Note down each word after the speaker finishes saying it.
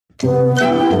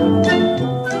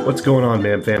What's going on,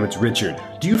 Man Fam? It's Richard.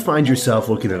 Do you find yourself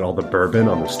looking at all the bourbon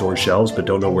on the store shelves but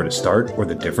don't know where to start or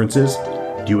the differences?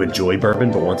 Do you enjoy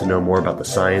bourbon but want to know more about the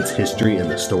science, history,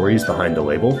 and the stories behind the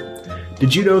label?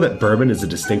 Did you know that bourbon is a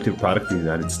distinctive product in the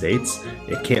United States?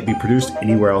 It can't be produced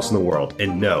anywhere else in the world.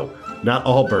 And no, not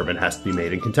all bourbon has to be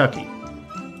made in Kentucky.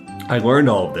 I learned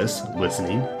all of this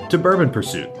listening to Bourbon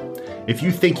Pursuit. If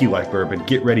you think you like bourbon,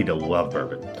 get ready to love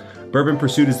bourbon. Bourbon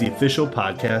Pursuit is the official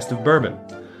podcast of bourbon.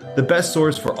 The best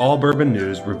source for all bourbon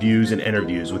news, reviews, and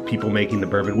interviews with people making the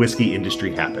bourbon whiskey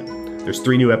industry happen. There's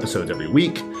 3 new episodes every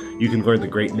week. You can learn the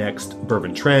great next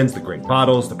bourbon trends, the great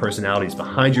bottles, the personalities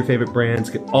behind your favorite brands,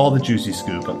 get all the juicy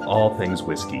scoop on all things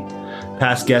whiskey.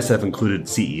 Past guests have included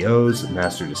CEOs,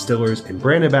 master distillers, and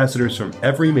brand ambassadors from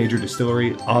every major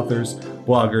distillery, authors,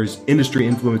 bloggers, industry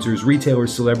influencers,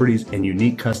 retailers, celebrities, and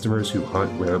unique customers who hunt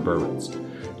rare bourbons.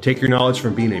 Take your knowledge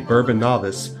from being a bourbon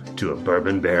novice to a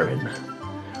bourbon baron.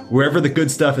 Wherever the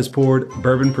good stuff is poured,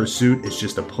 Bourbon Pursuit is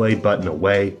just a play button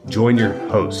away. Join your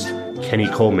host, Kenny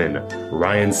Coleman,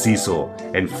 Ryan Cecil,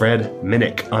 and Fred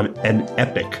Minnick on an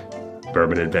epic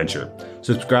bourbon adventure.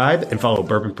 Subscribe and follow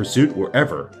Bourbon Pursuit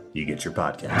wherever you get your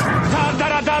podcast.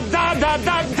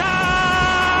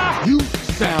 You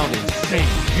sound insane.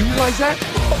 You realize that?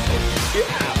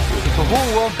 Yeah. The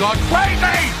whole world gone crazy!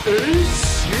 Are you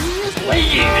serious?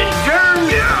 Ladies and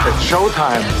germs! It's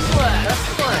showtime.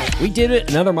 We did it.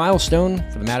 Another milestone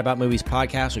for the Mad About Movies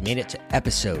podcast. We made it to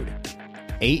episode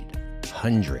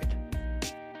 800.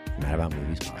 Mad About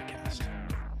Movies podcast.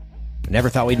 Never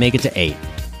thought we'd make it to 8,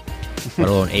 let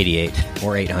alone 88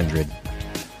 or 800.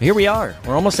 But here we are.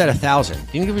 We're almost at 1,000. Do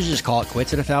you think we should just call it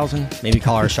quits at 1,000? Maybe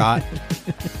call our shot?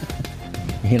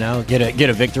 You know, get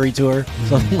a victory tour,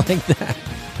 something like that.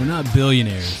 We're not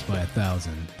billionaires by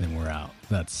 1,000, then we're out.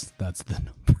 That's the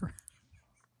number.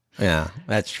 Yeah,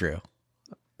 that's true.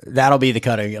 That'll be the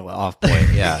cutting off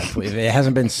point. Yeah, if it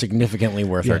hasn't been significantly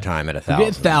worth our time at 1,000.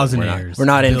 Get thousandaires. We're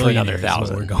not in for another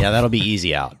 1,000. Yeah, that'll be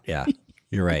easy out. Yeah,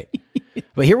 you're right.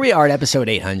 But here we are at episode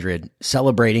 800,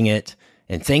 celebrating it.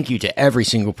 And thank you to every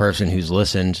single person who's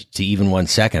listened to even 1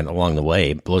 second along the way.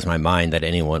 It blows my mind that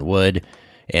anyone would.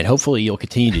 And hopefully you'll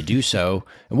continue to do so.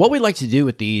 And what we'd like to do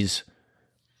with these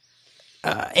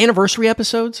anniversary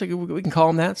episodes, we can call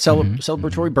them that,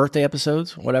 celebratory birthday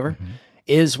episodes, whatever,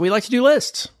 is we like to do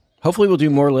lists. Hopefully we'll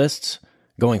do more lists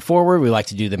going forward. We like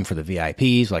to do them for the VIPs.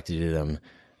 We like to do them,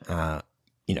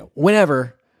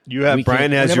 whenever.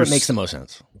 Whenever it makes the most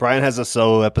sense. Brian has a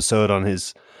solo episode on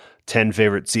his 10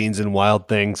 favorite scenes in Wild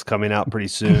Things coming out pretty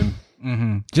soon.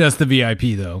 Just the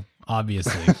VIP, though,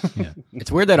 obviously. Yeah.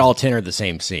 It's weird that all 10 are the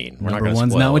same scene. We're Number not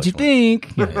one's not what you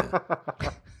think. Yeah.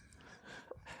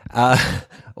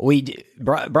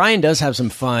 Brian does have some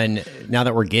fun now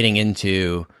that we're getting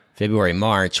into February,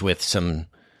 March with some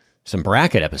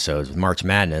bracket episodes with March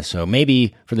Madness. So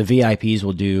maybe for the VIPs,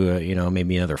 we'll do,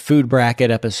 maybe another food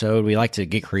bracket episode. We like to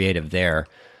get creative there.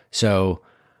 So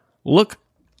look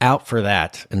out for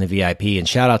that in the VIP, and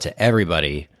shout out to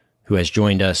everybody who has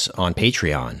joined us on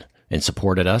Patreon and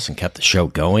supported us and kept the show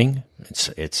going.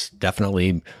 It's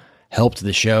definitely helped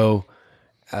the show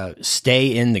stay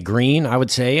in the green, I would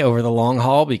say, over the long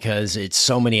haul, because it's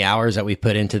so many hours that we've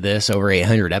put into this, over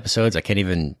 800 episodes. I can't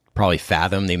even probably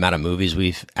fathom the amount of movies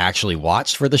we've actually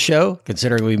watched for the show,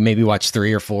 considering we maybe watched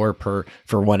 3 or 4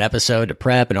 for one episode to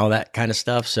prep and all that kind of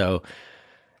stuff. So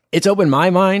it's opened my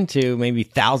mind to maybe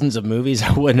thousands of movies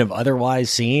I wouldn't have otherwise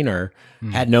seen or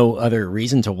had no other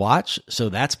reason to watch. So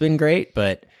that's been great.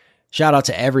 But shout out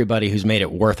to everybody who's made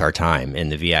it worth our time in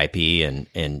the VIP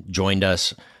and joined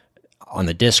us on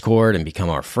the Discord and become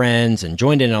our friends and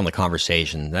joined in on the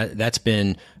conversation. That's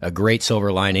been a great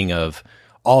silver lining of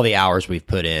all the hours we've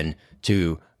put in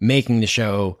to making the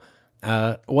show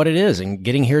what it is and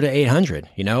getting here to 800.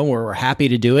 We're happy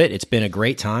to do it. It's been a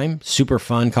great time. Super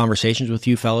fun conversations with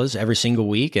you fellas every single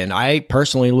week. And I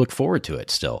personally look forward to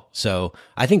it still. So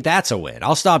I think that's a win.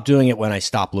 I'll stop doing it when I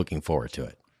stop looking forward to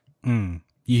it.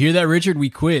 You hear that, Richard? We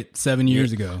quit 7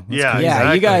 years ago. Yeah,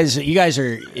 exactly. You guys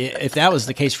are, if that was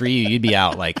the case for you, you'd be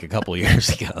out like a couple years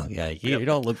ago. Yeah, you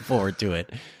don't look forward to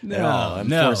it. No.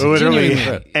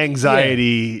 Literally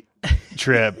anxiety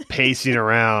trip, pacing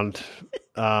around,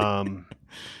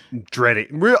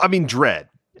 dreading. Dread.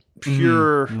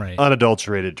 Pure,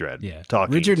 unadulterated dread. Yeah.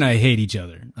 Talking. Richard and I hate each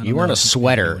other. You weren't a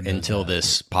sweater until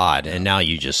this pod, and now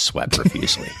you just sweat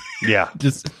profusely. Yeah.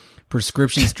 Just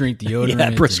prescription strength deodorant.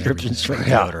 Yeah, prescription strength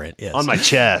deodorant. Yes. On my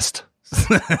chest.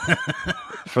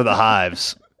 For the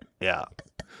hives. Yeah.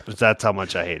 But that's how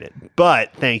much I hate it.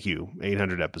 But thank you.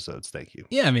 800 episodes. Thank you.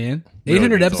 Yeah, man. Really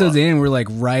 800 means a episodes lot. in, we're like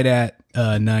right at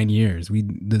 9 years.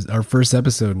 Our first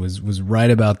episode was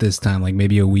right about this time, like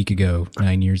maybe a week ago,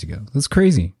 9 years ago. That's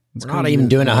crazy. We're not even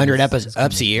doing 100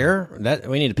 episodes a year. That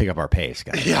we need to pick up our pace,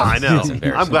 guys. Yeah, I know. That's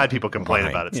embarrassing. I'm glad people complain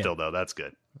about it still, though. That's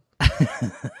good.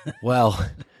 Well,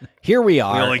 here we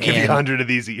are. We only give you 100 of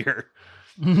these a year.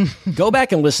 Go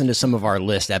back and listen to some of our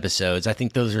list episodes. I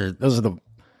think those are the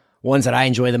ones that I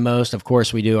enjoy the most. Of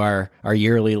course, we do our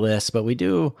yearly lists, but we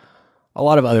do a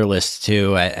lot of other lists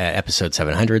too at episode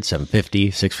 700,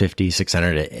 750, 650,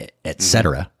 600,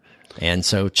 etc. And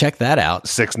so check that out.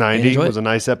 690 was a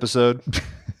nice episode.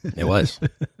 It was.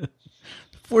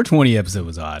 420 episode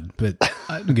was odd, but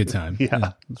I had a good time.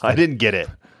 Yeah. I didn't get it.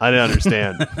 I didn't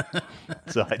understand.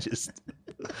 So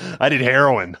I did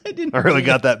heroin. I really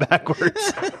got that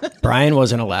backwards. Brian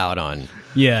wasn't allowed on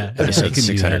episode I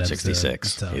couldn't do that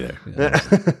 666 episode.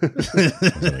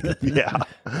 either. Yeah.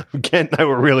 Kent and I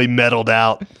were really meddled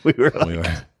out. We were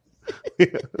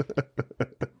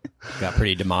got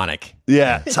pretty demonic.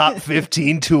 Yeah, top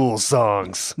 15 Tool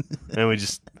songs. And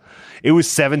it was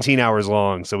 17 hours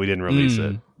long, so we didn't release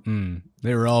it.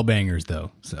 They were all bangers,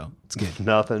 though, so it's good.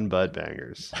 Nothing but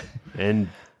bangers. And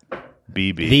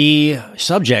BB. The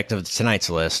subject of tonight's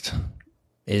list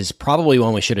is probably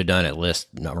one we should have done at list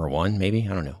number 1, maybe.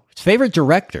 I don't know. It's favorite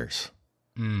directors.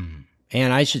 And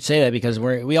I should say that because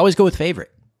we always go with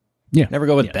favorite. Yeah. Never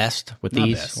go with best with Not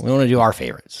these. best. We want to do our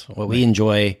favorites. What we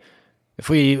enjoy. If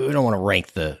we don't want to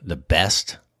rank the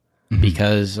best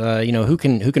because who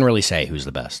can really say who's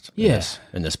the best in this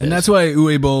biz. And that's why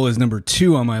Uwe Boll is number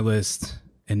 2 on my list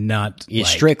and not It's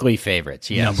strictly favorites.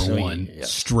 Yes. number So 1 yeah.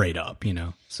 straight up,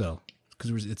 So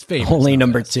because it's favorites. Only not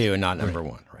number best. 2 and not number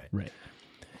 1. Right. Right.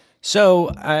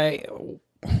 So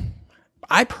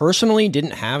I personally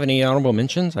didn't have any honorable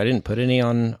mentions. I didn't put any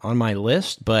on my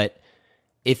list, but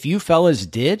if you fellas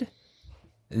did,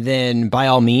 then by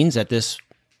all means at this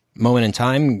moment in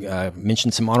time,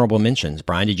 mention some honorable mentions.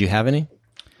 Brian, did you have any?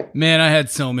 Man, I had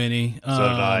so many. So did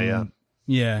I, yeah.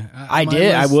 Yeah. I my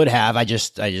did. I list- would have. I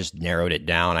just narrowed it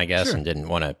down, I guess, and didn't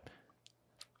want to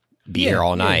be here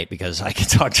all night because I could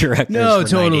talk directors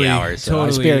for 90 hours. So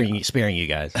I'm sparing you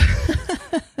guys.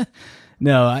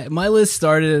 No, my list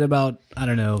started at about,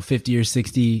 50 or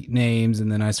 60 names,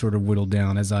 and then I sort of whittled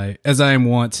down as I am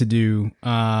wont to do.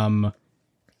 I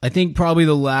think probably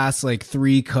the last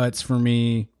 3 cuts for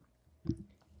me.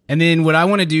 And then what I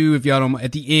want to do, if y'all don't,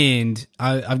 at the end,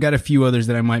 I've got a few others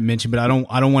that I might mention, but I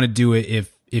don't want to do it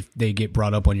if they get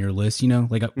brought up on your list,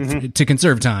 to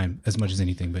conserve time as much as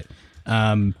anything. But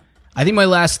I think my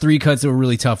last 3 cuts that were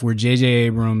really tough were J.J.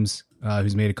 Abrams,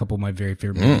 who's made a couple of my very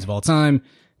favorite movies of all time,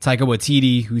 Taika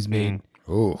Waititi, who's made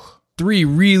 3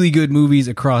 really good movies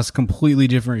across completely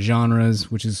different genres,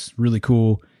 which is really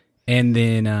cool, and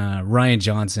then Ryan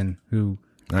Johnson, who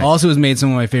also has made some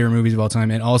of my favorite movies of all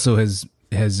time, and also has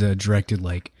directed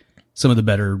some of the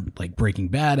better Breaking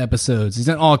Bad episodes. He's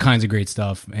done all kinds of great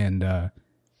stuff, and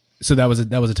so that was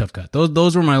a tough cut.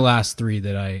 Those were my last 3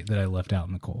 that I left out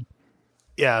in the cold.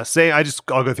 Yeah,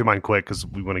 I'll go through mine quick because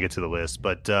we want to get to the list.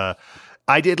 But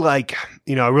I did I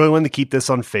really wanted to keep this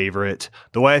on favorite.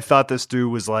 The way I thought this through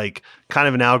was kind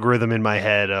of an algorithm in my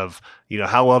head of,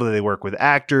 how well do they work with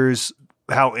actors?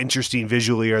 How interesting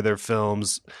visually are their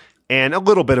films? And a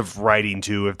little bit of writing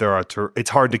too, if there are, it's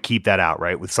hard to keep that out,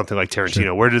 right? With something like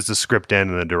Tarantino, Where does the script end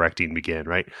and the directing begin,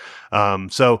 right?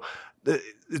 So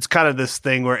it's kind of this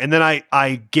thing where, and then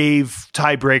I gave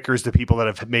tiebreakers to people that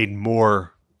have made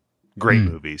more great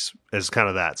movies as kind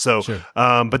of that. So,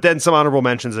 but then some honorable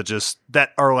mentions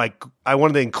that are I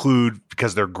wanted to include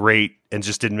because they're great and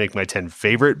just didn't make my 10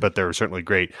 favorite, but they're certainly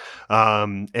great.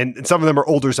 And some of them are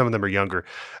older, some of them are younger.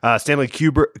 Stanley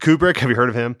Kubrick, have you heard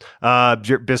of him?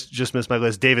 Just missed my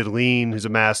list. David Lean, who's a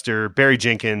master. Barry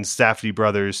Jenkins, Safdie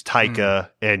brothers, Taika,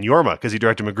 and Yorma, because he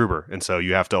directed MacGruber. And so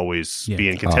you have to always be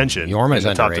in contention. Yorma's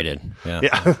underrated.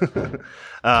 Yeah.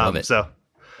 Love it. So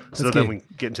then we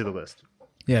get into the list.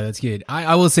 Yeah, that's good.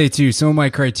 I will say too, some of my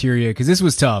criteria, because this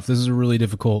was tough. This was a really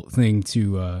difficult thing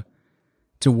to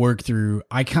work through.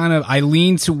 I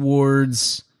lean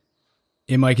towards,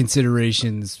 in my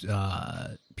considerations,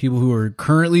 people who are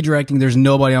currently directing. There's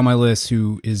nobody on my list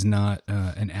who is not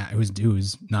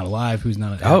who's not alive, who's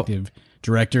not an active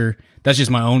director. That's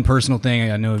just my own personal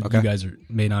thing. I know you guys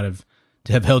may not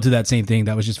have held to that same thing.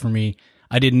 That was just for me.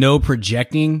 I did no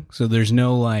projecting, so there's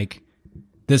no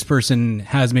this person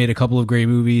has made a couple of great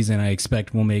movies and I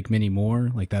expect will make many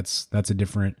more. That's a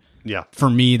different, for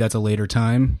me, that's a later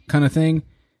time kind of thing.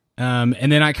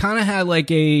 And then I kind of had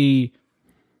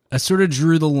I sort of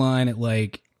drew the line at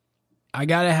you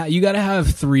gotta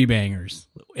have 3 bangers.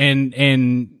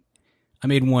 And I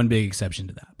made one big exception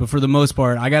to that. But for the most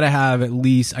part, I gotta have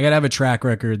a track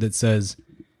record that says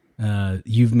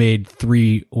you've made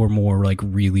 3 or more like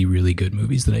really, really good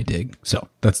movies that I dig. So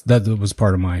that was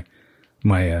part of my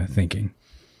thinking.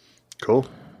 Cool.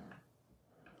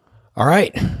 All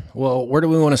right. Well, where do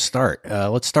we want to start?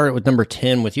 Let's start with number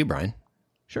 10 with you, Brian.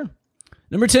 Sure.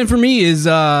 Number 10 for me is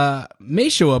may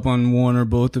show up on one or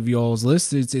both of y'all's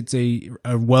lists. It's a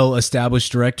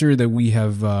well-established director that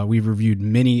we've reviewed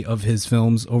many of his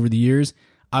films over the years.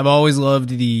 I've always loved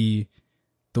the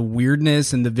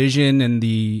weirdness and the vision and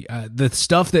the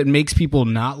stuff that makes people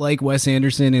not like Wes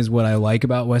Anderson is what I like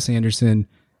about Wes Anderson.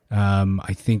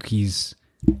 I think he's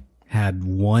had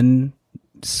one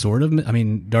sort of, I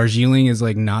mean, Darjeeling is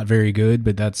like not very good,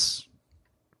 but that's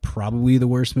probably the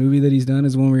worst movie that he's done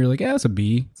is one where you're like, yeah, it's a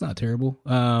B. It's not terrible.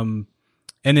 And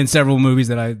then several movies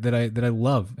that I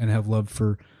love and have loved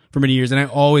for many years. And I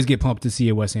always get pumped to see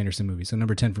a Wes Anderson movie. So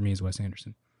number 10 for me is Wes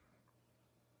Anderson.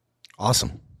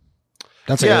 Awesome.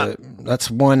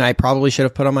 That's one I probably should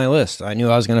have put on my list. I knew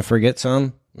I was going to forget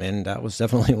some, and that was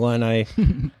definitely one I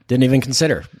didn't even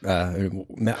consider.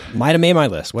 Might have made my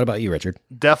list. What about you, Richard?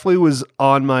 Definitely was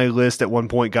on my list at one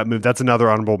point, got moved. That's another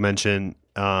honorable mention.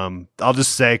 I'll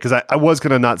just say, because I was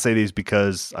going to not say these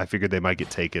because I figured they might get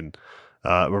taken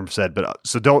or said, but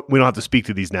we don't have to speak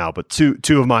to these now, but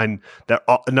two of mine that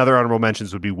another honorable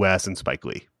mentions would be Wes and Spike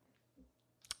Lee.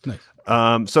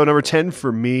 Nice. So number 10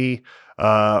 for me,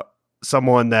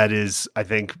 someone that is, I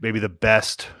think, maybe the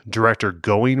best director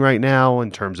going right now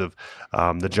in terms of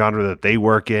the genre that they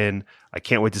work in. I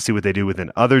can't wait to see what they do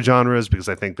within other genres because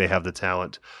I think they have the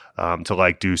talent to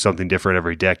like do something different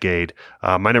every decade.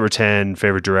 My number 10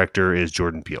 favorite director is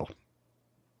Jordan Peele.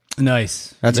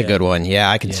 Nice. That's a good one.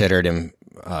 Yeah, I considered him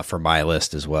for my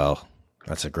list as well.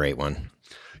 That's a great one.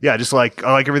 Yeah, I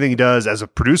like everything he does as a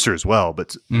producer as well,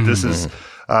 but this is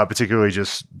particularly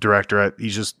just director.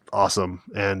 He's just awesome,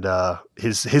 and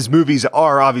his movies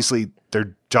are obviously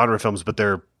they're genre films, but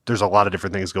there's a lot of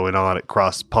different things going on. It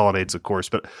cross pollinates, of course,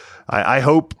 but I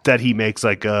hope that he makes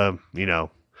like a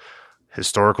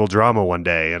historical drama one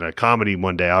day and a comedy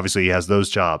one day. Obviously, he has those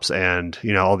chops, and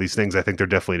all these things. I think they're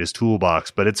definitely in his toolbox.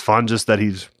 But it's fun just that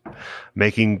he's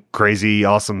making crazy,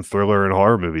 awesome thriller and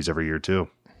horror movies every year too.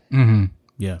 Mm-hmm.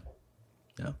 Yeah.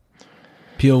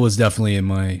 Peele was definitely in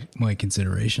my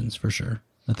considerations for sure.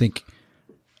 I think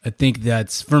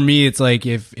that's for me. It's like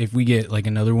if we get like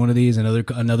another one of these,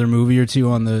 another movie or two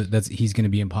on he's going to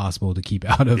be impossible to keep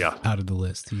out of the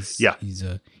list.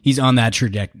 He's on that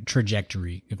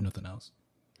trajectory if nothing else.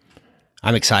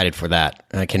 I'm excited for that.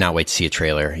 I cannot wait to see a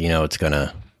trailer. It's going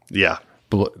to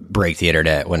break the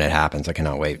internet when it happens. I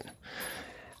cannot wait.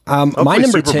 My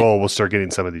number Super Bowl will start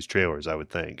getting some of these trailers, I would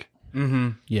think. Mm-hmm.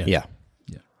 Yeah.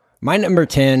 My number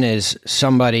 10 is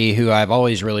somebody who I've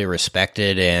always really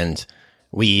respected, and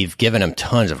we've given him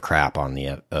tons of crap on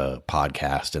the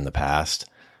podcast in the past.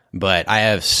 But I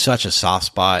have such a soft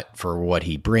spot for what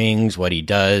he brings, what he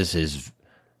does, his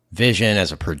vision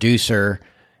as a producer,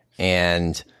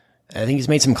 and I think he's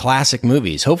made some classic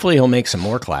movies. Hopefully he'll make some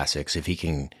more classics if he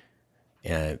can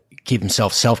keep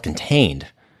himself self-contained.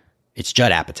 It's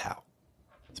Judd Apatow.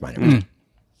 That's my number 10.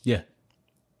 Yeah.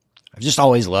 I've just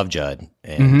always loved Judd,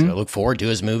 and I look forward to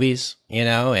his movies,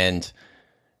 and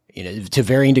to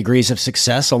varying degrees of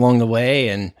success along the way,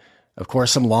 and of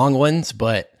course some long ones.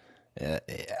 But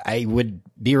I would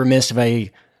be remiss if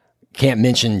I can't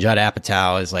mention Judd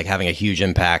Apatow as like having a huge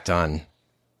impact on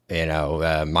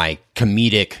my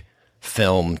comedic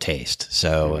film taste.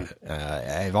 So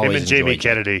I've always him and Jamie enjoyed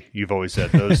Kennedy. You've always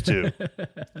said those two.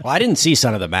 Well, I didn't see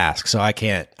Son of the Mask, so I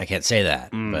can't say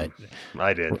that. But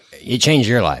I did. It changed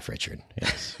your life, Richard.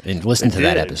 Yes, and listen to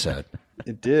that episode.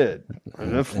 It did. I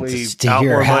definitely to out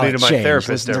hear more how money it to my changed. therapist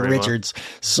Listen to every month. Richard's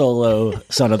solo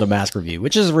Son of the Mask review,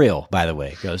 which is real, by the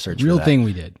way. Go search Real for that. thing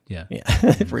we did. Yeah.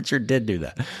 Richard did do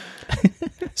that.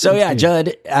 So yeah,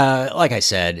 Judd, like I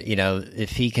said, if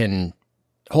he can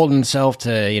hold himself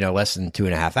to, less than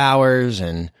 2.5 hours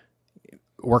and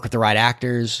work with the right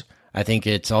actors, I think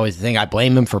it's always the thing. I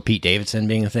blame him for Pete Davidson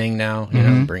being a thing now,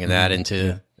 bringing that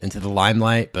into the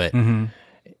limelight, but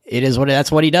it is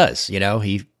that's what he does.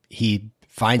 He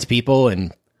finds people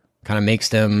and kind of makes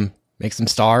them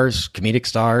stars, comedic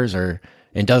stars, and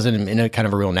does it in a kind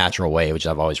of a real natural way, which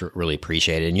I've always really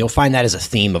appreciated. And you'll find that as a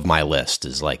theme of my list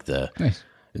is like the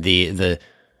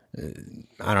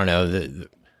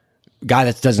guy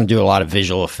that doesn't do a lot of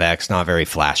visual effects, not very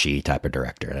flashy type of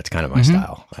director. That's kind of my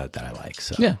style that I like.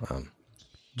 So yeah.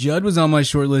 Judd was on my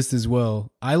short list as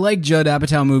well. I like Judd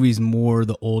Apatow movies more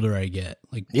the older I get.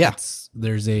 Like,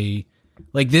 there's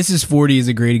This Is 40 is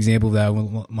a great example of that.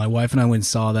 When my wife and I went and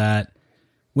saw that,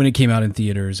 when it came out in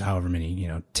theaters, however many,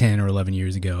 10 or 11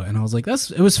 years ago. And I was like,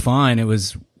 it was fine. It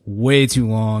was way too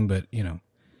long, but it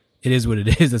is what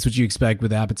it is. That's what you expect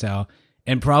with Apatow.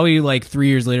 And probably like 3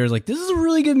 years later, I was like, this is a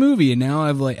really good movie. And now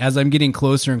as I'm getting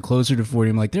closer and closer to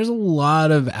 40, I'm like, there's a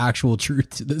lot of actual truth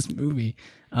to this movie.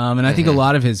 And I think a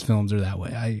lot of his films are that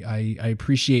way. I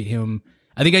appreciate him.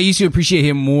 I think I used to appreciate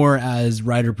him more as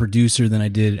writer producer than I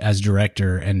did as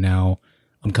director. And now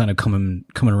I'm kind of coming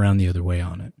around the other way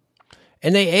on it.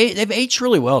 And they've aged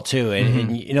really well too.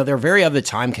 And they're very of the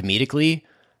time comedically,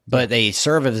 but they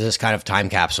serve as this kind of time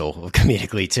capsule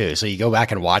comedically too. So you go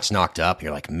back and watch Knocked Up,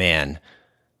 you're like, man,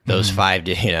 those five,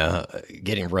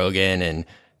 getting Rogen and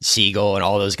Siegel and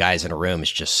all those guys in a room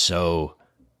is just so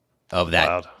of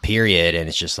that period. And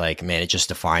it's just like, man, it just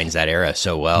defines that era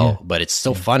so well, but it's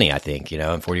still funny, I think, and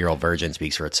 40-Year-Old Virgin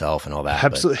speaks for itself and all that.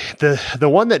 Absolutely. The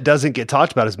one that doesn't get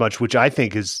talked about as much, which I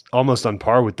think is almost on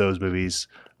par with those movies,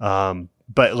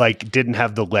 but like didn't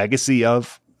have the legacy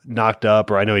of Knocked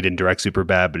Up, or I know he didn't direct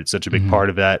Superbad, but it's such a big part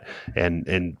of that.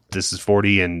 And this is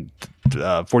 40 and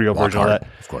 40-Year-Old Virgin, all that,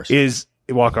 of course, is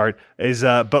Walk Hard is,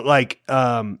 but like,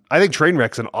 I think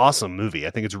Trainwreck's an awesome movie. I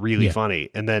think it's really funny.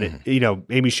 And then,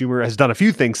 Amy Schumer has done a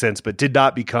few things since, but did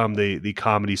not become the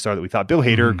comedy star that we thought. Bill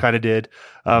Hader kind of did,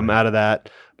 out of that.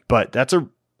 But that's a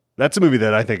movie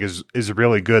that I think is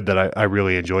really good, that I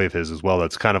really enjoy of his as well.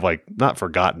 That's kind of like not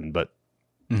forgotten, but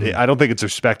I don't think it's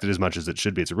respected as much as it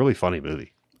should be. It's a really funny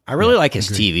movie. I really like his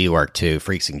TV work too.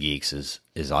 Freaks and Geeks is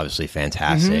obviously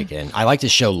fantastic, and I like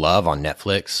his show Love on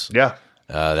Netflix. Yeah,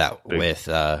 with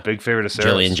big favorite of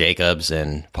Sarah's. Gillian Jacobs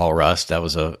and Paul Rust. That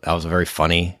was a very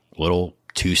funny little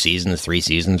 3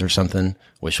 seasons or something.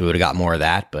 Wish we would have got more of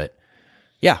that, but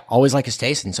yeah, always like his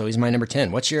taste, and so he's my number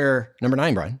 10. What's your number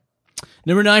 9, Brian?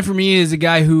 Number 9 for me is a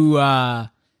guy who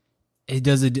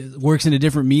works in a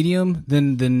different medium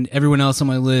than everyone else on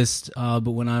my list.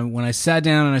 But when I sat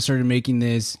down and I started making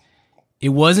this, it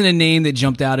wasn't a name that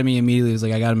jumped out at me immediately. It was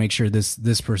like, I got to make sure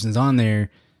this person's on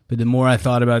there. But the more I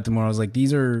thought about it, the more I was like,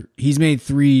 he's made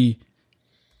 3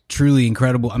 truly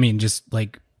incredible, just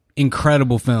like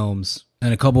incredible films,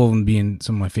 and a couple of them being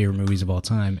some of my favorite movies of all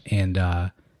time. And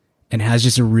has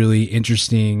just a really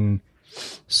interesting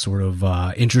sort of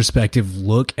introspective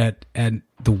look at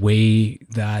the way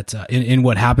that in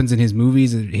what happens in his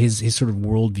movies, his sort of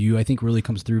worldview, I think really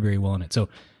comes through very well in it. So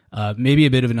maybe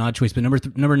a bit of an odd choice, but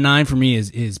number 9 for me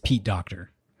is Pete Docter,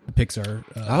 the Pixar.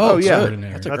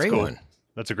 That's a great one.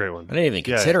 That's a great one. I didn't even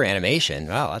consider animation.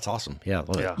 Wow, that's awesome. Yeah,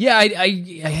 love it. Yeah,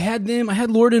 I had them. I had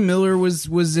Lord and Miller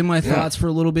was in my thoughts for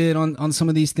a little bit on some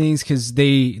of these things, because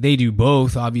they do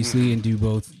both obviously and do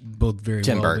both very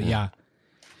Tim well. Burton. But yeah,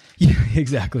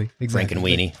 exactly. Frank and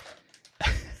Weenie.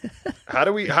 How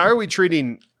are we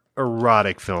treating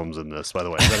erotic films in this, by the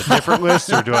way? Is that a different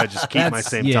list, or do I just keep my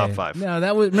same top 5? No,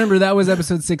 that was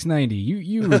episode 690.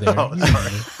 You were there.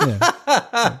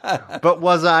 Yeah. But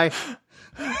was I?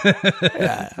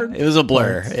 It was a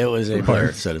blur. It was a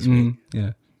blur, so to speak.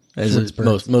 Yeah. As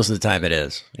most of the time it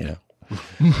is,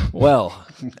 Well,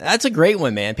 that's a great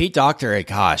one, man. Pete Docter,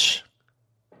 gosh.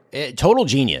 Total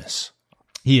genius.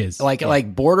 He is.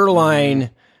 Like borderline,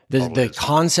 the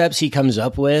concepts he comes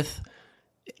up with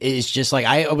is just like,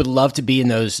 I would love to be in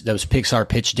those Pixar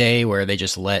pitch day where they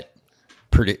just let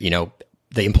the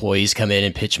employees come in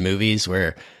and pitch movies,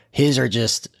 where his are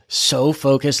just so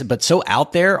focused but so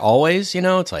out there always.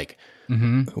 It's like,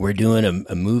 we're doing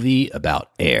a movie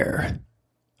about air.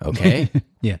 Okay.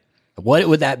 Yeah. What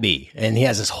would that be? And he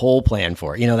has this whole plan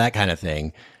for it, that kind of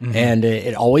thing. And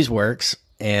it always works.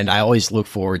 And I always look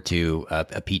forward to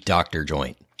a Pete Docter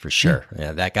joint for sure.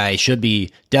 Yeah, that guy should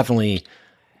be definitely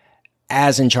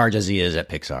as in charge as he is at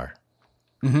Pixar.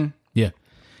 Mm-hmm. Yeah.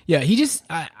 Yeah. He just,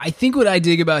 I think what I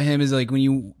dig about him is like when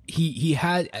you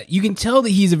can tell that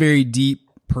he's a very deep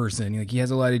person. Like he has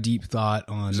a lot of deep thought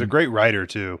on. He's a great writer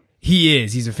too. He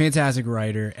is. He's a fantastic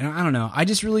writer. And I don't know. I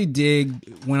just really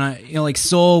dig when like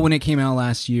Soul, when it came out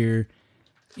last year,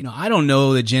 I don't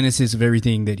know the genesis of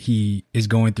everything that he is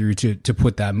going through to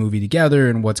put that movie together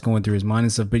and what's going through his mind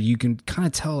and stuff, but you can kind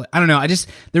of tell. I don't know.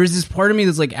 There was this part of me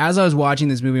that's like, as I was watching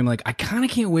this movie, I'm like, I kind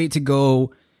of can't wait to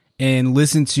go and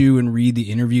listen to and read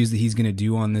the interviews that he's going to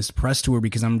do on this press tour,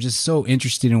 because I'm just so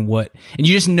interested in and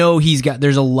you just know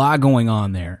there's a lot going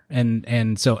on there.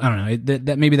 And so I don't know,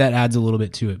 that maybe that adds a little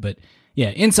bit to it, but yeah,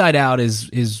 Inside Out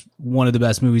is one of the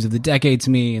best movies of the decade to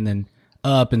me. And then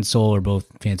Up and Soul are both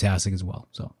fantastic as well.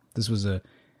 So this was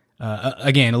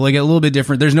again, like a little bit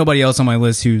different. There's nobody else on my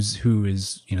list who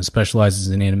is specializes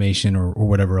in animation or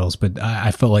whatever else, but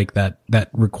I felt like that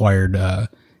required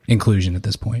inclusion at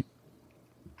this point.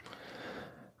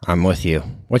 I'm with you.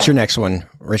 What's your next one,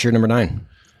 Richard? Number 9.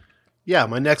 Yeah,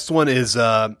 my next one is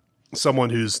someone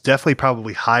who's definitely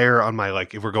probably higher on my,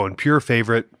 like, if we're going pure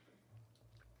favorite,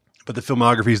 but the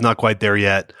filmography is not quite there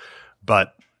yet.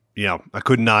 But, you know, I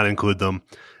could not include them.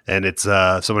 And it's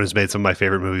someone who's made some of my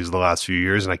favorite movies in the last few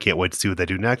years, and I can't wait to see what they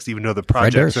do next, even though the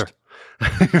projects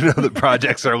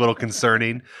are a little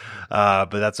concerning.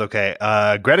 But that's okay.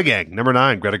 Greta Gang, number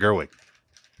 9, Greta Gerwig.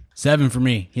 7 for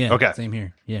me. Yeah. Okay. Same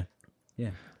here. Yeah.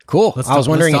 Yeah. Cool. Let's I was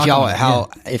talk- wondering let's if talk y'all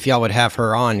about it, if y'all would have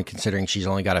her on, considering she's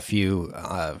only got a few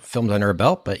films under her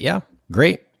belt. But yeah,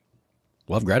 great.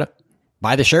 Love Greta.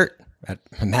 Buy the shirt at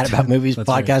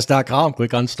madaboutmoviespodcast.com.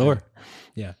 Click on store.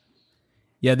 Yeah.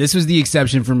 Yeah, this was the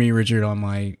exception for me, Richard, on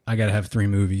my I gotta have 3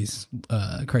 movies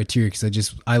criteria,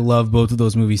 because I love both of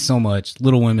those movies so much,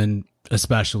 Little Women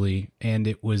especially, and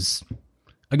it was,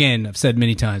 again, I've said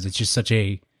many times, it's just such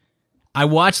a, I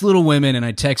watched Little Women and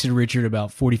I texted Richard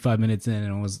about 45 minutes in,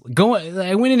 and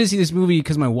I went in to see this movie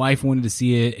because my wife wanted to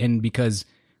see it and because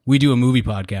we do a movie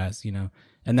podcast, you know,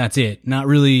 and that's it. Not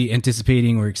really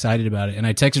anticipating or excited about it. And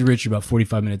I texted Richard about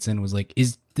 45 minutes in and was like,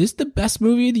 is this the best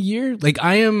movie of the year? Like,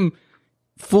 I am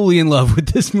fully in love with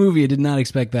this movie. I did not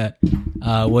expect that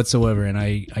whatsoever. And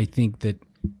I think that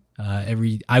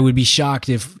I would be shocked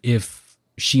if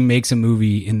she makes a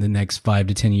movie in the next 5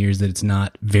 to 10 years that it's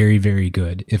not very, very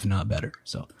good, if not better.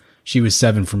 So she was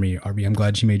 7 for me, RB. I'm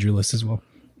glad she made your list as well.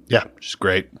 Yeah, she's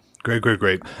great. Great.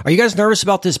 Are you guys nervous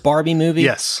about this Barbie movie?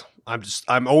 Yes.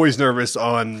 I'm always nervous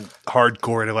on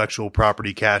hardcore intellectual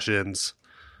property cash-ins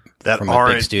that From a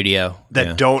aren't big studio. that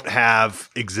Yeah. don't have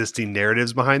existing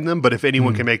narratives behind them. But if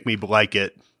anyone can make me like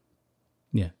it,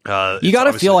 Yeah. You got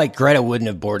to feel like Greta wouldn't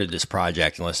have boarded this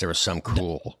project unless there was some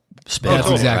cool spin That's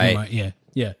on it, exactly right? right.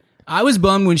 Yeah. I was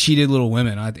bummed when she did Little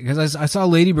Women because I saw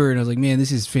Lady Bird and I was like, man,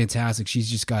 this is fantastic. She's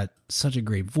just got such a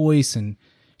great voice and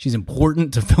she's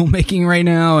important to filmmaking right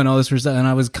now and all this sort of stuff. And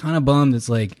I was kind of bummed. It's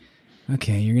like,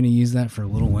 okay, you're going to use that for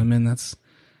Little Women. That's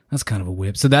kind of a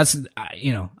whip. So that's,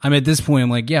 you know, I'm at this point, I'm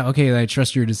like, yeah, okay, I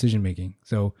trust your decision making.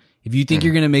 So if you think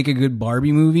you're going to make a good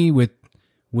Barbie movie with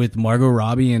Margot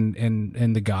Robbie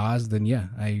and the Gauze, then yeah,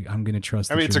 I'm going to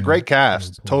trust. I mean, it's a great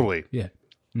cast. Totally. Yeah.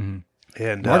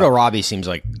 And Margot Robbie seems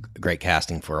like great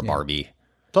casting for a Barbie.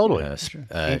 totally.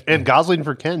 And Gosling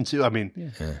for Ken too. I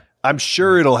mean, I'm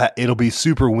sure it'll be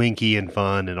super winky and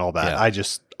fun and all that. Yeah.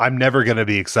 I'm never going to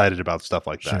be excited about stuff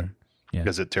like that Sure. Yeah.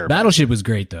 because it terrible. Battleship was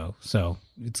great though, so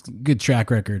it's a good track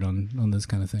record on this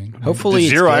kind of thing. Hopefully,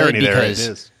 Zero it's good irony there. It because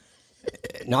is.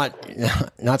 not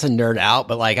to nerd out,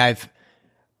 but like I've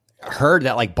heard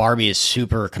that like Barbie is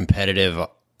super competitive.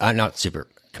 Not super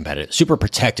competitive, super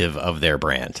protective of their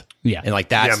brand. Yeah. And like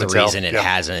that's Yeah, the Mattel, reason it yeah.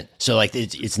 hasn't. So like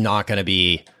it's not going to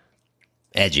be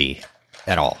edgy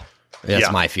at all. That's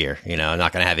Yeah. my fear. You know, I'm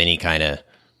not going to have any kind of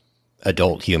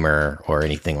adult humor or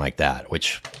anything like that,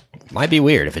 which might be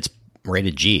weird if it's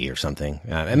rated G or something.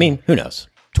 I mean, who knows?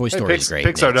 Toy Story is great.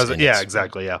 Pixar and does it. and Yeah, it's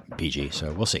exactly. Yeah. PG.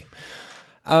 So we'll see.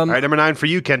 All right, number 9 for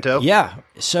you, Kento. Yeah.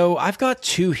 So I've got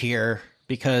 2 here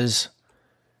because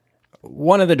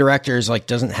one of the directors like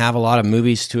doesn't have a lot of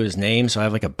movies to his name, so I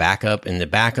have like a backup, and the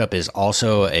backup is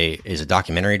also a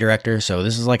documentary director. So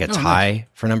this is like a tie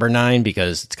for number 9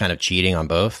 because it's kind of cheating on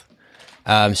both.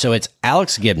 So it's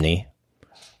Alex Gibney,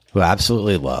 who I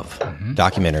absolutely love,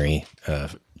 documentary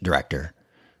director.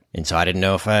 And so I didn't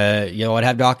know if I'd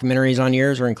have documentaries on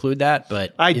yours or include that,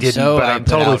 but I if didn't, so, but I I'm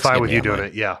put totally Alex fine with Gibney you on doing mine.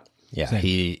 it. Yeah. Yeah,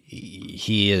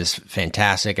 he is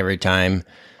fantastic every time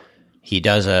he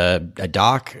does a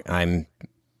doc. I'm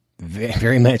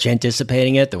very much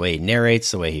anticipating it. The way he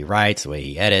narrates, the way he writes, the way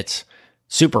he edits.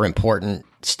 Super important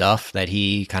stuff that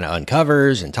he kind of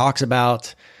uncovers and talks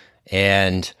about.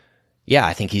 And yeah,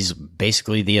 I think he's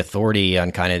basically the authority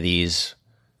on kind of these,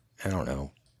 I don't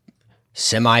know,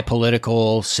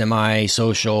 semi-political,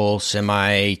 semi-social,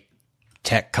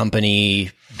 semi-tech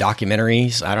company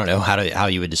documentaries. I don't know how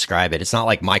you would describe it. It's not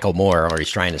like Michael Moore where he's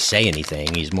trying to say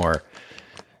anything. He's more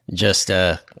just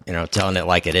telling it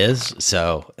like it is.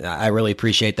 So I really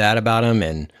appreciate that about him,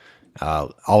 and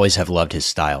always have loved his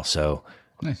style. So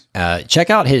Nice. Check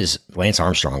out his Lance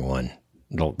Armstrong one,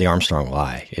 the Armstrong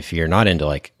Lie. If you're not into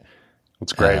like,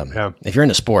 It's great. Yeah. if you're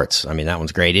into sports, I mean that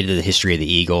one's great. He did the history of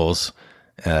the Eagles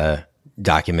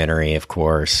documentary, of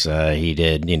course. He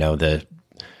did the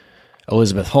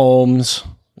Elizabeth Holmes,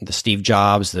 the Steve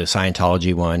Jobs, the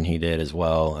Scientology one he did as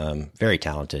well. Very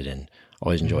talented, and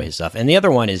always enjoy his stuff. And the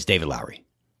other one is David Lowery,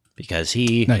 because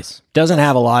he Nice. doesn't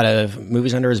have a lot of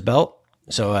movies under his belt.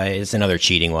 So it's another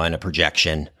cheating one, a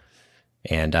projection.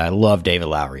 And I love David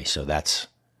Lowery. So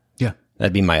Yeah.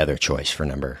 that'd be my other choice for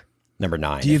number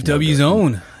 9. DFW's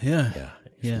own. Yeah.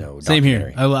 Yeah. Same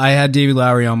here. I had David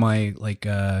Lowery on my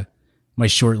my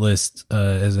short list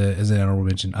as an honorable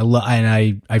mention.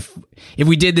 If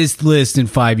we did this list in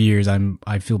 5 years,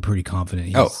 I feel pretty confident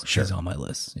he's on my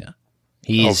list. Yeah.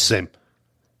 He's same.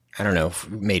 I don't know,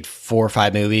 made 4 or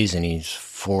 5 movies, and he's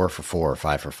 4 for 4 or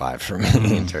 5 for 5 for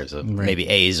me in terms of maybe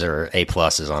A's or A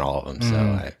pluses on all of them. So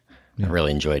I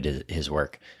really enjoyed his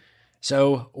work.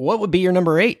 So what would be your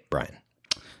number 8, Brian?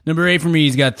 Number 8 for me,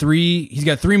 he's got three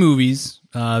movies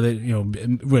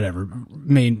that, whatever,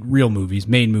 main movies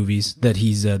that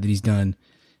he's done,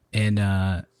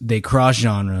 and they cross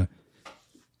genre.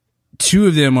 2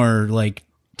 of them are like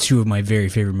 2 of my very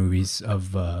favorite movies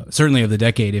of certainly of the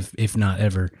decade, if not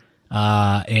ever.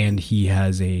 And he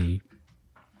has an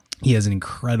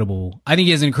incredible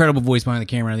voice behind the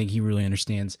camera. I think he really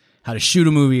understands how to shoot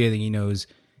a movie. I think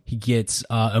he gets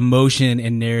emotion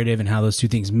and narrative and how those 2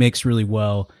 things mix really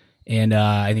well. And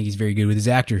I think he's very good with his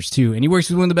actors too. And he works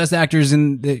with one of the best actors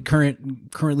in the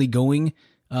currently going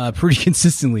pretty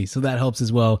consistently. So that helps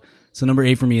as well. So number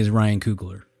 8 for me is Ryan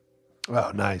Coogler.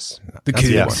 Oh, nice. The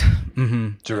Cougs.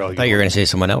 I thought you were going to say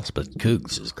someone else, but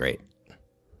Cougs is great.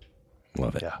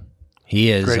 Love it. Yeah. He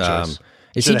is. Great choice.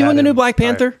 Is he doing the new Black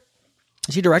Panther?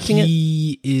 Is he directing it?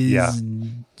 He is. Yeah.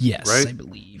 Yes, Right? I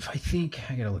believe. I think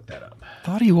I gotta look that up.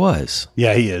 Thought he was.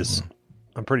 Yeah, he is.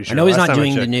 I'm pretty sure. I know he's Last not time I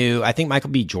doing the checked- new. I think Michael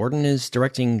B. Jordan is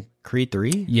directing Creed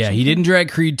 3. Yeah, he didn't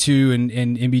direct Creed 2, and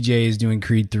MBJ is doing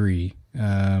Creed 3.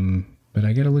 But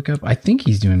I gotta look up. I think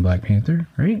he's doing Black Panther,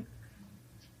 right?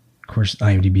 Of course,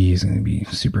 IMDb is going to be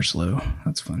super slow.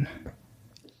 That's fun.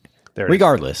 There it is.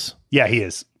 Regardless, Yeah, he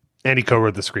is. And he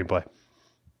co-wrote the screenplay.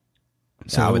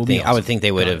 So I it will would be think. I would awesome. think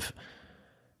they would have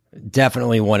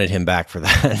definitely wanted him back for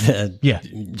that. Yeah.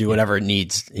 Do whatever it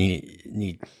needs.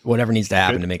 Whatever needs to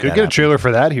happen to make Could that get a happen. trailer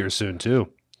for that here soon too.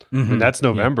 I mean, that's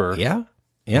November. Yeah.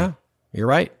 You're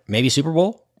right. Maybe Super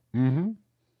Bowl.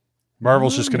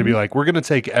 Marvel's just going to be like, we're going to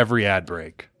take every ad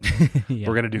break. Yeah.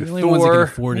 We're going to do The only ones that can Thor.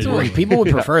 afford it. Well, people would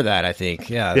prefer that. I think.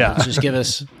 Yeah. Yeah. Just give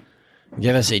us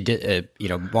a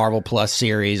Marvel Plus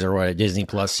series or what, a Disney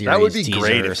Plus series. That would be teaser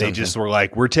great or if they something. just were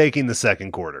like, we're taking the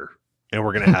second quarter and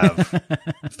we're going to have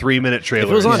 3-minute trailers.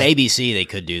 If it was on ABC, they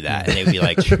could do that, and they would be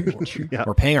like,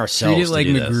 "We're paying ourselves." Treat it to like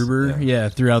do this." MacGruber, yeah,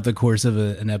 throughout the course of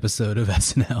an episode of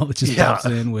SNL. It just Yeah. pops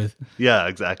in with Yeah,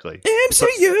 exactly. MCU.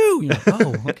 You're like,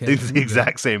 oh, okay. It's the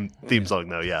exact same theme song,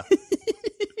 though. Yeah.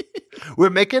 We're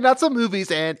making out some movies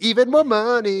and even more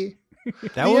money.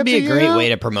 That would be a MCU. great way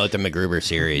to promote the MacGruber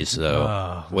series,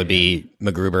 though. Would be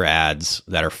MacGruber ads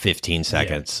that are 15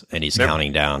 seconds, and he's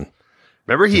counting down.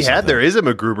 Remember, there is a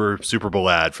MacGruber Super Bowl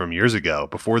ad from years ago,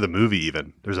 before the movie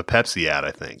even. There's a Pepsi ad,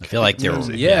 I think. I feel like there,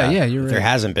 Yeah, you're if there right.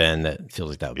 hasn't been, that feels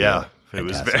like that would be Yeah. a It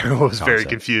was fantastic very concept.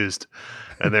 confused.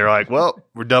 And they were like, well,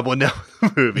 we're doubling down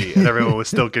the movie. And everyone was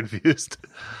still confused.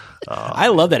 I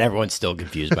love that everyone's still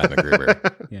confused by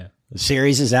MacGruber. Yeah. The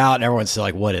series is out, and everyone's still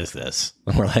like, "What is this?"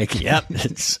 And we're like, "Yep,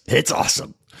 it's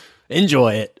awesome.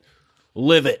 Enjoy it,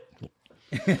 live it."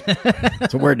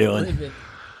 That's what we're doing.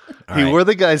 He wore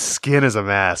the guy's skin as a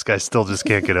mask. I still just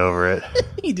can't get over it.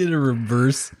 He did a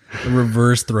reverse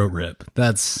throat rip.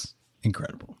 That's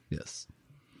incredible. Yes.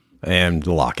 And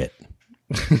lock it.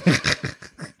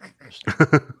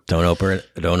 Don't open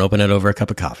it over a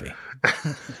cup of coffee.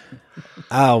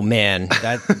 Oh man,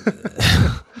 that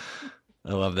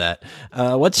I love that.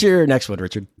 What's your next one,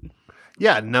 Richard?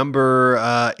 Yeah,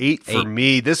 number 8 for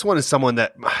me. This one is someone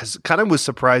that kind of was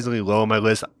surprisingly low on my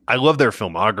list. I love their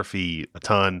filmography a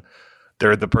ton.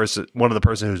 They're one of the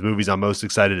person whose movies I'm most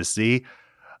excited to see.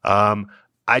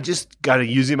 I just got to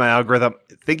using my algorithm,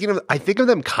 I think of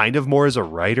them kind of more as a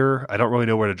writer. I don't really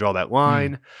know where to draw that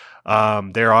line.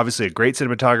 They're obviously a great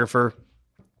cinematographer,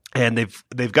 and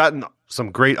they've gotten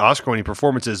some great Oscar-winning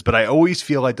performances, but I always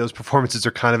feel like those performances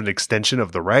are kind of an extension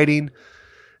of the writing,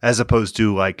 as opposed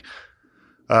to like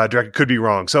director. Could be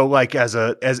wrong. So like as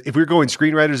if we were going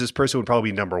screenwriters, this person would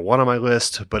probably be number 1 on my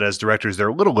list, but as directors, they're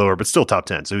a little lower, but still top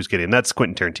 10. So who's kidding? That's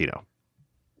Quentin Tarantino.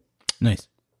 Nice.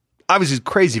 Obviously,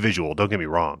 crazy visual. Don't get me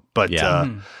wrong, but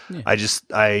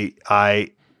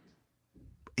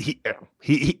he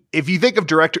if you think of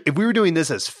director, if we were doing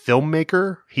this as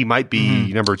filmmaker, he might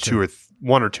be number 2 or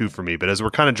 1 or 2 for me. But as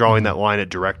we're kind of drawing that line at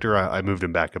director, I moved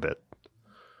him back a bit.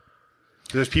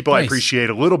 There's people I Nice. appreciate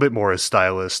a little bit more as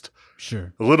stylist,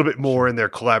 Sure. a little bit more in their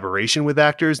collaboration with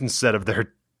actors instead of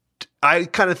their. I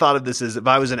kind of thought of this as if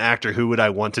I was an actor, who would I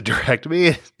want to direct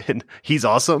me? And he's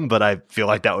awesome, but I feel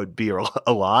like that would be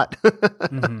a lot.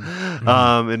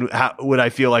 And would I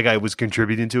feel like I was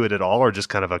contributing to it at all, or just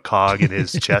kind of a cog in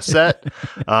his chess set?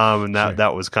 And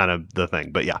that was kind of the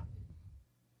thing. But yeah,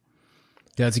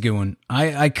 That's a good one.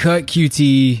 I cut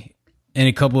QT and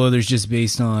a couple others just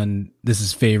based on this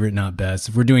is favorite, not best.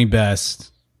 If we're doing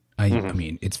best, I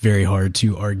mean, it's very hard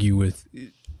to argue with,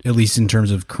 at least in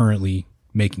terms of currently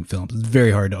making films. It's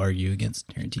very hard to argue against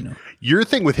Tarantino. Your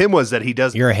thing with him was that he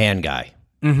does. You're a hand guy.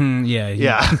 Mm-hmm,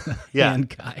 yeah.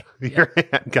 Hand guy. You're a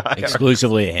hand guy.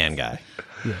 Exclusively a hand guy.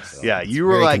 Yes. Yeah, you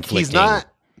were very like, he's conflicting.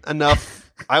 not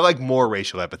enough. I like more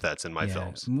racial epithets in my Yeah.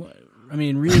 films. I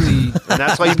mean, really. And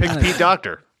that's why you picked Pete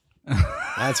Doctor.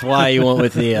 That's why you went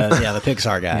with the the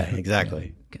Pixar guy.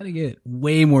 Exactly. Gotta get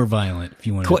way more violent if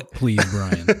you want to please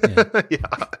Brian. Yeah.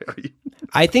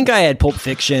 I think I had Pulp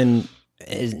Fiction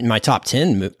in my top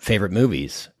 10 favorite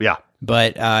movies. Yeah.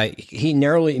 But he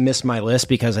narrowly missed my list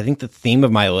because I think the theme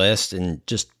of my list and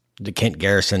just the Kent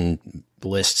Garrison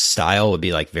list style would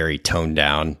be like very toned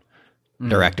down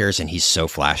directors, and he's so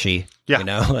flashy. Yeah, you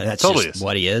know, that's totally just is.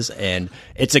 what he is, and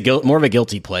it's more of a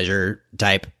guilty pleasure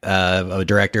type of a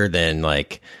director than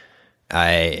like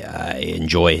I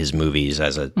enjoy his movies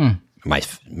as my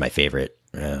favorite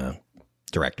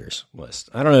directors list.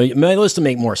 I don't know, my list will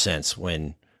make more sense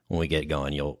when we get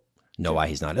going. You'll know why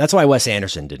he's not. That's why Wes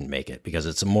Anderson didn't make it, because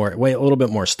it's a little bit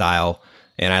more style,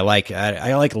 and I like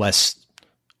less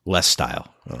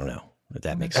style. I don't know if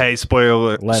that makes sense. Hey,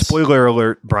 spoiler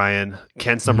alert, Brian.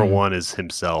 Kent's number one is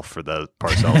himself for the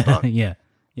Parcells book. Yeah.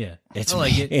 It's I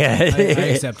like it. Yeah. I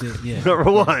accept it. Yeah.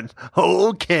 Number one,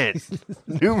 old Kent.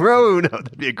 Numero uno.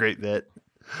 That'd be a great bit.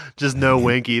 Just no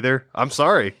wink either. I'm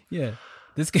sorry. Yeah.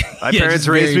 This guy. My parents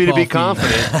raised me to be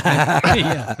confident.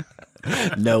 Yeah.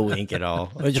 No wink at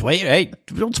all. Just wait. Hey,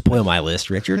 don't spoil my list,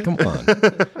 Richard. Come on.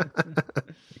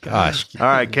 Gosh. All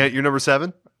right, Kent, you're number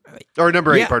 7? Or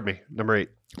number 8, Yeah. pardon me. Number 8.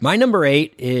 My number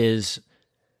 8 is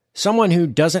someone who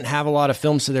doesn't have a lot of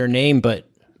films to their name, but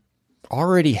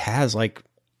already has like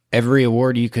every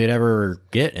award you could ever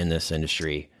get in this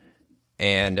industry.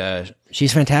 And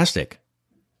she's fantastic.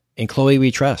 And Chloe we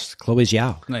trust. Chloe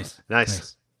Zhao.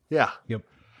 Nice. Yeah. Yep.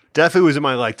 Definitely was in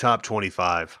my like top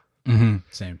 25. Mm-hmm.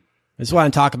 Same. This is what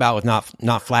I'm talking about with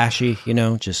not flashy, you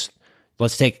know, just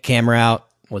let's take a camera out.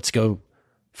 Let's go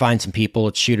find some people.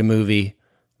 Let's shoot a movie.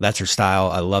 That's her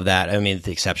style. I love that. I mean, with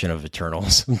the exception of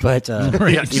Eternals, but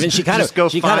even she kind of just go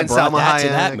brought find that Salma to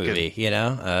that Hayek movie, you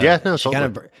know? Yeah, no, she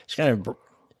totally. kind of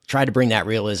tried to bring that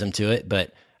realism to it,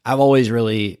 but I've always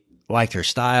really liked her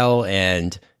style,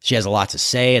 and she has a lot to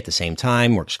say at the same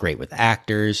time, works great with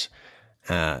actors.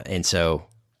 And so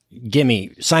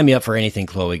sign me up for anything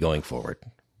Chloe going forward.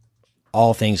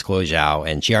 All things Chloe Zhao,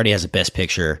 and she already has a Best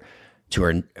Picture to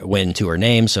her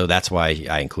name, so that's why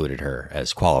I included her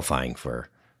as qualifying for,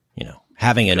 you know,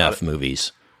 having enough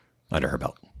movies under her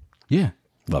belt. Yeah.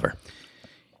 Love her.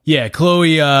 Yeah,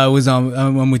 Chloe was on.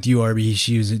 I'm with you, RB.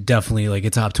 She was definitely like a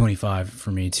top 25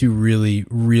 for me. 2 really,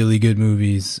 really good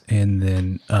movies, and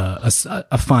then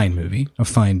a fine movie, a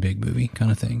fine big movie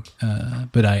kind of thing.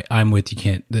 But I'm with you,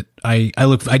 Kent. That I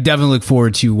definitely look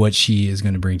forward to what she is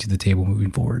going to bring to the table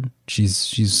moving forward.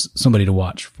 She's somebody to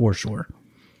watch for sure.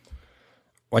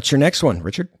 What's your next one,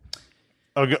 Richard?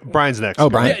 Oh, Brian's next. Oh,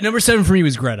 Brian. Yeah, number 7 for me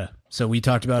was Greta. So we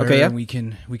talked about her, yeah. and we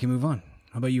can move on.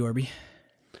 How about you, RB?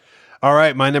 All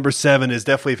right, my number 7 is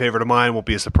definitely a favorite of mine. Won't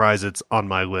be a surprise it's on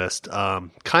my list.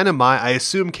 I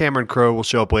assume Cameron Crowe will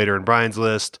show up later in Brian's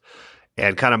list,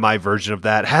 and kind of my version of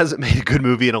that. Hasn't made a good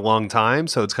movie in a long time,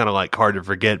 so it's kind of like hard to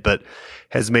forget, but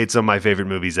has made some of my favorite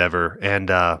movies ever, and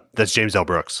that's James L.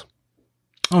 Brooks.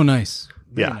 Oh, nice.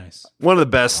 Very Yeah. nice. One of the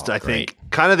best, I great.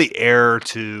 think, kind of the heir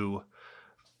to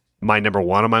my number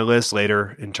 1 on my list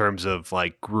later in terms of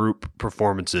like group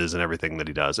performances and everything that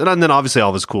he does. And then obviously all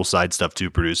of his cool side stuff too,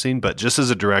 producing, but just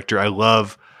as a director, I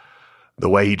love the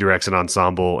way he directs an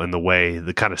ensemble and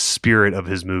the kind of spirit of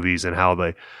his movies and how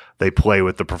they play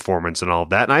with the performance and all of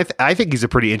that. And I think he's a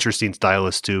pretty interesting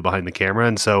stylist too behind the camera.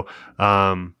 And so,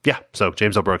 so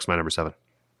James L. Brooks, my number 7.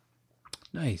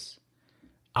 Nice.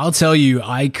 I'll tell you,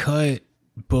 I cut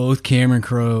both Cameron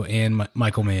Crowe and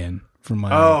Michael Mann from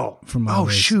my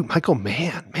list. Shoot, Michael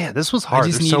Mann, man, this was hard.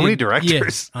 just There's so many needed-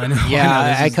 directors. Yeah, I know.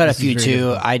 Yeah, I cut a this is few very too.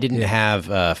 difficult. I didn't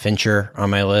have Fincher on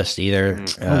my list either.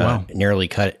 wow. Nearly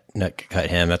cut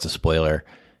him. That's a spoiler.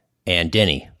 And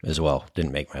Denny as well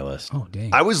didn't make my list. Oh,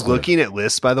 dang. I was looking at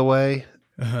lists, by the way,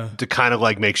 to kind of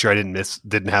like make sure I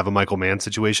didn't have a Michael Mann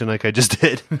situation like I just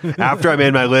did. After I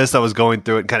made my list, I was going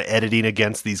through it and kind of editing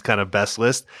against these kind of best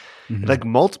lists. Like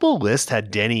multiple lists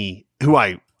had Denny, who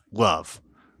I love,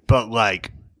 but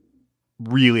like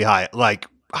really high, like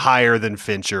higher than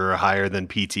Fincher, higher than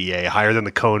PTA, higher than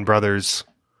the Coen brothers.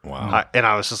 Wow. And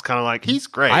I was just kind of like, he's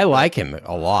great. I like him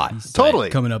a lot. Totally.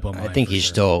 Coming up on I mine think for he's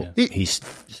sure. still Yeah. he's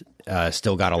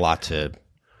still got a lot to.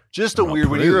 Just a weird,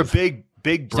 when you're a prove.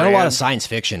 big He's done brand. a lot of science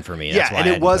fiction for me. That's Yeah, why and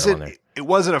I it had to put him on wasn't. there. it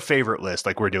wasn't a favorite list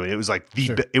like we're doing. It was like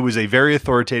it was a very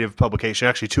authoritative publication,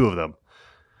 actually 2 of them.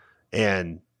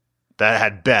 And that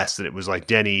had best, and it was like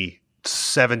Denny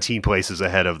 17 places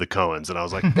ahead of the Coens, and I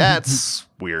was like, that's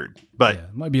weird. But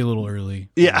it might be a little early.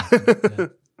 yeah.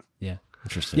 Yeah.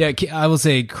 Interesting. Yeah, I will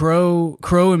say Crow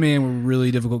and Man were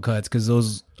really difficult cuts because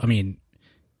those. I mean,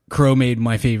 Crow made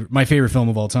my favorite film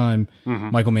of all time.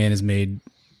 Michael Mann has made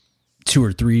 2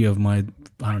 or 3 of my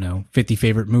 50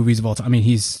 favorite movies of all time. I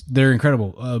mean, they're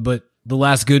incredible. But the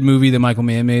last good movie that Michael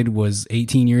Mann made was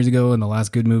 18 years ago, and the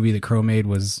last good movie that Crow made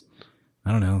was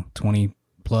 20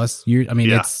 plus years. I mean,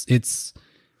 Yeah. it's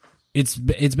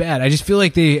bad. I just feel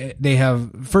like they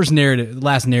have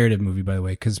last narrative movie, by the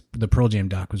way, because the Pearl Jam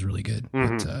doc was really good.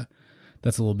 But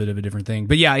that's a little bit of a different thing.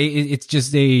 But yeah, it's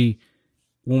just when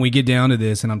we get down to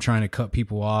this and I'm trying to cut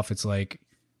people off, it's like,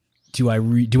 do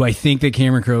I think that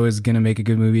Cameron Crowe is going to make a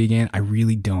good movie again? I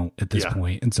really don't at this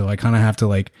point. And so I kind of have to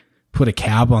like put a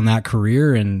cap on that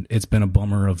career. And it's been a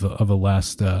bummer of the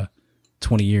last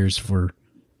 20 years for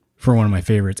one of my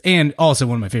favorites, and also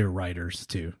one of my favorite writers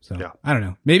too. So I don't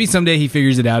know. Maybe someday he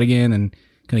figures it out again and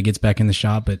kind of gets back in the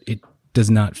shop, but it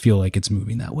does not feel like it's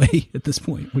moving that way at this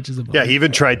point, which is a bummer. Yeah, he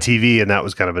even tried TV, and that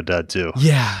was kind of a dud too.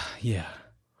 Yeah.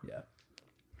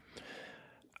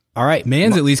 All right,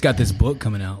 Mann's at least got this book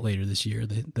coming out later this year,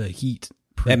 the Heat.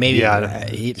 That maybe, Yeah.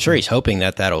 sure, he's hoping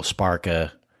that'll spark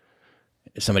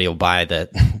somebody will buy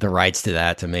the rights to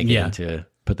that to make it into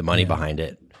put the money behind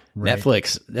it. Right.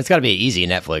 Netflix, that's got to be an easy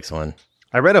Netflix one.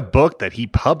 I read a book that he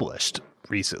published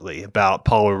recently about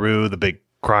Paul LaRue, the big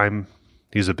crime.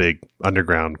 He's a big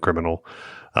underground criminal.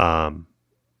 And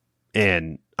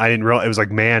I didn't realize it was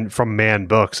like from Man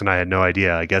Books, and I had no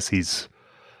idea. I guess he's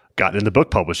gotten into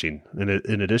book publishing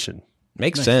in addition.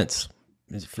 Makes sense.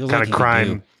 It feels Kind like of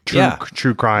crime,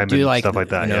 true crime, do and like stuff like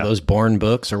that. Those Bourne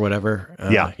books or whatever.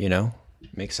 Yeah.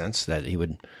 Makes sense that he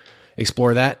would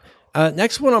explore that.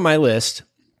 Next one on my list,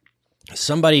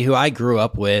 somebody who I grew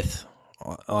up with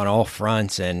on all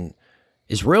fronts and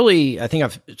is really, I think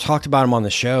I've talked about him on the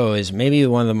show, is maybe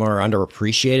one of the more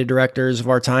underappreciated directors of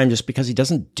our time, just because he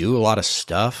doesn't do a lot of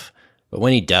stuff. But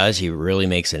when he does, he really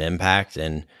makes an impact.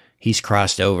 And he's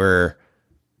crossed over,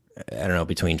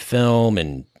 between film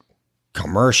and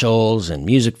commercials and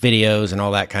music videos and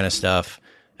all that kind of stuff.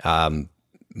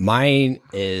 My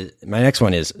next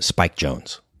one is Spike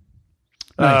Jonze.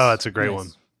 Nice. Oh, that's a great one.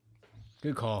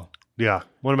 Good call. Yeah,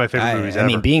 one of my favorite movies ever. I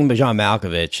mean, Being John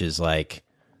Malkovich is like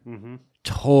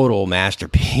total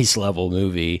masterpiece level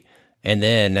movie, and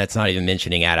then that's not even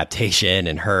mentioning Adaptation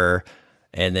and Her,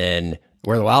 and then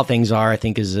Where the Wild Things Are, I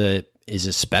think is a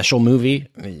special movie,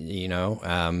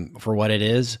 for what it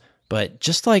is. But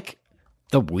just like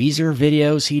the Weezer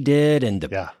videos he did and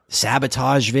the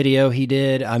Sabotage video he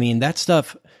did, I mean, that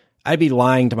stuff, I'd be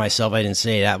lying to myself if I didn't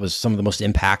say that was some of the most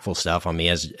impactful stuff on me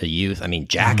as a youth. I mean,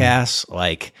 Jackass,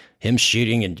 like him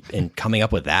shooting and coming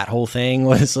up with that whole thing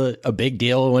was a big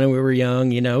deal when we were young,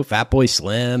 Fatboy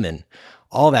Slim and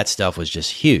all that stuff was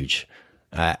just huge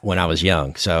when I was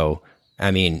young. So, I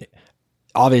mean,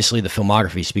 obviously the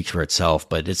filmography speaks for itself,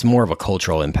 but it's more of a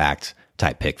cultural impact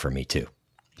type pick for me too.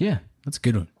 Yeah, that's a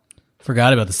good one.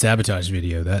 Forgot about the Sabotage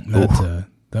video. That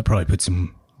probably puts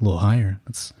him a little higher.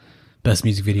 That's best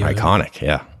music video. Iconic,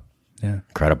 yeah.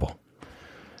 Incredible.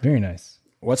 Very nice.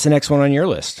 What's the next one on your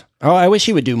list? Oh, I wish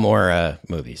he would do more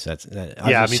movies. I me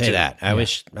say too. that.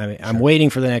 I'm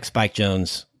waiting for the next Spike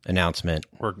Jonze announcement.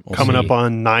 We're coming up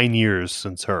on 9 years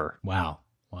since Her. Wow.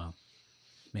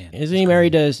 Man. Isn't he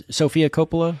married to Sofia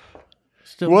Coppola?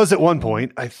 He was at one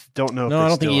point. I don't know. No, I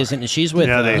don't think he isn't. She's with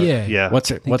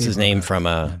what's his name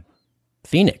from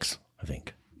Phoenix, I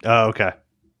think. Oh, okay.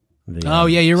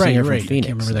 You're right. Singer You're from right. Phoenix. I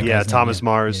can't remember that guy's Thomas name.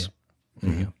 Mars.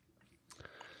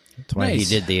 That's why he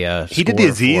did the he did the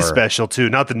Aziz special too,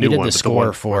 not the new one. He did the score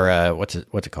one for what's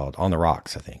it called? On the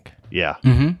Rocks, I think. Yeah.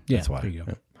 Mm-hmm. Yeah, that's why. There you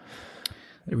go.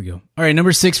 There we go. All right,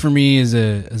 number 6 for me is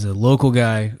a local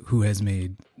guy who has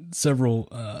made several.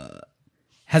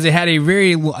 Has had a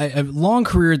very long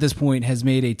career at this point. Has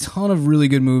made a ton of really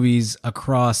good movies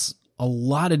across a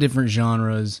lot of different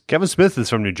genres. Kevin Smith is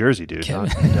from New Jersey, dude.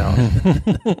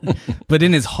 But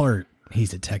in his heart,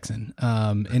 he's a Texan.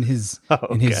 In his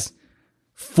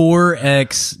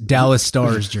 4X Dallas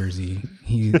Stars jersey,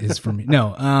 he is from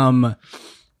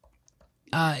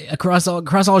across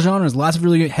all genres. Lots of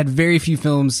really good, had very few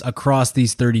films across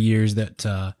these 30 years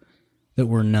that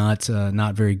were not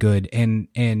very good,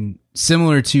 and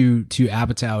similar to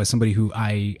Apatow is somebody who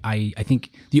I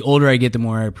think the older I get, the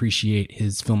more I appreciate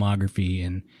his filmography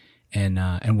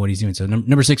and what he's doing. So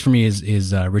number 6 for me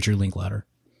is Richard Linklater.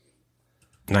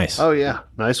 Nice. Oh yeah,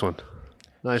 nice one.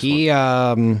 Nice. He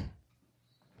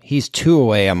He's 2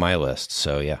 away on my list.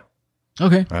 So yeah,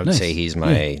 Okay. I would nice. say he's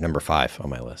my number 5 on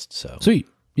my list. So Sweet.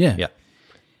 Yeah. yeah.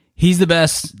 He's the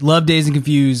best. Love Dazed and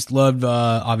Confused. Love,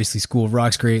 obviously, School of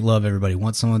Rock's great. Love Everybody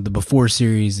Wants Someone. The Before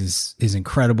series is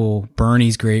incredible.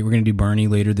 Bernie's great. We're going to do Bernie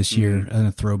later this year in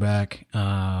a throwback.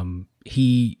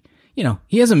 He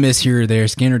has a miss here or there.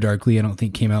 Scanner Darkly, I don't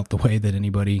think came out the way that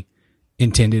anybody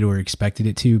intended or expected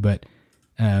it to, but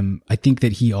I think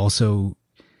that he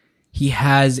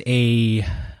has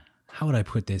how would I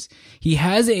put this? He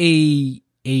has a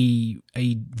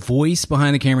voice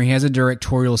behind the camera. He has a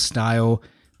directorial style,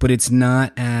 but it's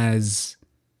not as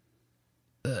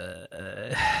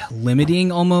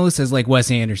limiting almost as like Wes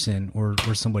Anderson or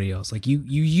somebody else. Like you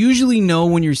usually know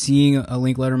when you're seeing a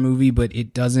Linklater movie, but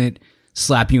it doesn't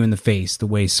slap you in the face the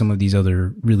way some of these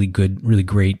other really good, really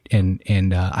great and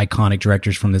iconic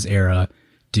directors from this era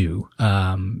do.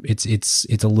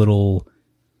 It's a little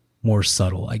more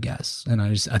subtle, I guess. And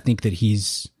I think that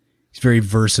he's very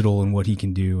versatile in what he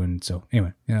can do. And so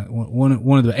anyway, yeah, one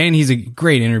of the, and he's a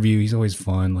great interview. He's always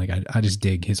fun. Like I just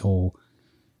dig his whole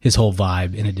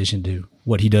vibe in addition to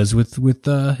what he does with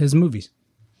his movies.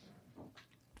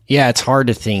 Yeah, it's hard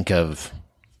to think of,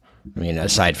 I mean,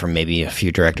 aside from maybe a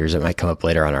few directors that might come up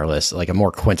later on our list, like a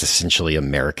more quintessentially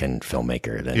American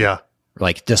filmmaker than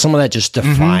like someone that just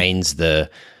defines the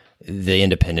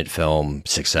independent film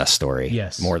success story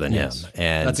more than him.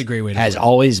 And that's a great way to has put it.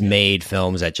 always made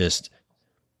films that just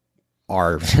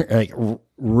are like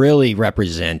really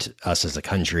represent us as a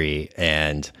country,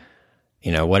 and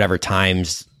whatever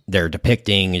times they're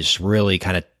depicting is really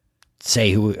kind of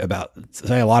say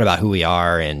a lot about who we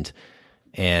are, and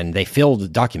they feel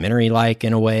documentary like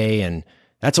in a way, and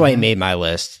that's why he made my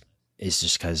list, is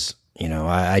just because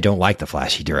I don't like the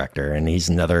flashy director, and he's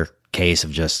another case of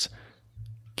just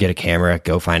get a camera,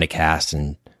 go find a cast,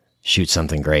 and shoot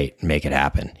something great and make it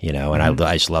happen, and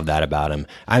I just love that about him.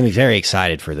 I'm very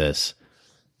excited for this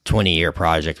 20-year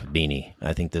project with Beanie.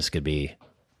 I think this could be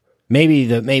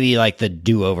maybe like the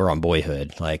do-over on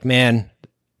Boyhood. Like, man,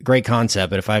 great concept,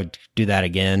 but if I do that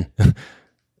again, it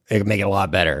could make it a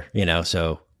lot better,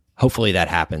 so hopefully that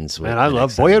happens. Man, I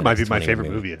love Boyhood. Might be my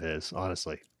favorite movie of his,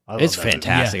 honestly. It's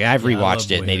fantastic. Yeah. I've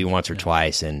rewatched it maybe once or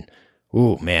twice, and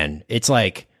ooh, man, it's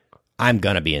like I'm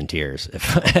gonna be in tears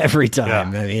every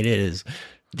time. I mean, it is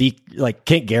like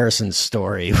Kent Garrison's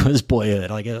story was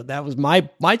Boyhood. Like that was my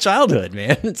childhood,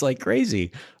 man. It's like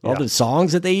crazy. All the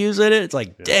songs that they use in it. It's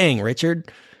like, dang,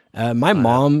 Richard. My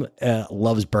mom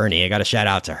loves Bernie. I got to shout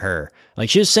out to her. Like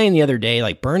she was saying the other day,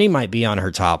 like Bernie might be on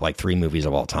her top like 3 movies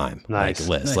of all time list.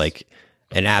 Nice. Like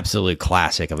an absolute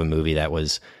classic of a movie that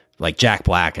was like Jack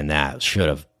Black, and that should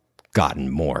have gotten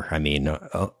more. I mean,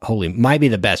 might be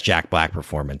the best Jack Black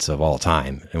performance of all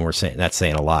time, and that's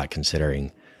saying a lot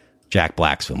considering Jack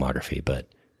Black's filmography. But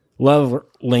love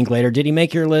Linklater. Did he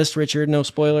make your list, Richard? No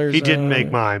spoilers. He didn't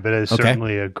make mine, but it's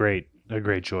certainly a great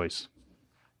choice.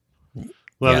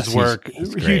 Love his work.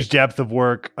 He's huge depth of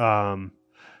work. The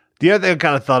other thing I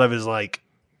kind of thought of is like,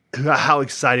 how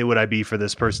excited would I be for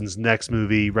this person's next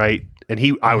movie, right? And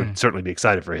I would certainly be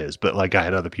excited for his, but like I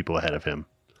had other people ahead of him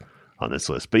on this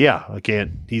list. But yeah,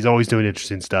 he's always doing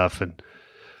interesting stuff, and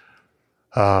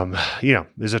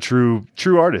is a true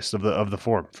artist of the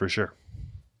form for sure.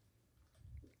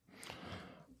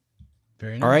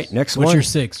 Very nice. All right, next What's one. your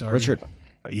 6, Artie? Richard?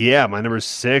 Yeah, my number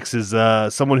 6 is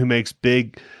someone who makes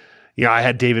big. I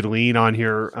had David Lean on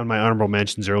here on my honorable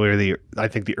mentions earlier. I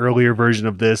think the earlier version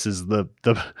of this is the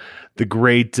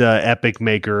great epic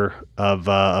maker of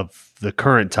the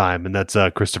current time, and that's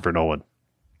Christopher Nolan.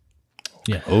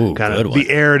 Yeah. Oh, kind good of one. the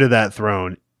heir to that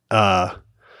throne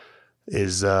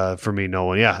is for me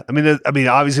Nolan. Yeah, I mean,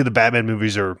 obviously the Batman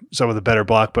movies are some of the better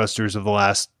blockbusters of the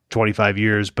last 25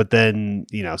 years, but then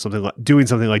doing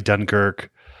something like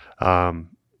Dunkirk,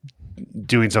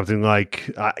 doing something like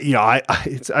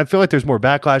I feel like there's more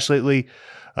backlash lately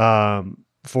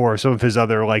for some of his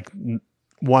other like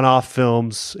one-off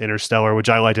films, Interstellar, which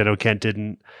I liked. I know Kent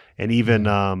didn't, and even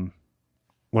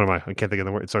what am I can't think of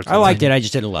the word. It starts. I liked it. I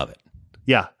just didn't love it.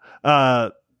 Yeah.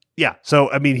 Yeah.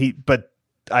 So, I mean, but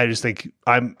I just think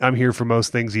I'm here for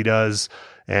most things he does,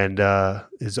 and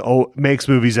makes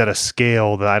movies at a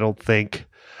scale that I don't think,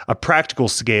 a practical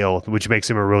scale, which makes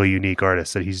him a really unique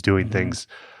artist, that he's doing things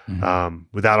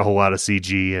without a whole lot of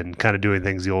CG and kind of doing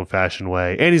things the old fashioned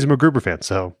way. And he's a MacGruber fan.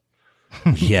 So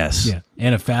yes. Yeah.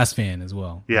 And a Fast fan as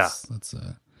well. Yeah.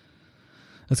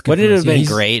 That's good. Wouldn't for it us. have Yeah, been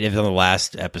he's- great if in the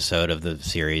last episode of the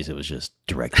series it was just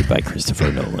directed by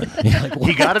Christopher Nolan? You're like,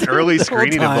 He got an early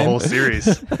screening of the time. whole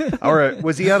series. Or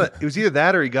was he on it was either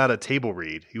that or he got a table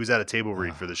read. He was at a table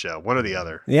read for the show. One or the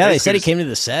other. Yeah, they Basically said he just- came to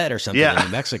the set or something Yeah. in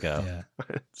New Mexico. Yeah.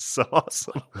 so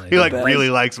awesome. He like really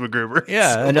likes MacGruber.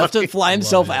 Yeah, So enough to funny. fly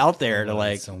himself it. out there to Love it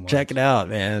like so much. check it out,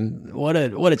 man. What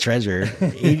a treasure.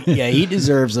 He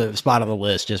deserves a spot on the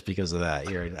list just because of that.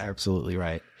 You're absolutely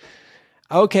right.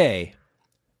 Okay,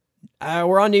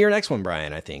 we're on to your next one,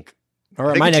 Brian. I think, or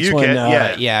think my it's next you, one.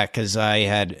 Ken. Yeah, because I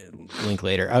had link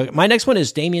later. My next one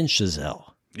is Damien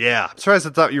Chazelle. Yeah. I'm surprised I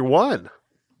thought you won.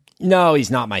 No,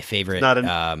 he's not my favorite. Not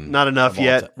enough of all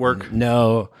yet. time. Work.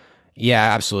 No. Yeah,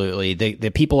 absolutely. The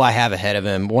people I have ahead of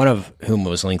him, one of whom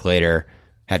was Linklater,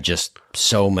 had just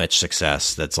so much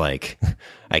success that's like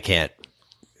I can't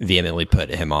vehemently put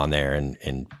him on there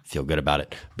and feel good about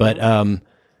it. But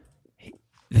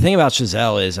the thing about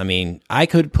Chazelle is, I mean, I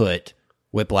could put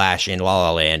Whiplash and La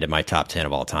La Land in my top 10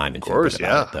 of all time and feel course, good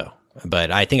about it, though.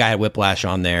 But I think I had Whiplash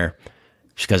on there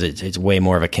just because it's way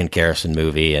more of a Ken Garrison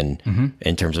movie and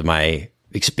in terms of my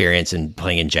experience in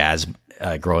playing in jazz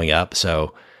growing up.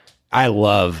 So I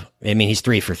mean, he's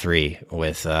 3 for 3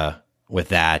 with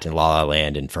that and La La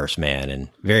Land and First Man, and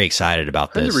very excited about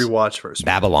I had this to rewatch first.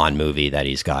 Babylon movie that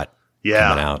he's got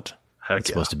coming out. Heck It's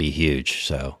yeah. supposed to be huge.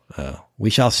 So we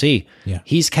shall see. Yeah.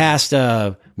 He's cast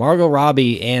Margot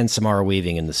Robbie and Samara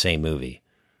Weaving in the same movie,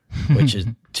 which is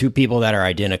two people that are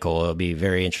identical. It'll be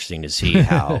very interesting to see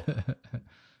how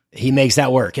he makes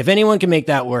that work. If anyone can make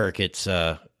that work, it's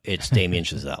Damien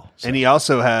Chazelle. So, And he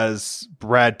also has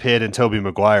Brad Pitt and Tobey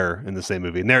Maguire in the same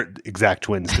movie. And they're exact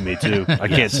twins to me, too. I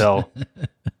can't tell.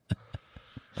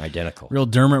 identical. Real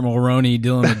Dermot Mulroney,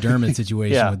 Dylan McDermott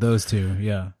situation Yeah. with those two.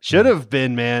 Yeah. Should have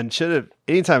been, man. Should have.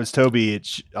 Anytime it's Toby,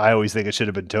 I always think it should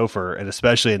have been Topher, and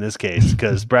especially in this case,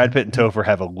 because Brad Pitt and Topher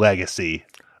have a legacy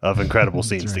of incredible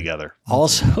scenes together.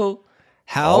 Also,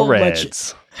 All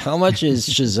Reds. how much is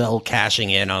Chazelle cashing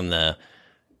in on the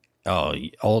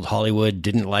old Hollywood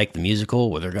didn't like the musical?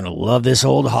 Well, they're going to love this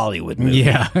old Hollywood movie.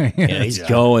 Yeah. You know, he's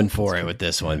going for it with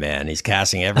this one, man. He's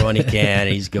casting everyone he can.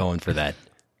 He's going for that.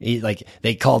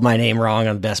 They called my name wrong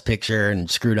on the Best Picture and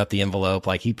screwed up the envelope.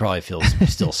 Like, he probably feels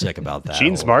still sick about that.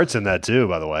 Gene Smart's in that, too,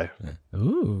 by the way.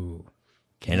 Ooh.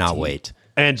 Cannot wait.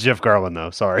 And Jeff Garlin,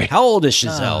 though. Sorry. How old is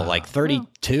Chazelle? Like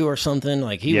 32 or something?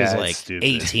 Like, he Yeah, was it's like stupid.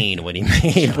 18 when he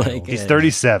made like He's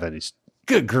 37. He's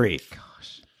good grief.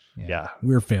 yeah.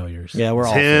 We're failures. Yeah, we're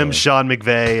all Him, feeling. Sean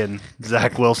McVay, and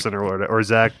Zach Wilson or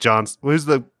Zach Johnson. Who's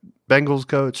the Bengals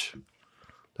coach?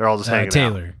 They're all just hanging out.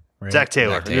 Taylor. Right? Zach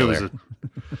Taylor. Zach I knew it was Taylor.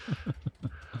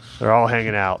 they're all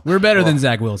hanging out. We're better than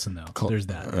Zach Wilson, though. There's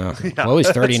that. Well, he's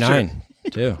 39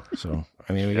 too. So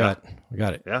I mean, we got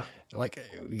it. Yeah. Like,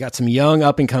 we got some young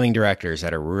up and coming directors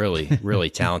that are really, really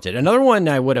talented. Another one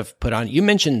I would have put on. You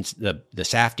mentioned the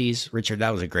Safdies, Richard.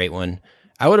 That was a great one.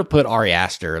 I would have put Ari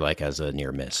Aster like as a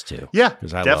near miss too. Yeah.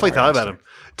 'Cause I love Definitely Ari thought about Aster. him.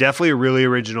 Definitely a really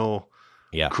original,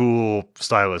 Yeah, cool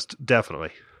stylist. Definitely.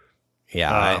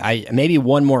 yeah. I maybe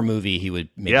one more movie he would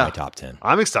make Yeah. my top 10.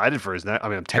 I'm excited for his next. I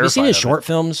mean, I'm terrified. Have you seen his of short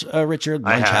films, Richard?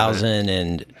 I haven't. Munchausen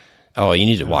and you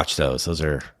need to watch those. Those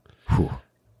are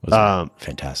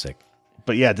fantastic.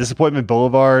 But yeah, Disappointment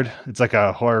Boulevard. It's like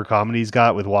a horror comedy he's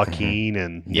got with Joaquin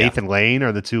and Yeah. Nathan Lane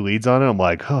are the two leads on it. I'm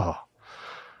like,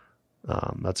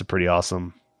 that's a pretty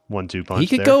awesome 1-2 punch. He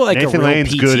could there. go like Nathan a real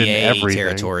Lane's good in PTA everything.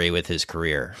 territory with his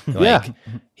career. Yeah.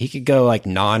 He could go like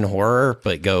non-horror,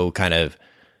 but go kind of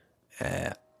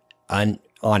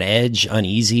on edge,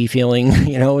 uneasy feeling,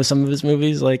 with some of his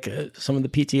movies, like some of the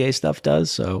PTA stuff does.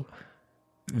 So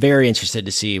very interested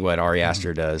to see what Ari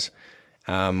Aster does.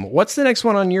 What's the next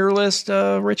one on your list,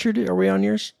 Richard? Are we on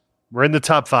yours? We're in the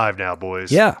top 5 now,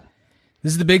 boys. Yeah.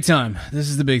 This is the big time.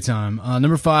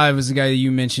 Number 5 is the guy that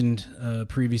you mentioned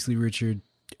previously, Richard.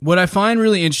 What I find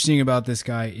really interesting about this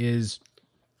guy is,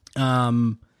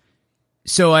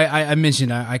 so I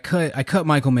mentioned I cut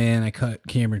Michael Mann, I cut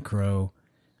Cameron Crowe,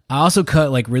 I also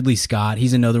cut like Ridley Scott.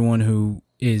 He's another one who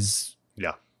has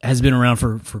been around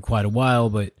for quite a while,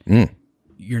 but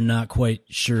you're not quite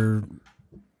sure.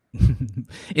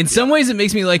 In some ways, it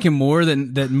makes me like him more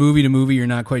than that movie to movie. You're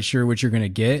not quite sure what you're going to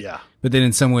get. Yeah. But then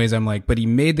in some ways, I'm like, but he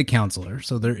made The Counselor,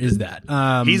 so there is that.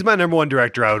 He's my number one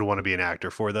director I would want to be an actor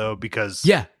for, though, because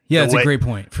yeah, that's a great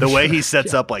point. The way he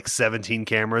sets up like 17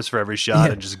 cameras for every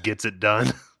shot and just gets it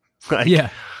done. Like,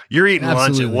 you're eating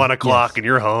lunch at 1 o'clock and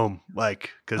you're home.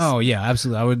 Like, oh yeah,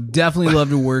 absolutely. I would definitely love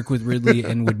to work with Ridley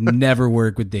and would never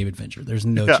work with David Fincher. There's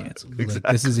no chance. Like,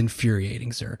 this is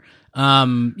infuriating, sir.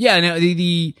 But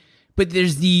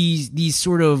there's these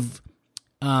sort of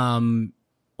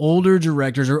older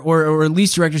directors or at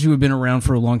least directors who have been around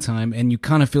for a long time, and you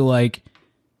kind of feel like,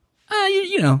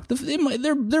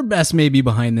 their best may be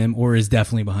behind them or is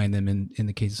definitely behind them in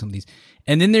the case of some of these.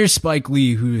 And then there's Spike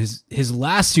Lee, who his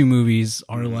last two movies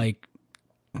are like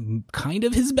kind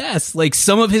of his best, like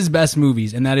some of his best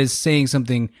movies, and that is saying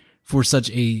something for such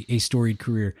a storied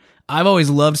career. I've always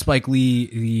loved Spike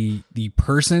Lee, the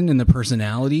person and the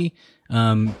personality,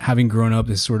 having grown up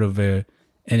as sort of an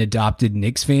adopted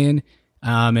Knicks fan,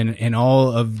 and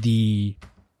all of the.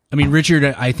 I mean, Richard,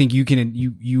 I think you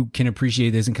can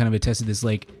appreciate this and kind of attest to this.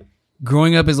 Like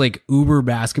growing up as like uber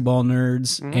basketball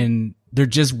nerds, and there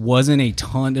just wasn't a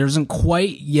ton. There wasn't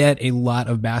quite yet a lot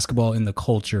of basketball in the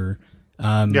culture,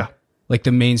 like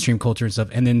the mainstream culture and stuff.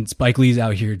 And then Spike Lee's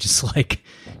out here just like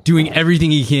doing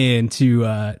everything he can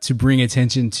to bring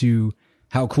attention to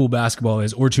how cool basketball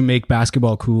is, or to make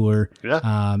basketball cooler,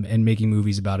 and making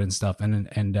movies about it and stuff. And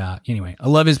anyway, I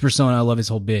love his persona. I love his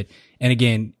whole bit. And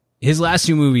again, his last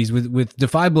two movies with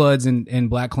Defy Bloods and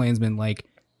BlacKkKlansman, like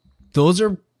those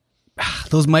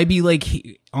might be like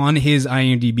on his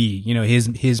IMDb,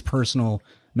 his personal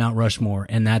Mount Rushmore.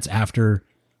 And that's after,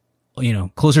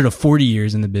 closer to 40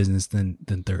 years in the business than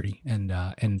 30.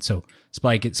 And so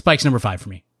Spike's number 5 for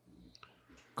me.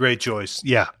 Great choice.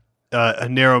 Yeah. A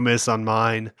narrow miss on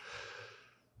mine,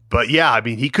 but yeah, I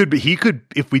mean, he could,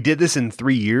 if we did this in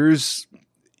 3 years,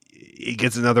 he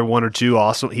gets another 1 or 2.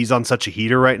 Also, he's on such a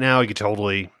heater right now. He could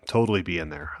totally be in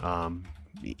there.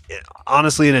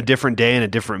 Honestly, in a different day, in a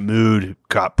different mood,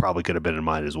 probably could have been in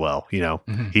mine as well.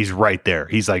 He's right there.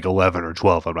 He's like 11 or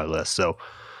 12 on my list. So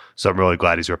I'm really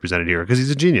glad he's represented here because he's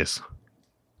a genius.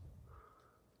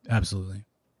 Absolutely.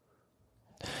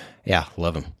 Yeah.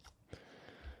 Love him.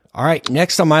 All right.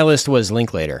 Next on my list was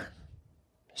Linklater.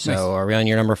 So nice. Are we on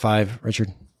your number 5,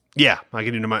 Richard? Yeah. I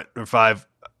can do my number 5.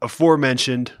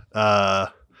 Aforementioned, as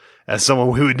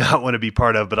someone we would not want to be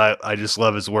part of, but I just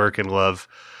love his work and love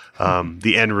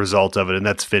the end result of it, and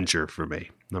that's Fincher for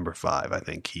me, number 5. I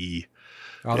think he.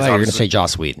 I thought you were going to say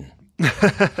Joss Whedon.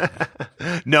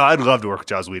 No, I'd love to work with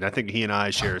Joss Whedon. I think he and I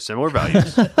share similar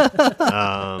values.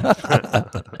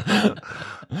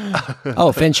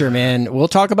 Oh, Fincher, man. We'll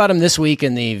talk about him this week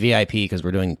in the VIP because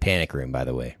we're doing Panic Room, by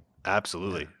the way.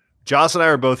 Absolutely. Joss and I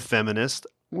are both feminist.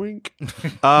 Wink.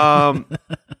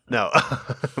 No,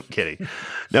 I'm kidding.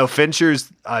 No,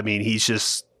 Fincher's, I mean, he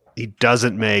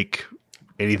doesn't make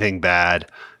anything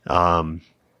bad.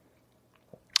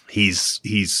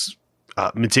 He's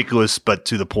meticulous, but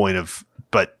to the point of,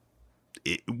 but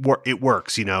it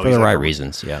works, for the right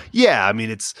reasons. Yeah. Yeah. I mean,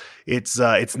 it's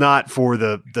not for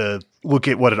the look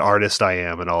at what an artist I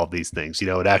am and all of these things.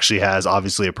 It actually has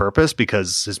obviously a purpose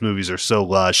because his movies are so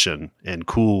lush and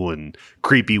cool and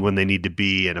creepy when they need to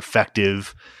be and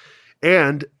effective.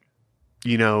 And,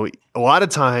 a lot of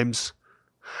times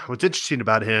what's interesting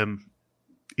about him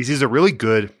is he's a really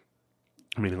good,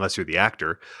 I mean, unless you're the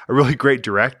actor, a really great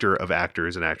director of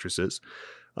actors and actresses.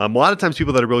 A lot of times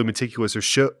people that are really meticulous are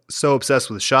so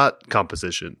obsessed with shot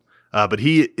composition. But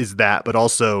he is that, but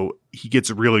also he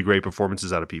gets really great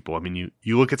performances out of people. I mean,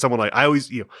 you look at someone like,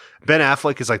 Ben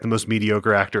Affleck is like the most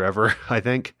mediocre actor ever, I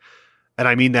think. And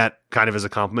I mean that kind of as a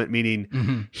compliment,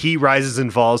 meaning he rises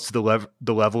and falls to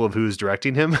the level of who is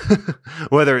directing him,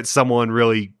 whether it's someone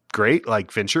really great like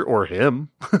Fincher or him.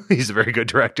 He's a very good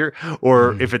director.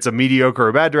 Or if it's a mediocre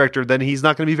or bad director, then he's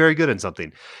not going to be very good in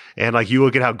something. And like you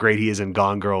look at how great he is in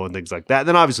Gone Girl and things like that,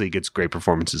 then obviously he gets great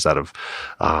performances out of,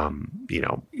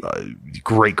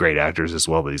 great actors as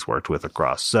well that he's worked with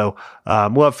across. So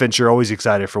love Fincher. Always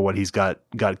excited for what he's got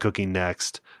cooking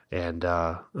next. And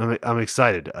I'm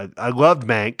excited. I loved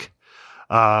Mank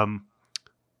a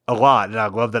lot, and I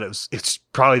love that it's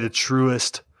probably the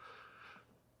truest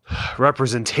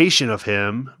representation of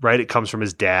him, right? It comes from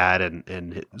his dad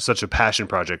and such a passion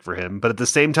project for him, but at the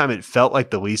same time it felt like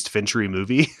the least Finchery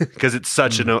movie because it's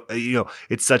such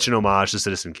it's such an homage to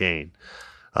Citizen Kane.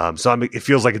 So it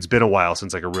feels like it's been a while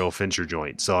since like a real Fincher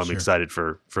joint. So I'm excited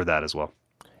for that as well.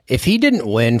 If he didn't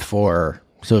win for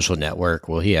Social Network,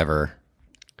 will he ever?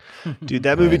 Dude,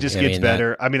 that movie just gets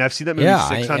better. I mean, I've seen that movie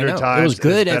 600 times. It was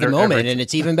good at the moment, and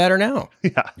it's even better now.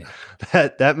 Yeah.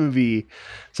 That movie,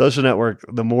 Social Network,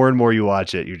 the more and more you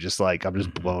watch it, you're just like, I'm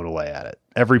just blown away at it.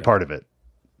 Every part of it.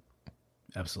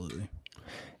 Absolutely.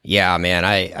 Yeah, man,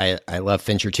 I love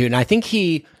Fincher too. And I think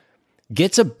he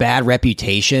gets a bad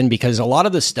reputation because a lot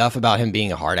of the stuff about him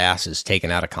being a hard ass is taken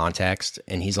out of context.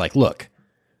 And he's like, look,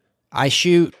 I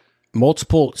shoot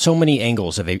so many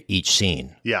angles of each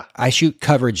scene. Yeah. I shoot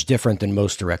coverage different than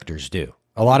most directors do.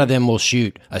 A lot of them will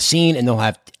shoot a scene and they'll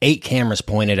have 8 cameras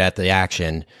pointed at the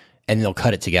action and they'll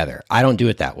cut it together. I don't do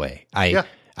it that way. I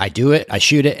I do it, I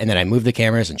shoot it, and then I move the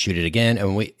cameras and shoot it again.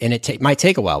 And it might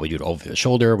take a while. We do it over the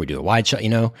shoulder, we do a wide shot,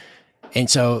 And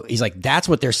so he's like, that's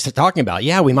what they're talking about.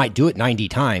 Yeah, we might do it 90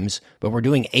 times, but we're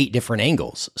doing 8 different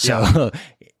angles. So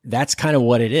that's kind of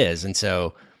what it is. And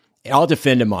so I'll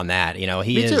defend him on that. Me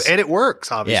too. And it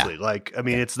works, obviously. Yeah.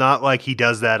 It's not like he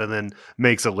does that and then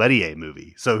makes a Lettier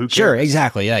movie. So who cares? Sure,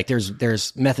 exactly. Like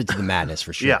there's method to the madness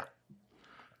for sure.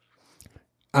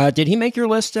 Yeah. Did he make your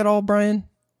list at all, Brian?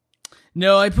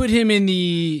 No, I put him in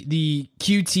the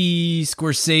QT,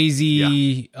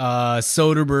 Scorsese,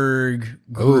 Soderbergh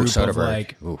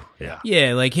group.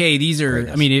 Yeah, like, hey, these are,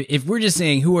 if we're just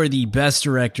saying who are the best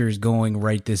directors going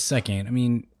right this second,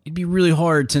 it'd be really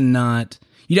hard to not,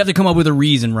 you'd have to come up with a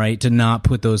reason, right, to not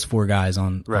put those 4 guys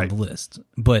on the list.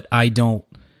 But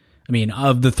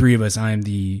of the 3 of us, I'm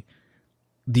the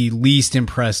least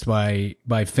impressed by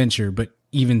Fincher, but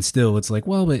even still, it's like,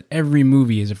 well, but every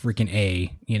movie is a freaking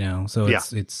A, So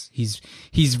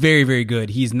he's very, very good.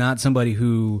 He's not somebody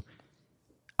who,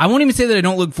 I won't even say that I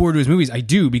don't look forward to his movies. I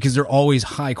do, because they're always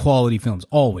high quality films,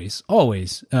 always.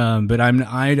 But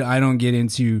I don't get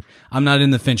into. I'm not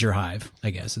in the Fincher hive,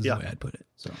 I guess is the way I'd put it.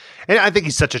 So, and I think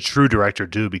he's such a true director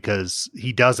too, because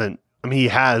he doesn't. He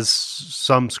has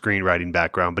some screenwriting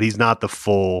background, but he's not the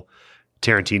full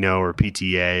Tarantino or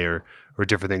PTA or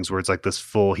different things where it's like this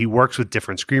full, he works with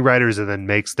different screenwriters and then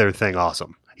makes their thing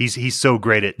awesome. He's so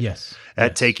great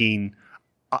at taking,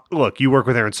 look, you work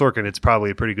with Aaron Sorkin, it's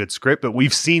probably a pretty good script, but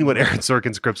we've seen what Aaron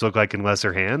Sorkin scripts look like in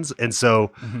lesser hands. And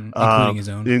so, including his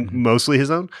own, mostly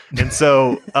his own. And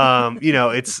so, that's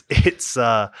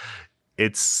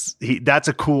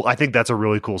a cool, I think that's a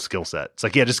really cool skill set. It's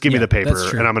like, just give me the paper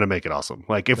and I'm going to make it awesome.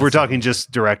 Like if we're talking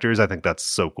just directors, I think that's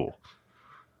so cool.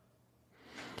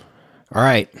 All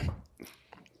right.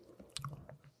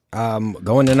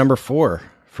 Going to number 4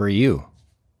 for you,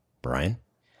 Brian.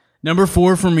 Number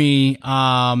 4 for me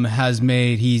has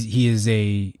made he's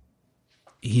a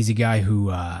guy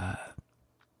who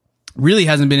really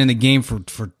hasn't been in the game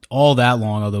for all that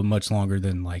long, although much longer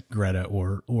than like Greta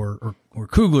or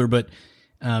Coogler. But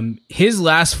his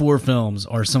last 4 films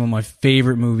are some of my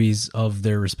favorite movies of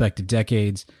their respective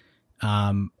decades.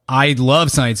 I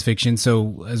love science fiction,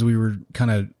 so as we were kind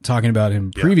of talking about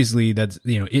him previously, that's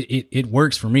it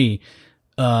works for me.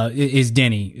 Is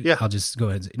Denny? Yeah, I'll just go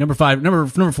ahead. Number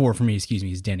 4 for me,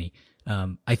 is Denny.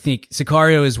 I think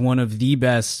Sicario is one of the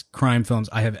best crime films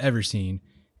I have ever seen,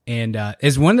 and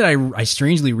is one that I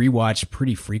strangely rewatch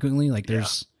pretty frequently. Like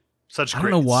there's such I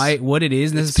don't know what it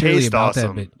is necessarily about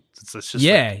awesome. That, but it's just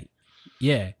music.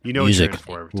 What you're in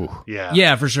for.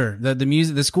 Yeah, for sure. The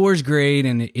music, the score is great,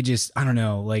 and it just, I don't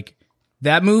know, like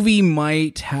that movie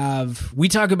might have. We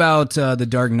talk about The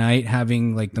Dark Knight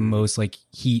having like the most like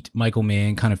Heat Michael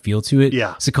Mann kind of feel to it.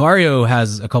 Yeah, Sicario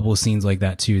has a couple of scenes like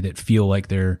that too that feel like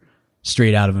they're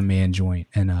straight out of a Mann joint,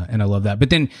 and I love that.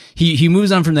 But then he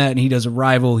moves on from that, and he does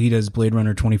Arrival, he does Blade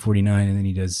Runner 2049, and then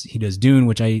he does Dune,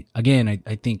 which I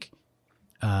think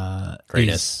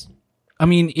greatness.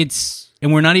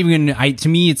 And we're not even going to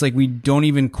me, it's like we don't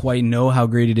even quite know how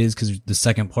great it is because the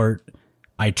second part,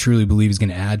 I truly believe, is going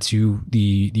to add to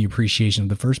the appreciation of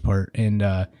the first part. And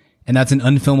that's an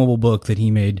unfilmable book that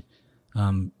he made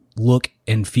look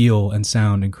and feel and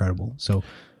sound incredible. So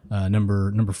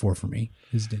number 4 for me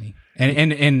is Denny.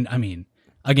 And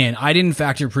again, I didn't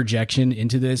factor projection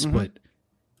into this, but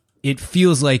it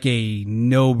feels like a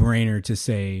no-brainer to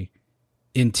say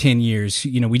in 10 years,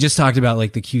 we just talked about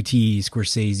like the QT,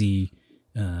 Scorsese,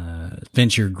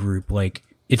 Fincher group. Like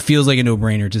it feels like a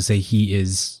no-brainer to say he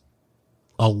is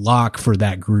a lock for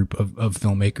that group of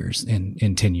filmmakers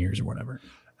in 10 years or whatever.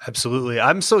 Absolutely.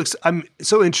 I'm so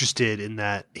interested in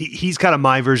that. He's kind of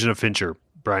my version of Fincher,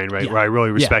 Brian, right? Yeah. Where I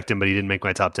really respect him, but he didn't make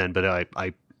my top 10, but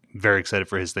I'm very excited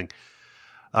for his thing.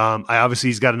 Obviously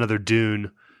he's got another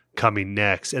Dune coming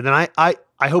next. And then I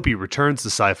hope he returns to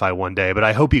sci-fi one day, but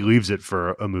I hope he leaves it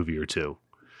for a movie or two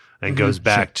and goes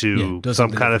back to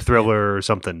some kind of thriller or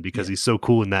something, because he's so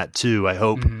cool in that too. I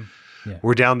hope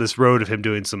we're down this road of him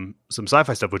doing some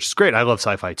sci-fi stuff, which is great. I love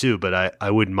sci-fi too, but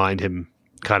I wouldn't mind him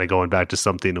kind of going back to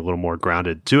something a little more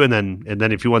grounded too. And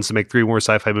then if he wants to make 3 more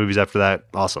sci-fi movies after that,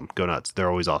 awesome. Go nuts. They're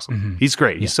always awesome. He's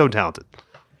great. He's so talented.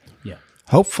 Yeah.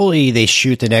 Hopefully they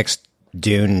shoot the next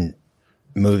Dune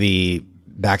movie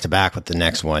back to back with the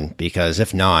next one, because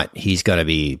if not, he's going to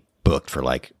be booked for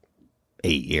like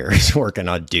 8 years working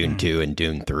on Dune 2 and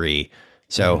Dune 3.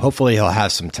 So hopefully he'll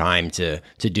have some time to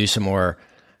do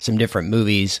some different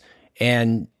movies.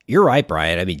 And you're right,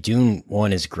 Brian. I mean, Dune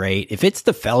 1 is great. If it's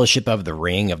the Fellowship of the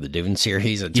Ring of the Dune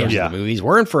series in terms of the movies,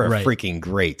 we're in for a freaking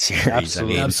great series.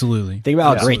 Absolutely. Think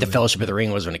about how great the Fellowship of the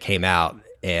Ring was when it came out.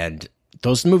 And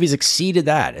those movies exceeded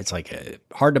that. It's like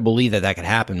hard to believe that could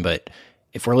happen. But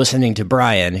if we're listening to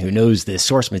Brian, who knows the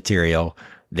source material,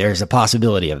 there's a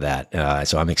possibility of that.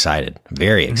 So I'm excited,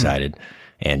 very excited.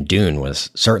 And Dune was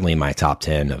certainly my top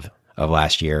 10 of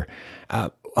last year.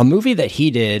 A movie that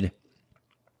he did,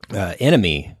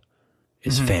 Enemy,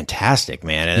 is fantastic,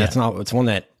 man. And it's one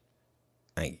that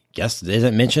I guess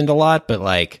isn't mentioned a lot, but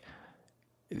like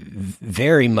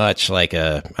very much like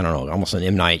I don't know, almost an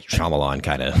M. Night Shyamalan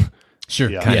kind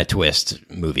of twist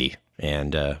movie.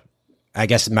 And I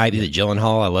guess it might be the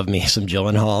Gyllenhaal. I love me some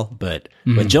Gyllenhaal, but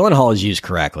when Gyllenhaal is used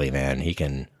correctly, man, he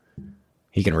can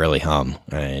really hum,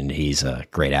 and he's a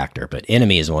great actor. But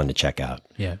Enemy is one to check out.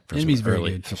 Yeah, Enemy's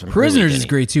very good. Prisoners is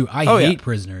great too. I hate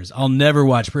Prisoners. I'll never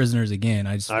watch Prisoners again.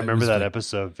 I remember that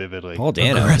episode vividly. Paul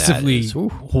Dano, aggressively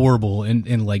horrible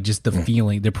and like just the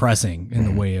feeling depressing in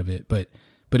the way of it. But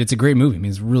it's a great movie. I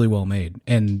mean, it's really well made,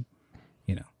 and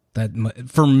you know that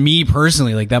for me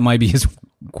personally, like that might be his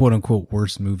quote unquote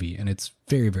worst movie, and it's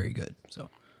very, very good. So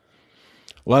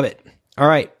love it. All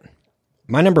right.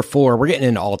 My number 4, we're getting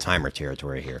into all-timer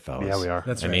territory here, fellas. Yeah, we are.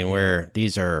 That's right. I mean,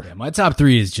 these are... Yeah, my top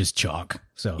 3 is just chalk.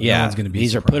 So no one's going to be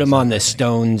these are put them on the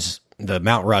Stones, the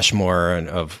Mount Rushmore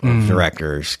of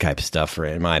directors type of stuff,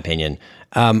 in my opinion.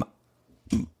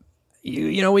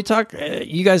 You know, we talk...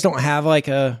 you guys don't have like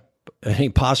any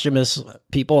posthumous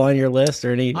people on your list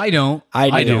or any... I don't.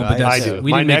 I do. But that's, I do.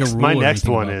 We My didn't make a rule next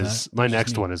or one anything is about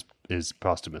that. one is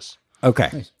posthumous. Okay.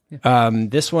 Nice. Yeah.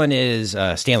 This one is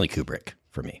Stanley Kubrick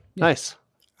for me. Nice.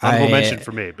 Honorable mention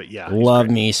for me, but yeah. Love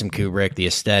me some Kubrick, the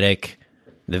aesthetic,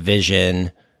 the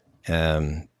vision.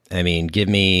 I mean, give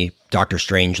me Dr.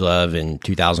 Strangelove in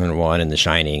 2001 and The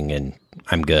Shining, and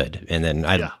I'm good. And then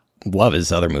I love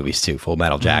his other movies too. Full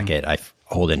Metal Jacket, I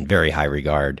hold in very high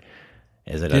regard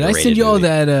as an Did I underrated send you all movie.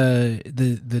 that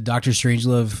the Dr.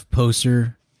 Strangelove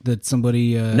poster that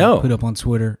somebody put up on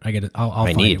Twitter? I'll find it while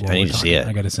I need we're to see talking. it.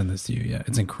 I got to send this to you. Yeah,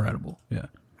 it's incredible. Yeah.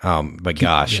 But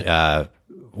gosh,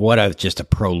 what just a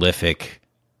prolific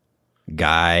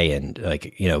guy, and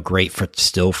like, you know, great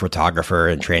still photographer,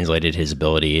 and translated his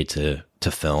ability to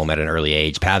film at an early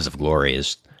age. Paths of Glory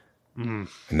is a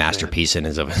masterpiece in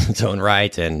its own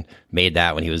right, and made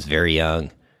that when he was very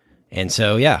young. And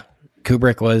so, yeah,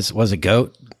 Kubrick was a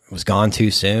GOAT, was gone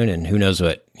too soon, and who knows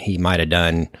what he might have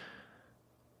done,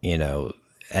 you know,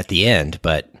 at the end.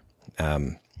 But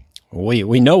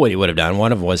we know what he would have done.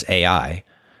 One of them was AI,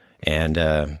 and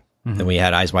then we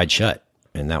had Eyes Wide Shut,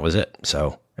 and that was it.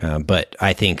 So, but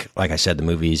I think, like I said, the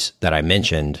movies that I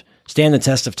mentioned stand the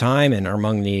test of time and are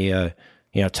among the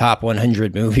top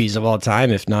 100 movies of all time,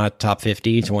 if not top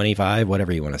 50, 25,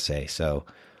 whatever you want to say. So,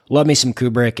 love me some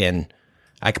Kubrick, and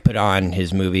I could put on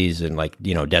his movies and, like,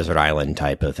 you know, Desert Island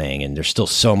type of thing, and there's still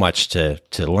so much to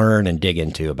learn and dig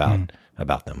into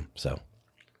about them. So.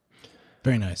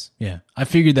 Very nice. Yeah. I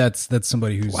figured that's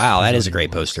somebody who's... Wow, that is a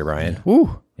great poster, Brian.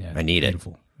 Woo. Yeah, I need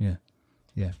beautiful. Yeah.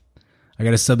 Yeah. I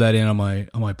got to sub that in on my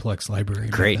Plex library.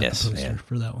 Greatness, that man.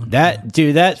 For that one. That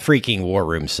freaking War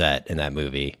Room set in that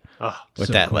movie with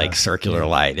so that cool. like circular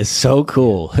light is so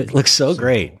cool. It looks so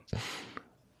great.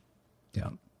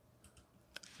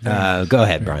 Yeah. Go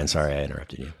ahead, Brian. Sorry, I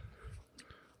interrupted you.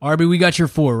 Arby, we got your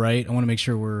 4, right? I want to make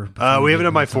sure we're... We haven't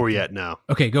done my 4 yet, no.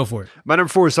 Okay, go for it. My number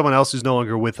 4 is someone else who's no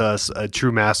longer with us, a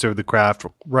true master of the craft,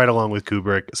 right along with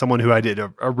Kubrick. Someone who I did a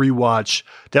rewatch,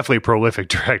 definitely a prolific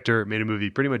director, made a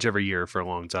movie pretty much every year for a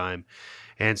long time.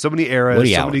 And so many eras.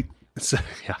 Woody Allen.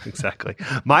 Yeah, exactly.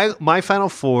 My final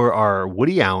 4 are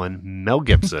Woody Allen, Mel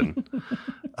Gibson.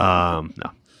 No.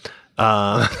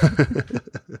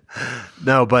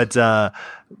 No, but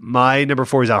my number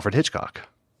 4 is Alfred Hitchcock.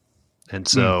 And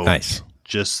so nice.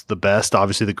 Just the best,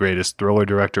 obviously the greatest thriller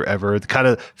director ever. The kind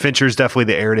of Fincher's definitely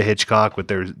the heir to Hitchcock with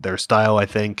their style, I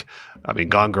think. I mean,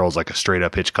 Gone Girl's like a straight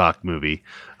up Hitchcock movie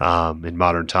in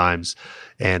modern times.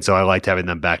 And so I liked having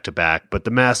them back to back. But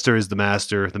the master is the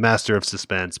master of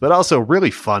suspense, but also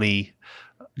really funny,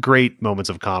 great moments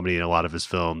of comedy in a lot of his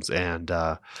films. And,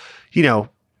 you know,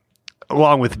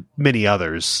 along with many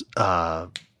others,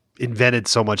 invented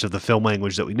so much of the film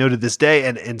language that we know to this day.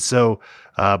 And so,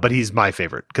 but he's my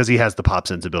favorite because he has the pop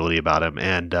sensibility about him,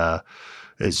 and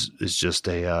is just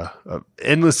a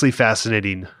endlessly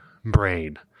fascinating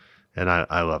brain. And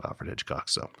I love Alfred Hitchcock.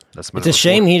 So that's my. It's a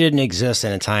shame he didn't exist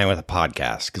in a time with a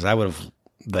podcast, because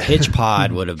the Hitch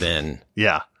Pod would have been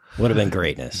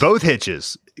greatness. Both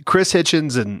Hitches, Chris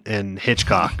Hitchens and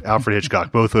Hitchcock, Alfred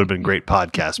Hitchcock, both would have been great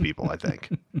podcast people, I think.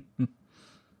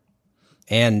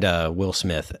 And Will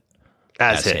Smith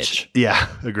as Hitch. Yeah,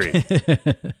 agreed.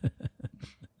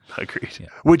 Agreed. Yeah.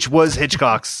 Which was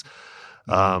Hitchcock's,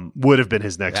 would have been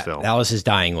his next film. That was his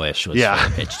dying wish, was for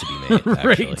Hitch to be made,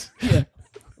 actually. Right. Yeah.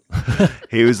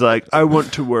 He was like, I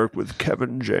want to work with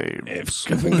Kevin James. If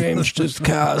Kevin James just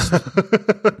cast,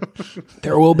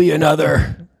 there will be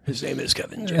another. His name is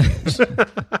Kevin James.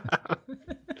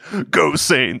 Go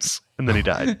Saints. And then he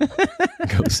died.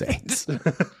 Go Saints.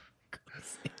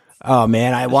 Oh,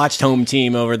 man. I watched Home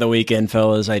Team over the weekend,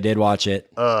 fellas. I did watch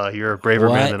it. You're a braver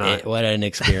man than I. What an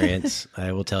experience.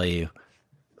 I will tell you.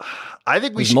 I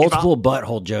think we There's should multiple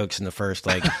butthole jokes in the first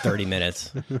 30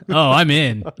 minutes. Oh, I'm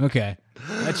in. Okay.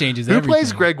 That changes Who everything.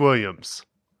 plays Greg Williams?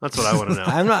 That's what I want to know.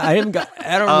 I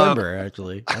don't remember,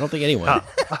 actually. I don't think anyone.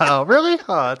 Oh, really?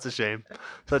 Oh, that's a shame.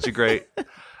 Such a great.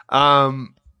 I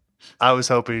was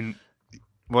hoping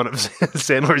one of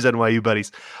Sandler's NYU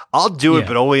buddies. I'll do it, Yeah.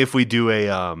 but only if we do a.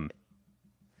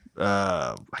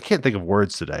 I can't think of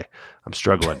words today. I'm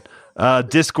struggling.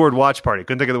 Discord watch party.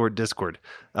 Couldn't think of the word Discord.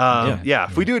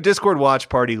 If we do a Discord watch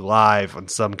party live on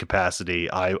some capacity,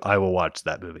 I will watch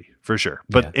that movie for sure.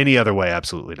 But any other way,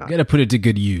 absolutely not. Got to put it to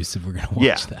good use if we're going to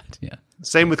watch that. Yeah.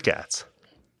 Same with Cats.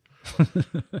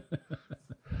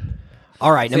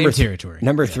 All right. Same territory.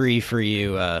 Number 3 for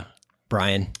you,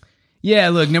 Brian. Yeah,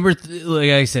 look, like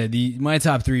I said, my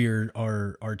top 3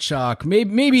 are chalk.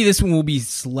 Maybe this one will be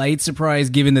slight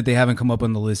surprise given that they haven't come up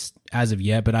on the list as of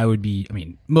yet, but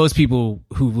most people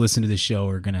who've listened to this show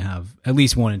are going to have at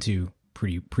least 1 and 2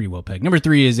 pretty well pegged. Number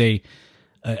 3 is a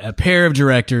pair of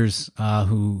directors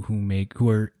who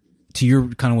are, to your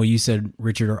kind of what you said,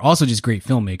 Richard, are also just great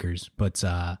filmmakers, but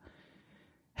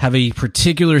have a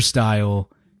particular style.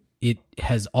 It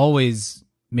has always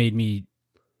made me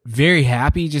very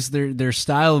happy, just their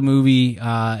style of movie,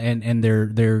 and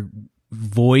their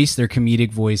voice, their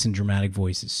comedic voice and dramatic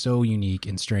voice is so unique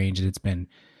and strange, and it's been,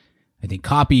 I think,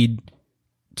 copied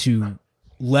to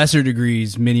lesser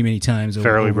degrees many times.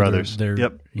 Farrelly Brothers. The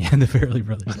Farrelly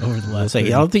Brothers over the last. I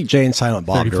don't think Jay and Silent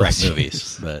Bob 30 direct plus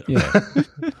movies, but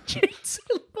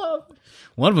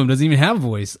one of them doesn't even have a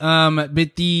voice. But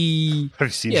the Have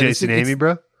you seen Yeah, Jason it's- Amy,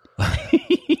 bro?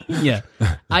 yeah,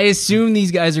 I assume these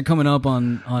guys are coming up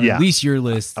on Yeah. at least your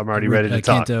list. I'm already ready to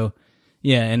talk. Kanto.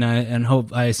 Yeah, and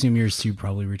I assume yours too,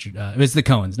 probably, Richard. It's the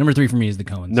Coens. Number 3 for me is the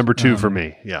Coens. Number 2 for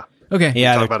me. Yeah. Okay.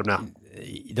 yeah, Talk about them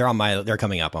now. they're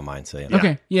coming up on mine. So yeah.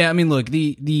 Okay. Yeah, I mean, look,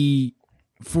 the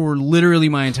for literally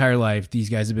my entire life, these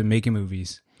guys have been making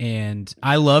movies, and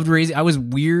I loved raising. I was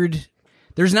weird.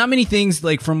 There's not many things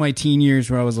like from my teen years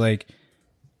where I was like,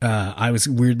 I was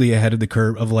weirdly ahead of the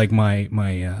curve of like my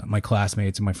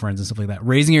classmates and my friends and stuff like that.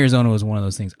 Raising Arizona was one of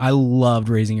those things. I loved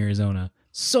Raising Arizona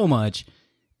so much,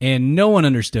 and no one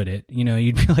understood it. You know,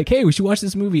 you'd be like, "Hey, we should watch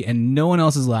this movie," and no one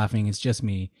else is laughing. It's just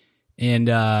me. And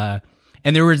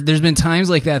there's been times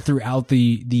like that throughout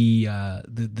the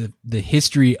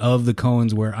history of the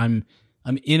Coens where I'm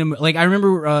in a, like, I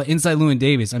remember Inside Llewyn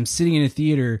Davis. I'm sitting in a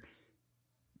theater,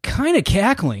 kind of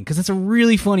cackling because it's a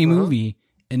really funny movie.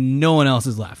 And no one else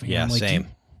is laughing. Yeah, I'm like, same.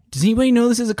 Does anybody know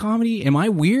this is a comedy? Am I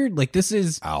weird? Like, this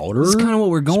is Outer kind of what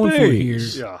we're going for here.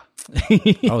 Yeah.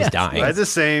 I was dying. I had the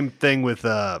same thing with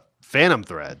Phantom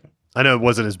Thread. I know it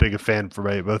wasn't as big a fan for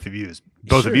both of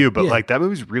you, but yeah. like that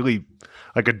movie's really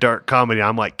like a dark comedy.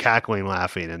 I'm like cackling,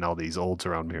 laughing, and all these olds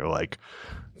around me are like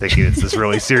thinking it's this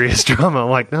really serious drama. I'm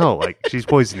like, no, like she's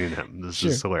poisoning him. This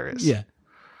is hilarious. Yeah,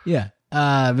 yeah.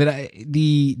 But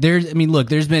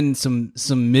there's been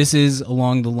some misses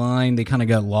along the line. They kind of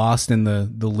got lost in the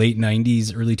late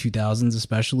 '90s, early 2000s,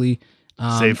 especially.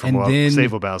 Save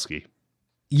Lebowski.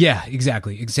 Yeah,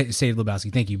 exactly. Save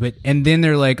Lebowski. Thank you. And then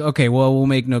they're like, okay, well, we'll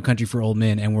make No Country for Old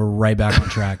Men, and we're right back on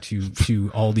track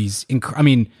to all these.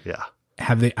 Yeah.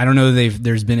 Have they? I don't know.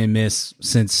 There's been a miss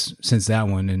since that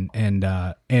one,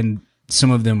 and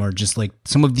some of them are just like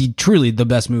some of the truly the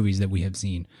best movies that we have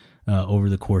seen over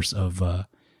the course of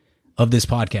this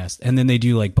podcast. And then they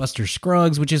do like Buster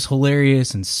Scruggs, which is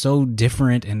hilarious and so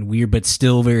different and weird, but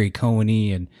still very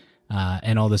Coen-y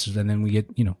and all this. And then we get,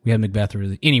 we had Macbeth.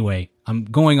 Anyway, I'm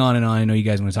going on and on. I know you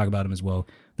guys want to talk about them as well.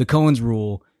 The Coens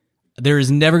rule. There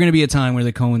is never going to be a time where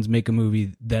the Coens make a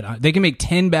movie that they can make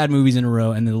 10 bad movies in a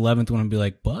row, and the 11th one will be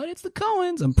like, but it's the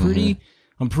Coens. I'm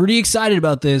pretty excited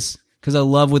about this because I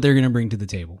love what they're going to bring to the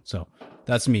table. So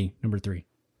that's me, number 3.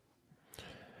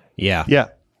 Yeah. Yeah.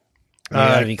 You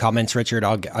got any comments, Richard?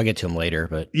 I'll get to them later,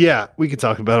 but Yeah, we can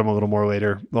talk about them a little more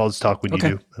later. I'll just talk when Okay.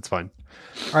 you do. That's fine.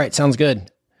 all right, sounds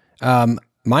good.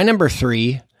 My number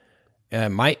 3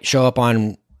 might show up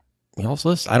on y'all's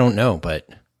list. I don't know, but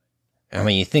I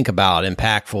mean, you think about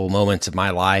impactful moments of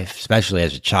my life, especially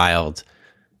as a child.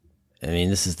 I mean,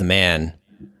 this is the man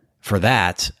for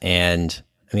that. And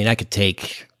I mean, I could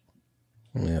take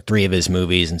 3 of his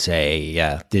movies and say,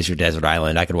 yeah, this is your Desert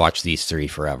Island. I could watch these 3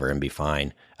 forever and be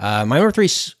fine. My number 3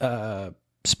 is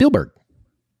Spielberg.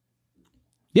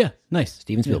 Yeah, nice.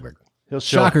 Steven Spielberg. He'll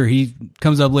show. Shocker, he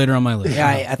comes up later on my list. Yeah,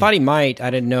 I thought he might. I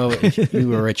didn't know if you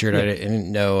were Richard. I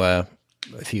didn't know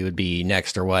if he would be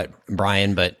next or what,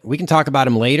 Brian. But we can talk about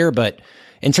him later. But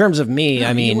in terms of me,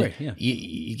 I mean,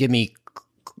 you give me,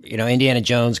 Indiana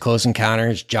Jones, Close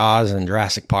Encounters, Jaws, and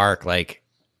Jurassic Park. Like,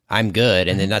 I'm good.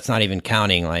 And then that's not even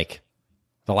counting like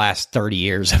the last 30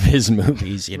 years of his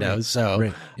movies,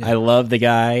 So I love the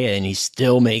guy, and he's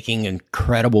still making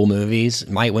incredible movies.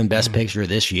 Might win Best Picture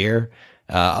this year.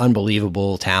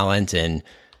 Unbelievable talent and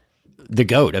the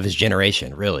GOAT of his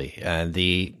generation, really.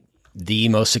 The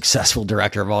most successful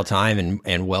director of all time,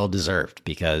 and well deserved,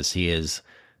 because he is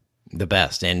the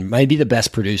best and might be the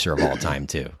best producer of all time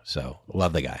too. So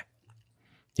love the guy.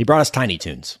 He brought us Tiny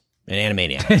Toons and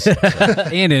Animaniacs.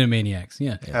 And Animaniacs,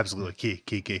 yeah. Absolutely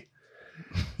key.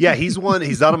 Yeah, he's one.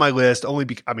 He's not on my list only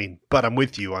but I'm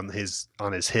with you on his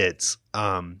hits.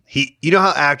 You know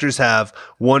how actors have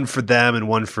one for them and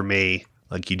one for me.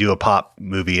 Like, you do a pop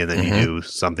movie and then you do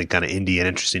something kind of indie and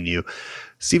interesting to you.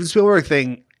 Steven Spielberg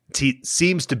thing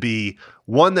seems to be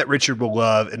one that Richard will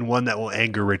love and one that will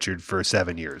anger Richard for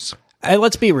 7 years.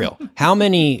 Let's be real. How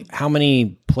many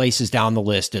places down the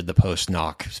list did the post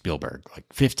knock Spielberg? Like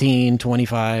 15,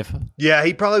 25? Yeah,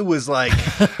 he probably was like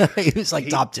he was like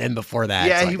top 10 before that.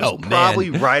 Yeah, he was probably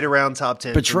right around top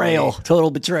 10. Betrayal, total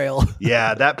betrayal.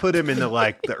 Yeah, that put him in the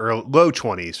low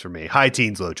 20s for me. High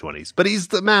teens, low 20s. But he's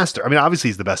the master. I mean, obviously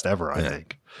he's the best ever, I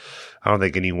think. I don't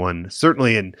think anyone,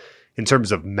 certainly in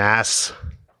terms of mass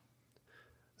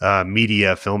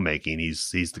media filmmaking,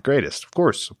 he's the greatest. Of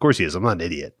course he is. I'm not an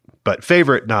idiot. But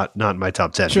favorite, not in my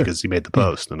top 10 because he made the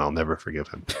post, and I'll never forgive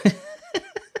him.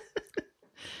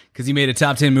 Because he made a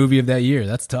top 10 movie of that year.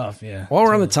 That's tough, yeah. While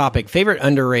we're on the topic, favorite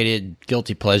underrated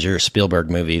guilty pleasure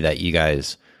Spielberg movie that you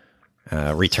guys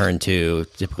return to?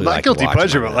 Typically, not guilty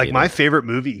pleasure, but like my favorite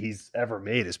movie he's ever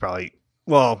made is probably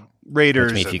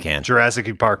Raiders, Catch Me If You Can,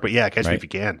 Jurassic Park. But yeah, Catch Me If You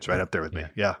Can. It's right up there with me.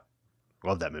 Yeah,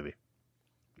 love that movie.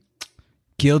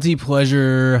 Guilty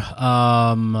pleasure.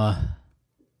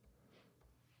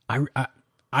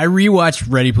 I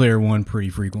rewatch Ready Player One pretty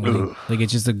frequently. Ooh. Like,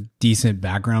 it's just a decent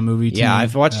background movie. Yeah,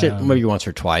 I've watched it maybe once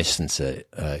or twice since it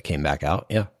came back out.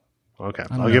 Yeah. Okay,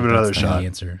 I'll give it another shot. The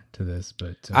answer to this,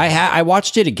 but I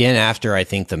watched it again after I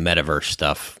think the metaverse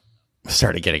stuff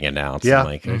started getting announced. Yeah, I'm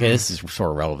like, okay, this is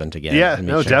sort of relevant again. Yeah,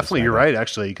 no, definitely, you're right.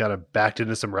 Actually, you kind of backed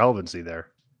into some relevancy there.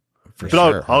 But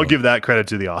sure. I'll give that credit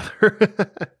to the author.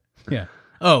 Yeah.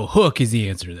 Oh, Hook is the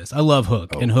answer to this. I love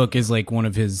Hook, and Hook is like one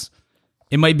of his.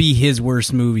 It might be his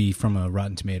worst movie from a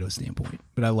Rotten Tomatoes standpoint,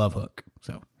 but I love Hook.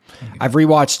 So I've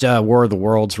rewatched War of the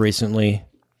Worlds recently.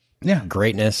 Yeah,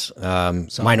 greatness.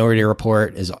 Minority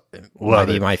Report is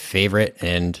maybe my favorite,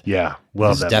 and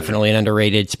love that definitely an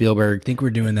underrated Spielberg. I think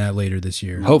we're doing that later this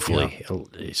year. Hopefully,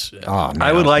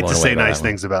 I would like to say nice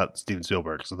things about Steven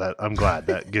Spielberg, so that I'm glad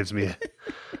that gives me.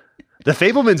 The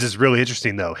Fablemans is really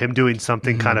interesting, though. Him doing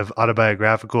something kind of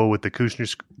autobiographical with the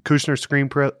Kushner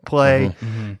screenplay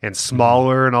and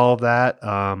Smaller and all of that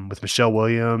with Michelle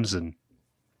Williams and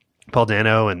Paul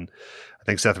Dano and I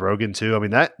think Seth Rogen too. I mean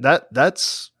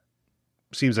that's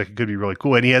seems like it could be really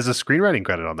cool, and he has a screenwriting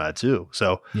credit on that too.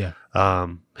 So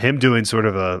him doing sort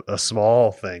of a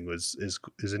small thing is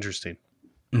interesting.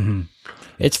 Mm-hmm.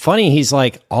 It's funny. He's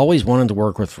like always wanted to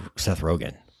work with Seth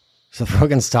Rogen. Seth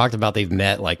Rogen's talked about they've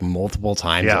met like multiple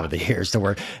times over the years to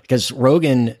work, because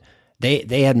Rogen,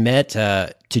 they had met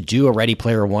to do a Ready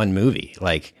Player One movie,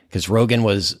 like, because Rogen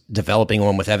was developing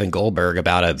one with Evan Goldberg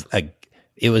about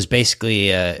it was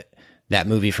basically that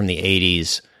movie from the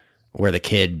 80s where the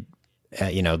kid,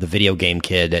 the video game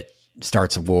kid that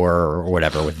starts a war or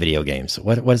whatever with video games.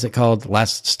 What is it called?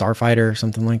 Last Starfighter or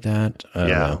something like that?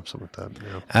 Something like that.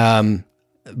 Yeah.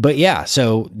 But yeah,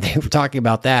 so they were talking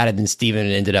about that, and then Steven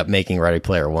ended up making Ready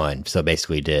Player One. So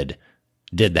basically did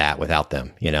that without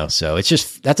them, So it's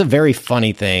just, that's a very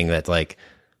funny thing that like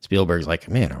Spielberg's like,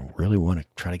 man, I really want to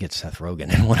try to get Seth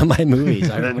Rogen in one of my movies.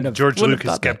 And then George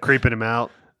Lucas kept creeping him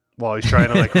out while he's trying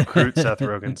to like recruit Seth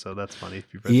Rogen. So that's funny.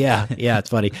 Yeah,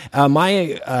 it's funny.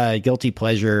 My guilty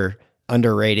pleasure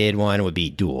underrated one would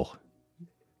be Duel.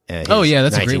 That's a great one.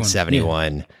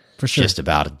 1971, for sure. Just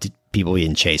about people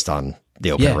being chased on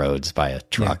the open roads by a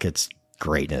truck. It's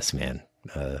greatness, man.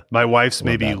 My wife's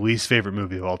maybe least favorite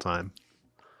movie of all time.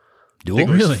 Duel? I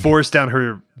think it was forced down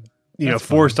her,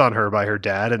 forced on her by her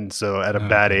dad, and so at a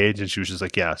bad age, and she was just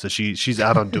like, so she's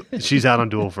out on she's out on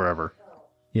Duel forever.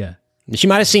 Yeah, she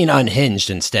might have seen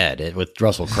Unhinged instead with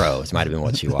Russell Crowe. It might have been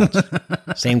what she watched.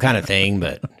 Same kind of thing,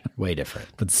 but way different.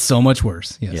 But so much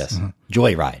worse. Yes.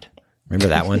 Joyride. Remember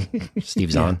that one?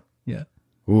 Steve Zahn. Yeah.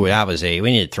 Ooh, we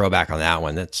need to throw back on that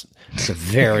one. It's a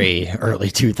very early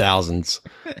 2000s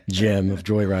gem of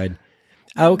Joyride.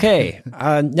 Okay.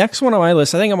 Next one on my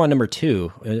list, I think I'm on number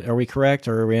 2. Are we correct?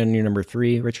 Or are we on your number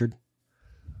 3, Richard?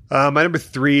 My number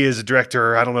 3 is a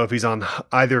director. I don't know if he's on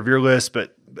either of your lists,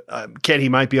 but Ken, he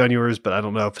might be on yours, but I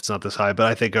don't know if it's not this high. But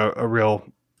I think a real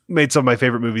made some of my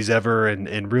favorite movies ever,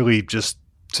 and really just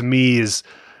to me is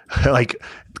like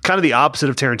kind of the opposite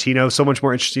of Tarantino. So much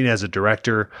more interesting as a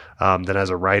director than as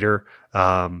a writer.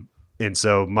 And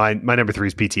so my number 3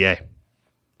 is PTA.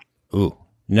 Ooh,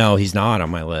 no, he's not on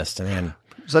my list. Man,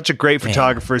 such a great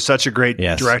photographer, such a great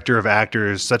Yes. director of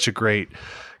actors, such a great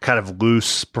kind of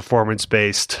loose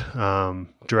performance-based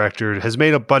director. Has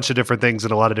made a bunch of different things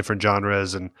in a lot of different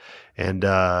genres, and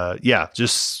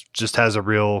just has a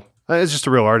real. It's just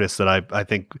a real artist that I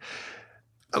think,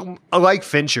 like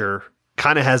Fincher,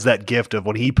 kind of has that gift of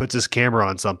when he puts his camera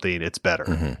on something, it's better.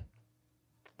 Mm-hmm.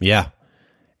 Yeah,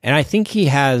 and I think he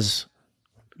has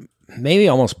maybe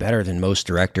almost better than most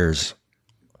directors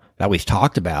that we've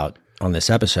talked about on this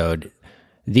episode,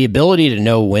 the ability to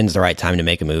know when's the right time to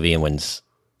make a movie and when's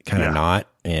kind of not.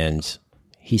 And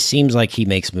he seems like he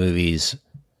makes movies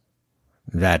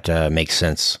that make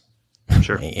sense.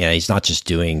 Sure. Yeah, he's not just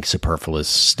doing superfluous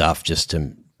stuff just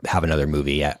to have another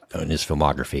movie in his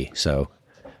filmography. So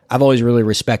I've always really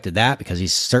respected that because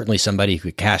he's certainly somebody who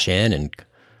could cash in and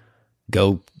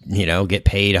go, get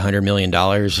paid $100 million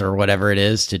or whatever it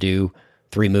is to do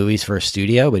 3 movies for a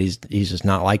studio, but he's just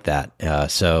not like that.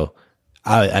 So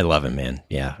I love him, man.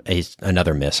 Yeah, he's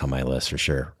another miss on my list for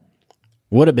sure.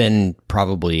 Would have been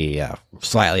probably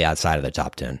slightly outside of the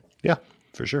top 10. Yeah,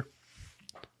 for sure.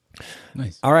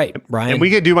 Nice. All right, Brian. And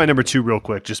we can do my number 2 real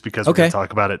quick, just because we're Okay. going to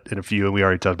talk about it in a few, and we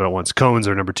already talked about it once. Cohen's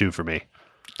are number 2 for me.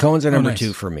 Cohen's are number nice.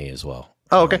 2 for me as well.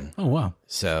 Oh, okay. Oh, wow.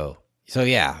 So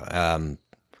yeah.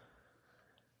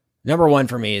 Number 1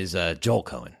 for me is Joel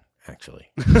Cohen,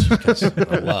 actually. Just because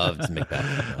I loved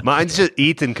Macbeth. Mine's just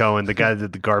Ethan Cohen, the guy that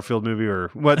did the Garfield movie, or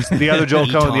what's the other Joel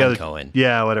Cohen? The Eton other Cohen.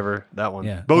 Yeah, whatever. That one.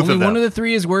 Yeah. Both Only of them. one of the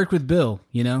 3 has worked with Bill,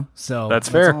 so That's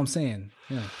fair. all I'm saying.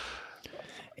 Yeah.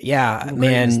 Yeah,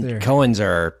 greatness there. man, Cohen's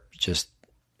are just,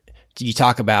 you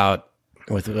talk about,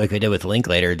 with like they did with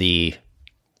Linklater, the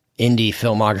indie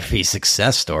filmography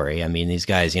success story. I mean, these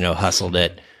guys, hustled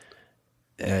it,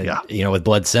 with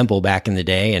Blood Simple back in the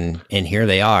day, and here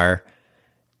they are.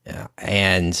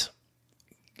 And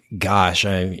gosh,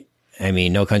 I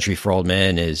mean, No Country for Old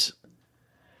Men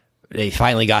they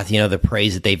finally got, the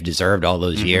praise that they've deserved all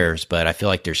those years, but I feel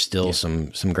like there's still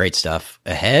some great stuff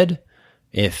ahead.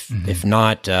 If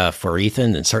not for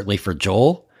Ethan, then certainly for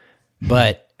Joel.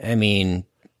 But I mean,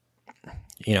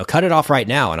 cut it off right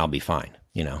now and I'll be fine.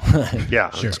 Yeah,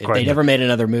 Sure. it's If quite they never made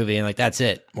another movie and that's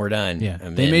it, we're done. Yeah. I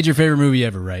They mean, made your favorite movie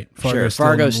ever, right? Fargo's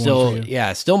number still, one for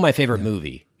you? still my favorite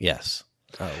movie. Yes,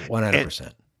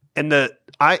 100%. And to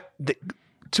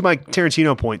my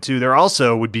Tarantino point too, there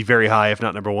also would be very high, if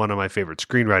not number 1 on my favorite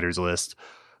screenwriters list.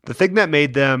 The thing that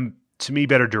made them, to me,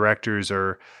 better directors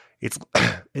are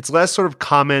it's less sort of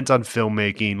comment on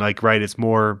filmmaking, right? It's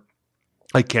more,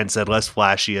 like Ken said, less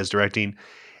flashy as directing.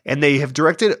 And they have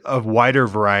directed a wider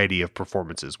variety of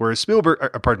performances, whereas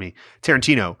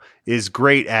Tarantino is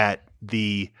great at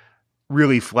the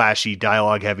really flashy,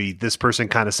 dialogue heavy, this person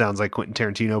kind of sounds like Quentin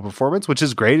Tarantino performance, which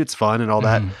is great. It's fun and all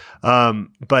that.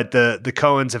 But the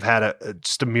Coens have had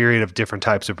just a myriad of different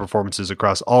types of performances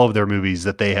across all of their movies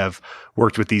that they have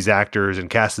worked with these actors and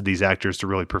casted these actors to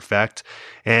really perfect.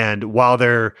 And while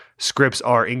their scripts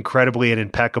are incredibly and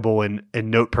impeccable and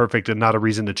note perfect and not a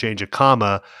reason to change a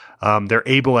comma, they're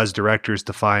able as directors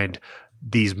to find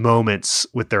these moments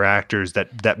with their actors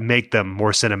that make them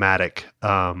more cinematic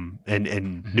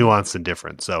and nuanced and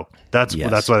different. So that's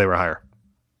why they were higher.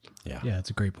 Yeah,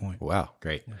 that's a great point. Wow,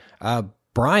 great.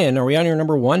 Brian, are we on your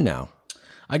number 1 now?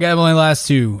 I got my last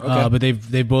 2, but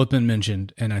they've both been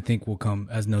mentioned, and I think will come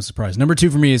as no surprise. Number 2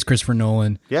 for me is Christopher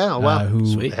Nolan. Yeah, wow.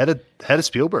 Who Head of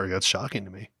Spielberg. That's shocking to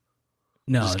me.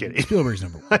 No, Just kidding. Spielberg's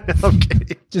number 1. I'm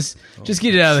kidding. Just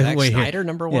get it out of the Zack way Snyder, here.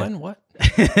 number 1? What?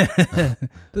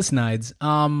 The Snides.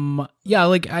 Yeah,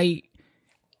 like I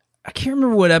can't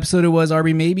remember what episode it was,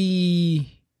 Arby.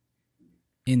 Maybe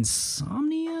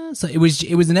Insomnia. So it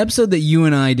was an episode that you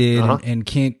and I did, and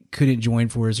couldn't join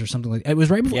for us or something like. It was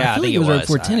right before. Yeah, I feel like think it was right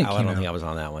before Tenet I came don't out. think I was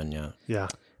on that one. Yeah. Yeah.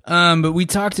 But we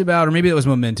talked about, or maybe it was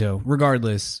Memento.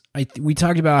 Regardless, we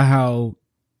talked about how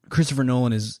Christopher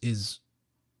Nolan is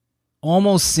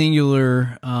almost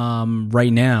singular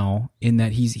right now in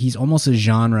that he's almost a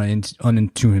genre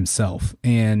unto himself,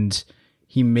 and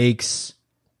he's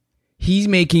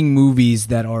making movies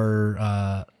that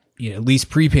are at least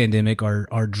pre-pandemic,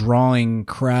 are drawing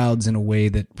crowds in a way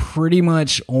that pretty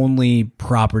much only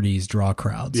properties draw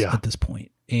crowds at this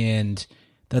point. And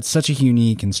that's such a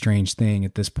unique and strange thing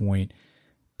at this point.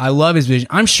 I love his vision.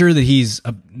 I'm sure that he's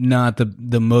not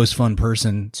the most fun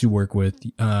person to work with,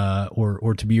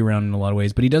 or to be around in a lot of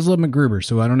ways, but he does love MacGruber.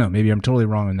 So I don't know, maybe I'm totally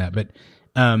wrong on that, but,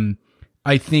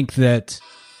 I think that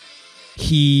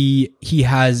he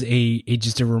has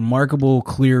just a remarkable,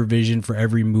 clear vision for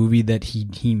every movie that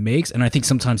he makes. And I think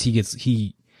sometimes he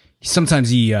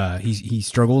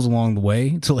struggles along the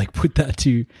way to like put that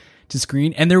to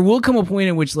screen. And there will come a point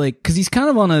in which, like, cause he's kind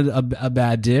of on a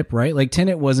bad dip, right? Like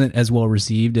Tenet wasn't as well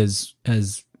received as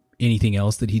anything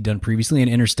else that he'd done previously.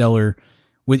 And Interstellar,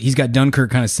 he's got Dunkirk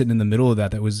kind of sitting in the middle of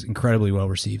that was incredibly well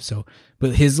received. So,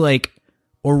 but his like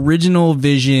original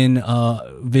visions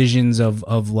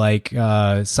of like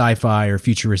sci-fi or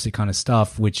futuristic kind of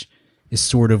stuff, which is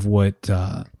sort of what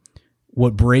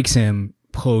breaks him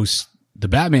post the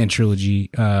Batman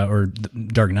trilogy, or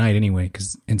Dark Knight anyway,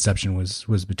 because Inception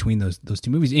was between those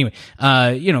two movies. Anyway,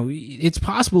 it's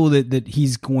possible that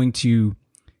he's going to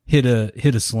hit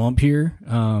a slump here,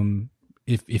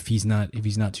 if he's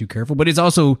not too careful. But it's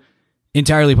also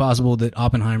entirely possible that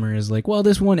Oppenheimer is like, well,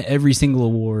 this won every single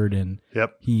award, and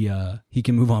he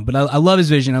can move on. But I love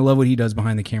his vision. I love what he does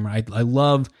behind the camera. I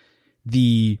love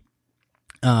the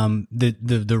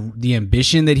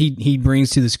ambition that he brings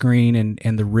to the screen,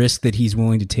 and the risk that he's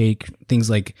willing to take. Things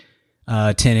like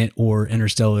Tenet or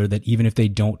Interstellar, that even if they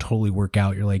don't totally work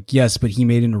out, you're like, yes, but he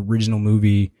made an original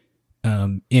movie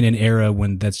in an era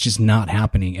when that's just not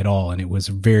happening at all, and it was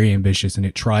very ambitious, and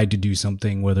it tried to do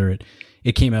something, whether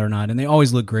it came out or not, and they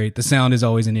always look great. The sound is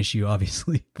always an issue,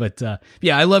 obviously, but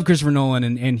yeah, I love Christopher Nolan,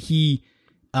 and he.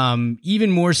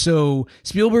 Even more so,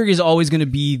 Spielberg is always going to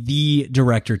be the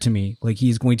director to me. Like,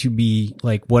 he's going to be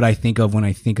like what I think of when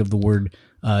I think of the word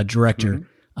director.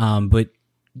 Mm-hmm. But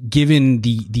given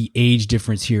the age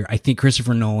difference here, I think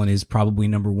Christopher Nolan is probably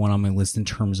number one on my list in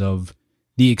terms of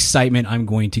the excitement I'm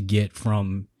going to get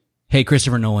from, hey,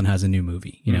 Christopher Nolan has a new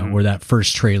movie, or that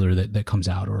first trailer that comes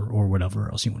out, or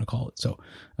whatever else you want to call it. So,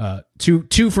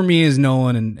 two for me is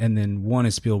Nolan, and then one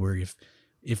is Spielberg.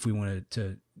 If we wanted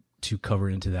to cover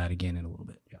into that again in a little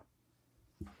bit.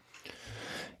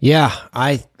 Yeah,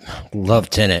 I love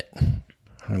Tenet.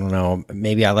 I don't know.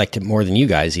 Maybe I liked it more than you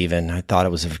guys even. I thought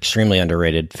it was an extremely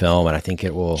underrated film, and I think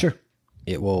it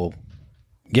will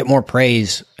get more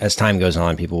praise as time goes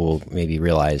on. People will maybe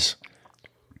realize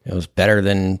it was better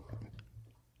than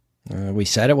we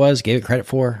said it was, gave it credit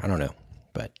for. I don't know.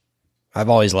 But I've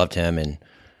always loved him, and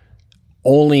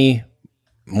only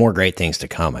more great things to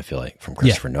come, I feel like, from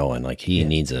Christopher Nolan. Like, he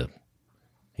needs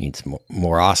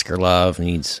more Oscar love.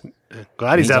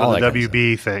 Glad he's out of the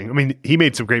WB thing. I mean, he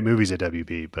made some great movies at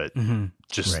WB, but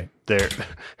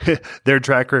their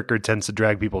track record tends to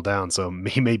drag people down. So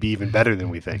he may be even better than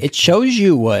we think. It shows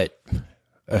you what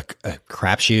a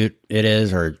crapshoot it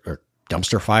is, or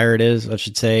dumpster fire it is, I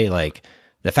should say. Like,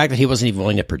 the fact that he wasn't even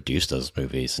willing to produce those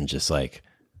movies and just like,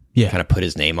 kind of put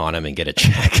his name on him and get a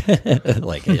check.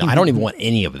 Like, I don't even want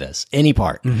any of this, any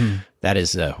part. Mm-hmm. That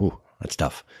is, that's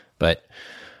tough. But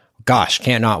gosh,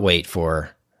 cannot wait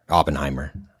for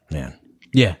Oppenheimer, man.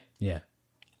 Yeah.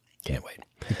 Can't wait.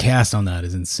 The cast on that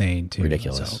is insane too.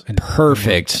 Ridiculous. So,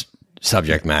 perfect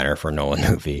subject matter for a Nolan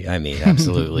movie. I mean,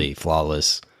 absolutely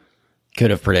flawless.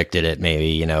 Could have predicted it,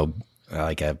 maybe,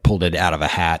 like I pulled it out of a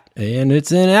hat, and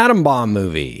it's an atom bomb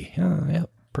movie. Yeah,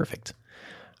 perfect.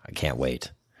 I can't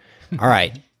wait. All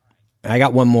right. I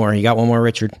got one more. You got one more,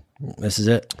 Richard? This is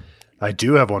it? I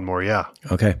do have one more, yeah.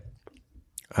 Okay.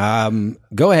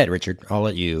 Go ahead, Richard. I'll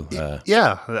let you.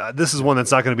 This is one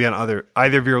that's not going to be on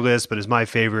either of your lists, but is my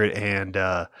favorite, and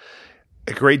a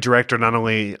great director, not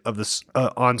only of this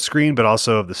on screen, but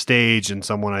also of the stage, and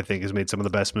someone I think has made some of the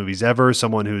best movies ever,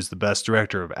 someone who's the best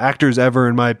director of actors ever,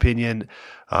 in my opinion,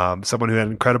 someone who had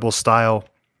incredible style.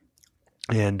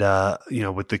 And,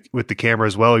 with the camera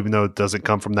as well, even though it doesn't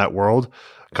come from that world,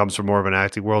 it comes from more of an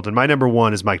acting world. And my number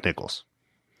one is Mike Nichols.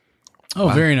 Oh,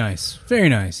 wow. Very nice. Very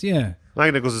nice. Yeah.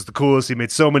 Mike Nichols is the coolest. He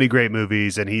made so many great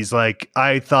movies. And he's like,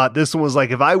 I thought this one was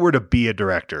like, if I were to be a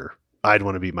director, I'd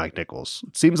want to be Mike Nichols.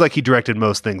 It seems like he directed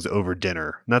most things over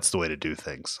dinner. And that's the way to do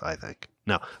things, I think.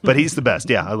 No, but he's the best.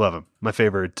 Yeah, I love him. My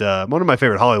favorite, one of my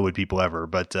favorite Hollywood people ever.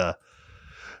 But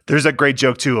there's a great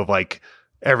joke too of like,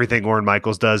 everything Lorne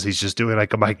Michaels does, he's just doing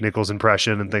like a Mike Nichols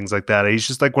impression and things like that. He's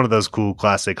just like one of those cool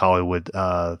classic Hollywood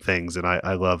things. And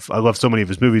I love so many of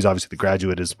his movies. Obviously, The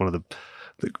Graduate is one of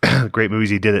the great movies.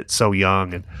 He did it so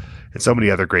young, and so many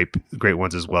other great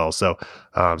ones as well. So,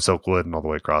 so good and all the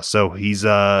way across. So he's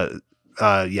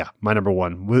yeah, my number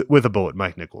one with a bullet,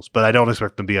 Mike Nichols. But I don't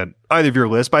expect them to be on either of your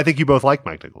lists. But I think you both like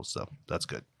Mike Nichols, so that's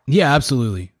good. Yeah,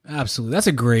 absolutely. Absolutely. That's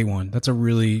a great one. That's a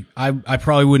really, I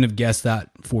probably wouldn't have guessed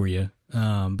that for you.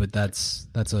 But that's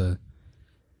a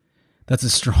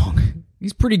strong,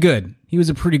 he's pretty good. He was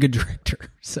a pretty good director.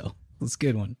 So that's a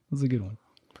good one. That's a good one.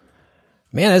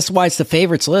 Man, that's why it's the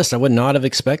favorites list. I would not have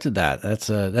expected that. That's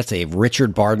a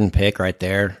Richard Barden pick right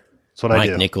there. That's what I Mike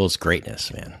do. Nichols,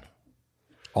 greatness, man.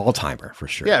 All timer for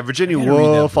sure. Yeah, Virginia I gotta read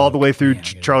that Woolf, all the book. way through Man, I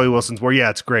gotta Charlie Wilson's War. Yeah,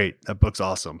 it's great. That book's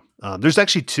awesome. There's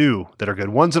actually two that are good.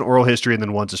 One's an oral history, and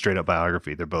then one's a straight up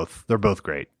biography. They're both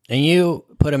great. And you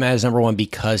put him as number one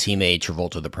because he made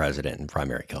Travolta the president in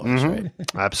Primary Colors, right?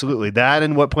 Absolutely. That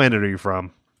and What Planet Are You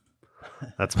From?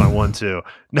 That's my one too.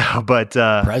 No, but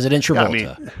President yeah, I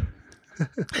Travolta. mean,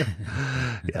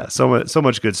 yeah, so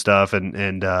much good stuff,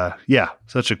 and yeah,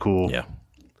 such a cool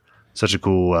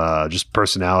just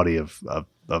personality of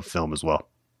film as well.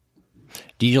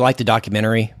 Do you like the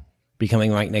documentary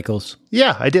Becoming Mike Nichols?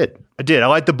 Yeah, I did. I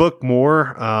like the book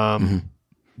more,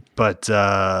 but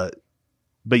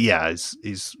yeah,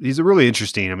 he's a really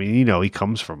interesting. I mean, you know, he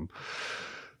comes from,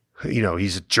 you know,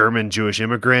 he's a German Jewish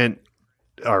immigrant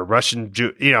or Russian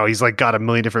Jew. You know, he's like got a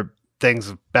million different things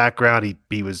of background.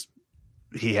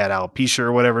 He had alopecia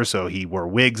or whatever, so he wore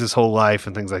wigs his whole life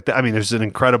and things like that. I mean, there's an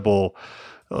incredible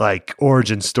like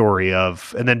origin story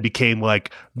of, and then became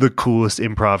like the coolest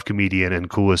improv comedian and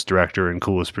coolest director and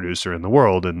coolest producer in the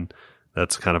world. And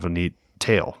that's kind of a neat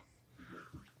tale.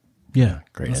 Yeah.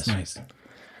 Greatness. That's nice.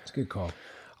 It's a good call.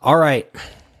 All right.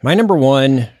 My number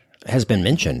one has been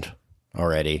mentioned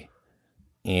already.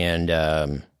 And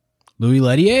Louis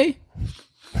Leterrier?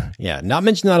 yeah, not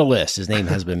mentioned on a list. His name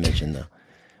has been mentioned though.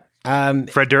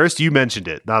 Fred Durst, you mentioned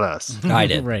it, not us. I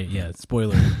did. Right. Yeah.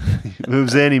 Spoiler. He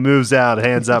moves in, he moves out,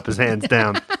 hands up, his hands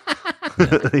down.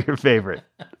 Your favorite.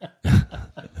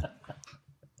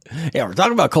 Yeah, we're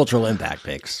talking about cultural impact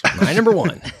picks. My number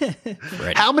one.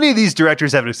 Freddie. How many of these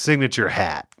directors have a signature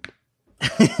hat?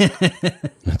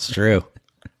 That's true.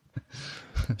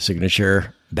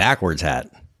 Signature backwards hat,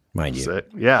 mind you. So,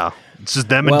 yeah, it's just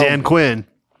them and Well- Dan Quinn.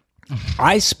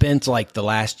 I spent like the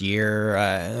last year,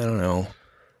 I don't know,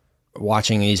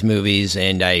 watching these movies,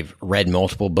 and I've read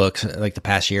multiple books like the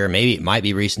past year. Maybe it might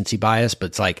be recency bias, but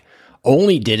it's like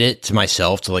only did it to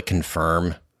myself to like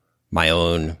confirm my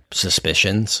own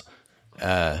suspicions,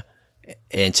 and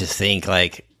to think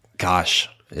like, gosh,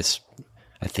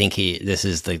 I think this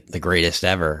is the greatest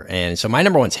ever. And so my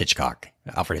number one's Hitchcock,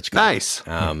 Alfred Hitchcock. Nice.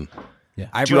 I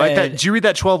Did you like that? Did you read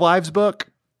that 12 Lives book?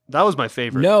 That was my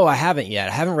favorite. No, I haven't yet.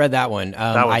 I haven't read that one.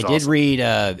 I one's did awesome.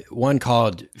 read one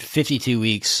called 52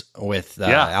 Weeks with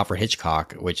Yeah. Alfred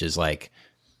Hitchcock, which is like,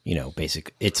 you know,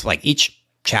 basic. It's like each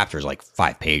chapter is like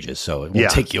 5 pages, so it won't Yeah.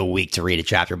 take you a week to read a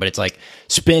chapter. But it's like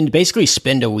spend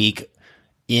a week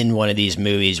in one of these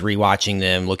movies, rewatching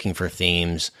them, looking for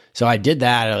themes. So I did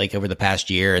that like over the past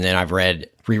year, and then I've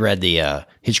reread the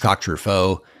Hitchcock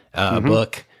Truffaut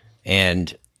book,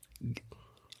 and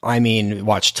I mean,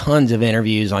 watched tons of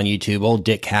interviews on YouTube, old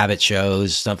Dick Cavett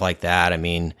shows, stuff like that. I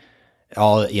mean,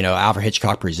 Alfred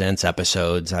Hitchcock Presents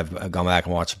episodes. I've gone back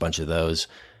and watched a bunch of those.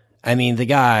 I mean, the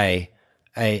guy,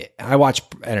 I watched,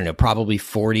 I don't know, probably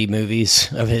 40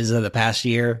 movies of his of the past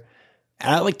year.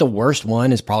 And like the worst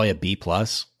one is probably a B+.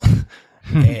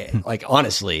 Like,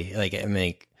 honestly, like, I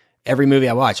mean, every movie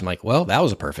I watch, I'm like, well, that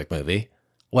was a perfect movie.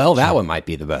 Well, that one might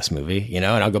be the best movie, you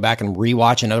know, and I'll go back and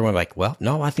rewatch another one like, well,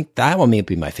 no, I think that one may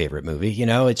be my favorite movie. You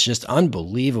know, it's just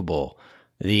unbelievable.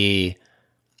 The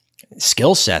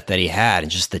skill set that he had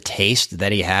and just the taste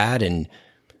that he had. And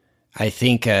I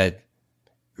think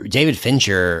David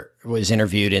Fincher was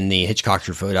interviewed in the Hitchcock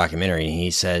Truffaut documentary, and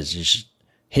he says just,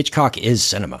 Hitchcock is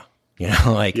cinema, you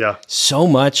know, like Yeah. so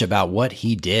much about what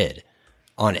he did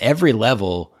on every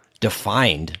level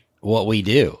defined what we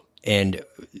do. And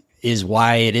is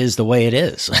why it is the way it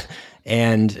is.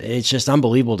 And it's just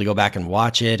unbelievable to go back and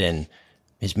watch it. And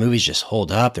his movies just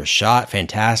hold up. They're shot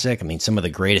fantastic. I mean, some of the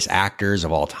greatest actors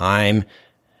of all time,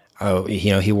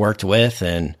 he worked with.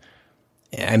 And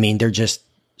I mean, they're just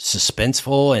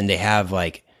suspenseful, and they have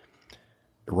like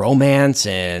romance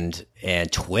and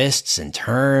twists and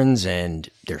turns, and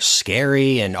they're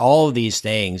scary and all of these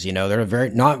things, you know, they're very,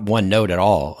 not one note at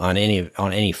all on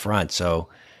any front. So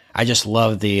I just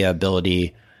love the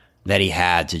ability that he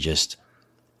had to just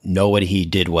know what he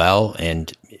did well,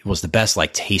 and was the best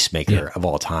like tastemaker of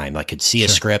all time. Like could see a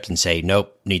script and say,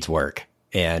 nope, needs work.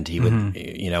 And he would,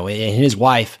 you know, and his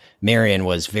wife, Marion,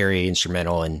 was very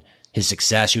instrumental in his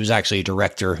success. She was actually a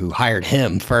director who hired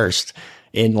him first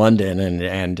in London,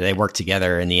 and they worked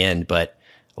together in the end. But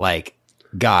like,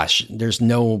 gosh, there's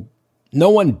no no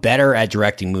one better at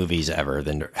directing movies ever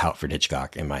than Alfred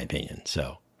Hitchcock, in my opinion.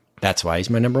 So that's why he's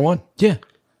my number one. Yeah.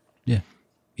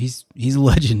 He's a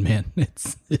legend, man.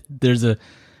 There's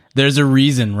a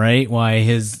reason, right, why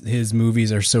his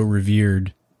movies are so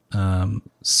revered,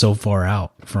 so far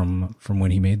out from when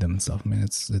he made them and stuff. I mean,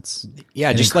 it's just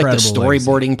like the incredible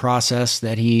storyboarding legacy. process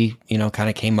that he, kind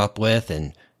of came up with,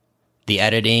 and the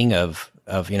editing of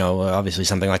obviously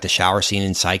something like the shower scene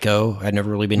in Psycho had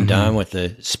never really been done with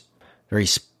the very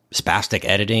spastic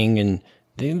editing, and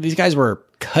these guys were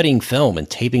cutting film and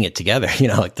taping it together.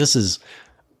 This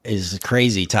is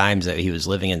crazy times that he was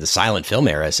living in. The silent film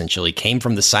era essentially came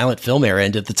from the silent film era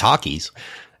into the talkies.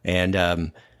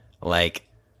 And,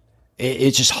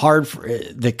 it's just hard for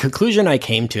the conclusion I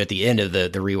came to at the end of the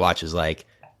rewatch is like,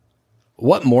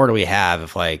 what more do we have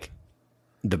if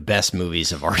the best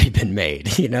movies have already been made?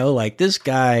 This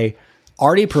guy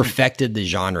already perfected the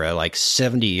genre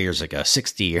 70 years ago,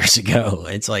 60 years ago.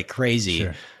 It's crazy.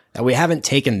 Sure. And we haven't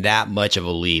taken that much of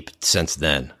a leap since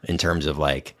then in terms of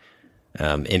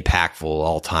impactful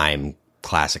all-time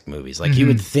classic movies. You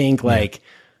would think it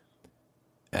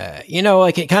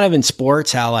kind of in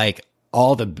sports how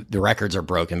all the records are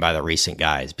broken by the recent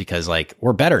guys because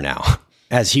we're better now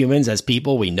as humans, as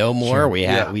people. We know more.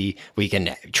 Sure. We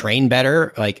can train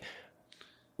better.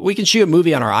 We can shoot a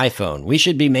movie on our iPhone. We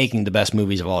should be making the best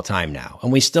movies of all time now,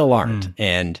 and we still aren't.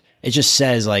 And it just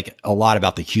says a lot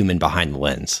about the human behind the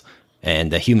lens,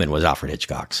 and the human was Alfred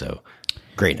Hitchcock. So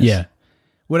greatness. Yeah.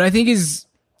 What I think is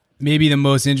maybe the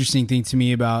most interesting thing to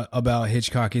me about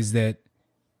Hitchcock is that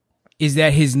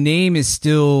his name is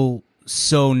still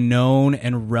so known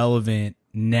and relevant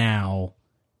now,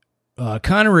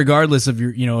 kind of regardless of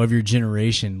your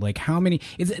generation. How many?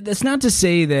 That's not to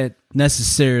say that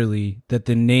necessarily that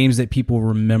the names that people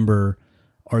remember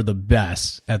are the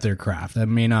best at their craft. That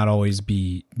may not always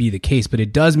be the case, but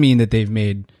it does mean that they've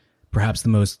made perhaps the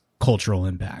most cultural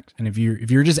impact. And if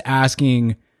you're just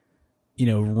asking,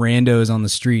 randos on the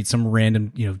street, some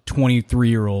random,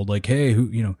 23-year-old, hey,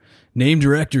 who, name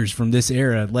directors from this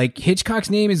era, Hitchcock's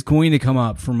name is going to come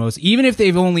up for most, even if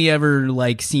they've only ever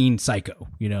seen Psycho,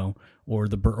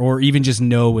 or even just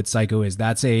know what Psycho is.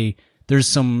 There's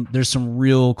some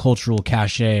real cultural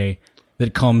cachet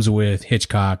that comes with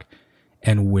Hitchcock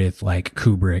and with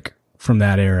Kubrick from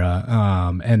that era.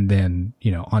 And then,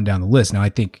 on down the list. Now I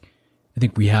think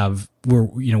we have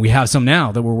some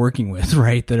now that we're working with,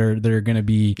 right? That are going to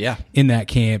be in that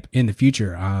camp in the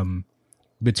future. A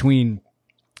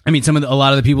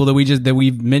lot of the people that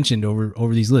we've mentioned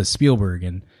over these lists, Spielberg,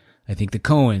 and I think the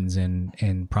Coens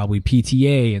and probably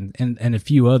PTA and a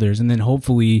few others. And then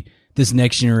hopefully this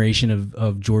next generation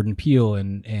of Jordan Peele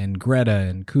and Greta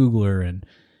and Coogler and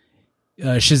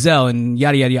Chazelle and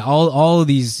yada, yada, yada. All of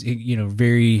these,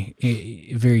 very,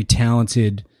 very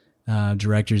talented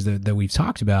directors that we've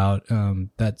talked about.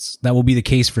 That will be the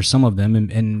case for some of them,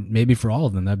 and maybe for all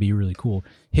of them. That'd be really cool.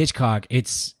 Hitchcock,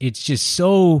 it's just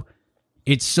so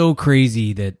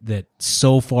crazy that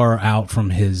so far out from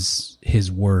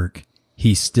his work,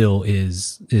 he still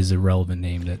is a relevant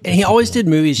name. And he always did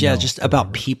movies, just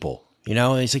about people.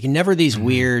 It's never these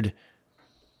weird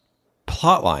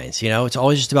plot lines. It's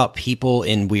always just about people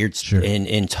in weird,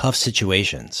 in tough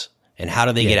situations. And how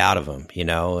do they get out of them,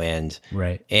 and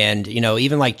right. And,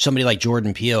 even somebody like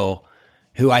Jordan Peele,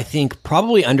 who I think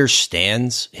probably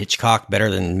understands Hitchcock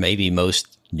better than maybe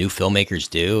most new filmmakers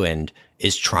do, and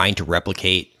is trying to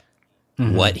replicate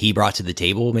what he brought to the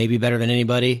table maybe better than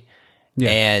anybody.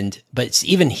 Yeah. But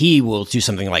even he will do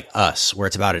something like Us, where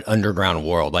it's about an underground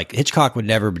world. Hitchcock would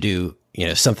never do,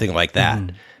 something like that.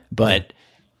 But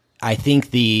I think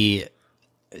the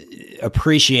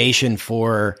appreciation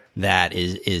for that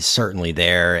is certainly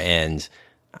there. And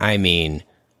I mean,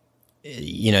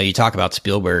 you talk about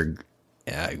Spielberg,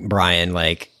 Brian,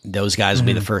 those guys will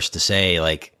be the first to say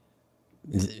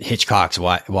Hitchcock's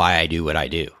why I do what I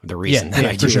do, the reason that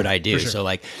I do what I do. So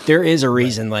there is a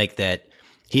reason that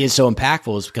he is so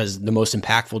impactful is because the most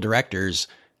impactful directors,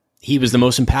 he was the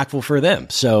most impactful for them.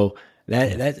 So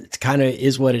that kind of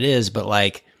is what it is.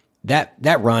 But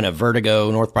that run of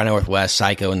Vertigo, North by Northwest,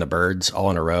 Psycho, and The Birds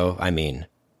all in a row. I mean,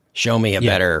 show me a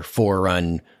better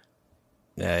run.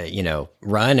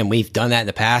 And we've done that in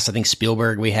the past. I think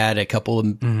Spielberg, we had a couple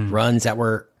of runs that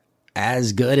were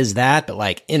as good as that,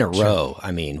 but in a row.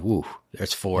 I mean, woo,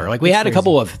 there's 4. We had a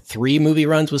couple of 3 movie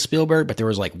runs with Spielberg, but there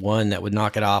was one that would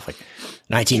knock it off.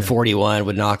 1941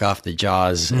 would knock off the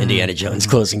Jaws, Indiana Jones,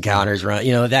 Close Encounters run,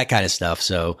 that kind of stuff.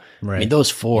 So, I mean,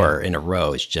 those 4 in a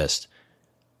row is just,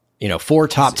 4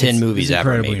 top 10 movies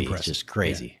ever, maybe. Impressive. It's just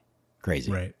crazy.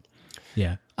 Crazy. Right.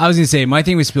 Yeah. I was going to say, my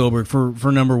thing with Spielberg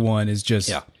for number one is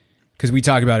just because we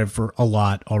talk about it for a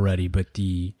lot already, but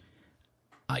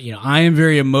I am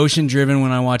very emotion driven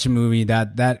when I watch a movie.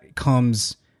 That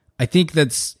comes, I think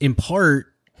that's in part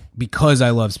because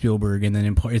I love Spielberg, and then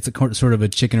in part it's sort of a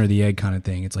chicken or the egg kind of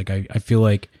thing. It's like I feel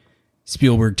like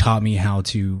Spielberg taught me how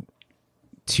to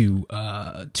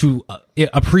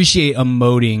appreciate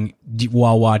emoting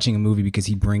while watching a movie, because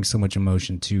he brings so much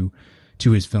emotion to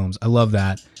his films. I love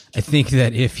that. I think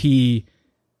that if he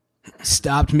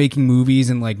stopped making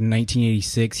movies in like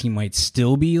 1986, he might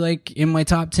still be like in my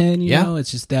top 10. You know,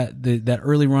 it's just that that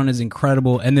early run is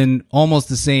incredible. And then almost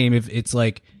the same if it's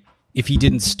like, if he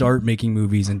didn't start making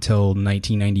movies until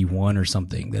 1991 or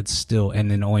something, that's still, and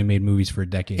then only made movies for a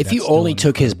decade. If you only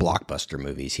took his blockbuster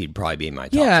movies, he'd probably be in my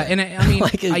top 10. And I mean,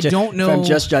 like, I don't know. If I'm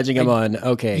just judging him on,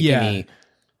 give me,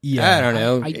 I don't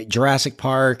know, I Jurassic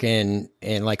Park and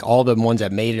like all the ones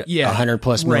that made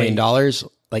 $100+ million,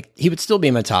 like he would still be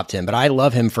in my top 10, but I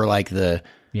love him for like the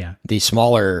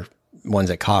smaller ones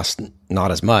that cost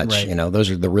not as much. Right. You know, those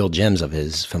are the real gems of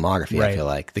his filmography. I feel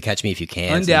like the Catch Me If You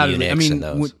Can, undoubtedly. I mean,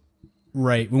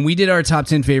 when we did our top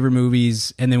 10 favorite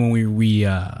movies, and then when we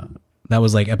that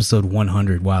was like episode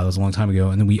 100. Wow, that was a long time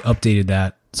ago. And then we updated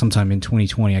that sometime in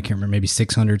 2020. I can't remember, maybe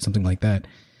 600, something like that.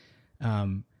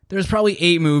 There's probably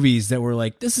 8 movies that were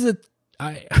like, this is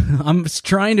I'm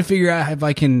trying to figure out if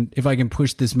I can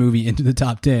push this movie into the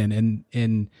top 10,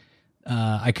 and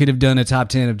I could have done a top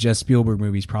 10 of just Spielberg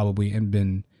movies probably and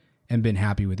been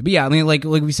happy with it. But yeah, I mean, like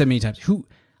we said many times,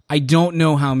 I don't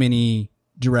know how many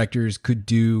directors could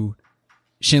do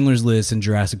Schindler's List and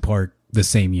Jurassic Park the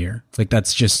same year. Like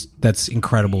that's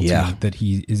incredible to me that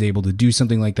he is able to do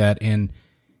something like that. And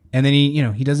then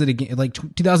he does it again. Like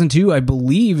 2002, I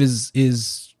believe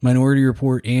is Minority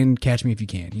Report and Catch Me If You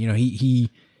Can. You know,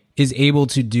 he is able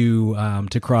to do,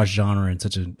 to cross genre in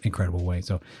such an incredible way.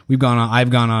 So I've gone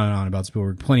on and on about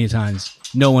Spielberg plenty of times.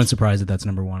 No one's surprised that that's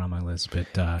number one on my list, but,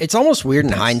 it's almost weird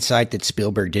in hindsight that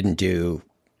Spielberg didn't do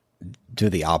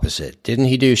the opposite. Didn't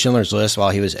he do Schindler's List while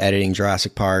he was editing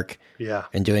Jurassic Park? Yeah.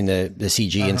 And doing the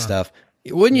CG and stuff?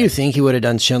 Wouldn't you think he would have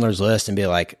done Schindler's List and be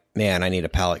like, man, I need a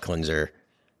palate cleanser.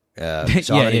 So I'm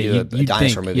going to do a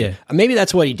dinosaur movie. Yeah. Maybe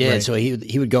that's what he did. Right. So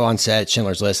he would go on set,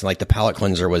 Schindler's List, and like the palate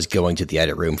cleanser was going to the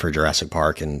edit room for Jurassic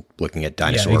Park and looking at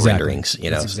dinosaur renderings. You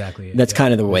know, that's exactly it. That's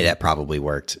kind of the way that probably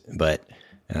worked. But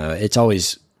it's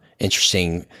always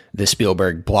interesting, the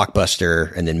Spielberg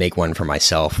blockbuster, and then make one for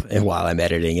myself and while I'm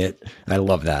editing it. I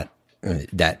love that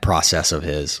process of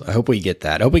his. I hope we get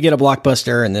that. I hope we get a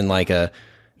blockbuster and then like a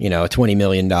 $20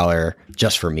 million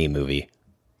just for me movie.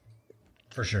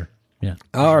 For sure. Yeah.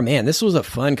 Oh man, this was a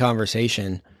fun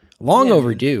conversation. Long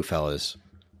overdue, fellas.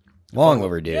 Long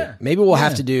overdue. Yeah. Maybe we'll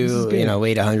have to do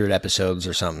 800 episodes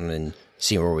or something and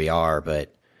see where we are.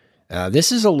 But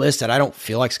this is a list that I don't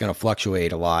feel like is going to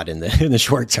fluctuate a lot in the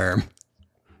short term.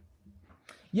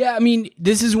 Yeah, I mean,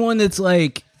 this is one that's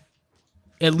like,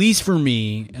 at least for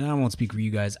me, and I won't speak for you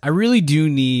guys, I really do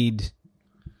need.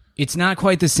 It's not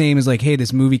quite the same as like, hey,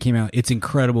 this movie came out. It's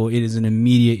incredible. It is an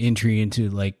immediate entry into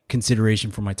like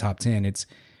consideration for my top 10. It's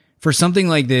for something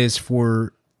like this,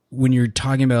 for when you're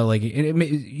talking about like, you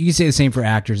can say the same for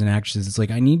actors and actresses. It's like,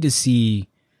 I need to see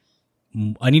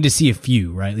a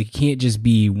few, right? Like it can't just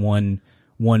be one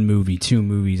movie, 2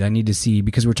 movies. I need to see,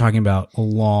 because we're talking about a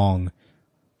long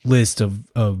list of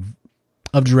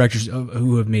directors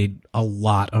who have made a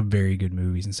lot of very good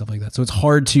movies and stuff like that. So it's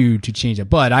hard to change it.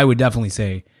 But I would definitely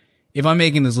say, if I'm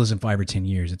making this list in 5 or 10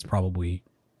 years, it's probably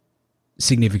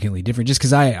significantly different. Just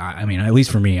because I mean, at least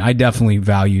for me, I definitely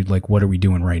valued like, what are we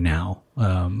doing right now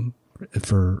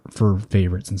for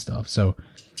favorites and stuff. So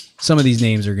some of these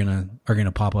names are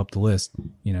gonna pop up the list,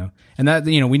 and that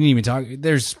we didn't even talk.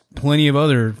 There's plenty of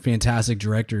other fantastic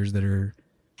directors that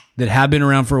have been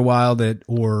around for a while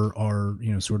or are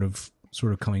sort of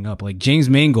coming up. Like James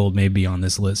Mangold may be on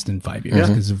this list in 5 years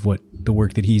because of what the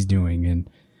work that he's doing, and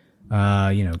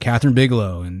Catherine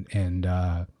Bigelow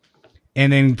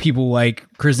and then people like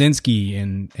Krasinski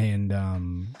and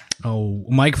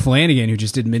Mike Flanagan, who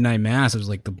just did Midnight Mass. It was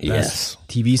like the best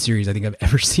TV series I think I've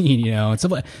ever seen, and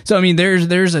stuff like. So I mean,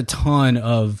 there's a ton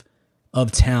of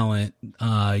talent,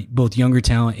 both younger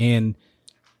talent and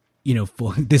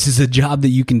this is a job that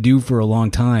you can do for a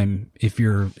long time if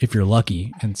you're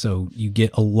lucky, and so you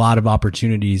get a lot of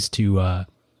opportunities to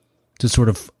sort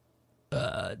of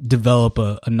develop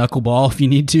a knuckleball if you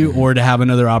need to, or to have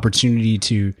another opportunity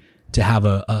to have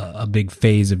a big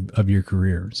phase of your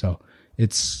career. So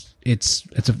it's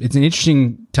an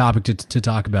interesting topic to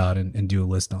talk about and do a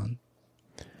list on.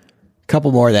 A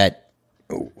couple more that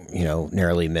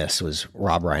narrowly missed was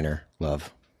Rob Reiner.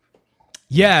 Love.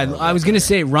 Yeah, I was gonna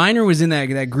say Reiner was in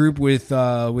that group with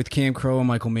Cam Crowe and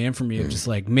Michael Mann for me. I'm just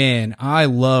like, man, I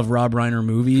love Rob Reiner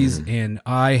movies, and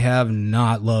I have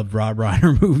not loved Rob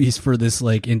Reiner movies for this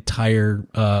like entire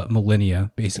millennia,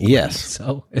 basically. Yes.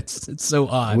 So it's so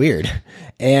odd. Weird.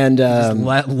 And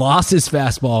Lost his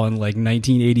fastball in like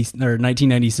 1980 or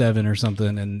 1997 or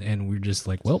something, and we're just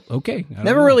like, well, okay. I don't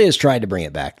never know. really has tried to bring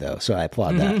it back though, so I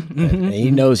applaud that. And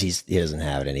he knows he doesn't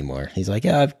have it anymore. He's like,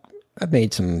 yeah, I've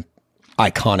made some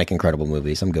iconic, incredible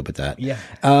movies. I'm good with that. Yeah.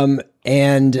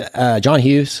 And John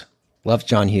Hughes, loved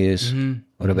John Hughes.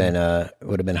 Would have been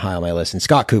high on my list. And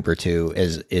Scott Cooper too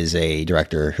is a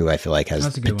director who I feel like has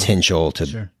That's a good potential to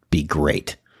Sure. be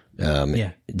great.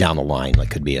 Down the line,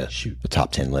 like could be a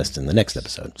top 10 list in the next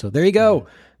episode. So there you go.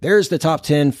 There's the top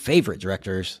 10 favorite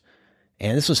directors.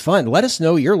 And this was fun. Let us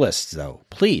know your lists, though.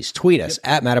 Please tweet us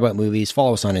at Mad About Movies.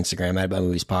 Follow us on Instagram, Mad About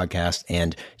Movies Podcast,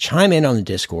 and chime in on the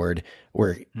Discord.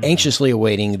 We're anxiously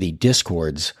awaiting the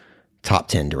Discord's top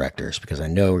 10 directors because I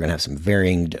know we're going to have some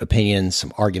varying opinions,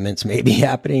 some arguments maybe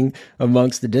happening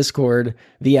amongst the Discord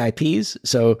VIPs.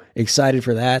 So excited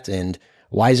for that. And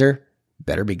Wiser,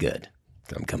 better be good.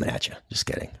 I'm coming at you. Just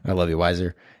kidding. I love you,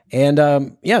 Wiser. And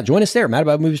join us there,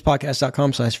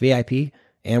 madaboutmoviespodcast.com/VIP.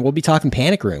 And we'll be talking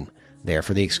Panic Room there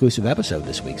for the exclusive episode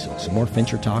this week. So some more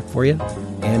Fincher talk for you,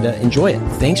 and enjoy it.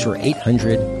 Thanks for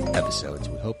 800 episodes.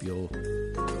 We hope you'll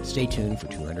stay tuned for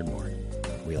 200 more.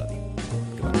 We love you.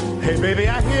 Goodbye. Hey baby,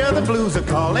 I hear the blues are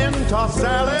calling, tossed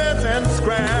salads and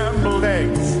scrambled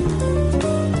eggs.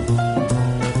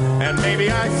 And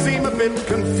maybe I seem a bit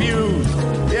confused.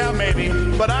 Yeah, maybe,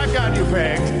 but I got you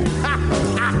pegged.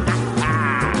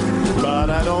 But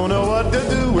I don't know what to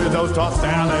do with those tossed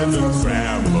salads and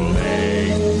scrambled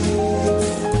eggs.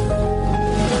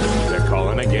 They're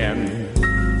calling again.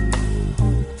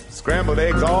 Scrambled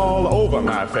eggs all over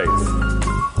my face.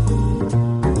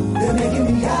 They're making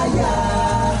me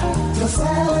yah-yah. Your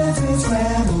salads and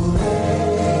scrambled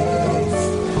eggs.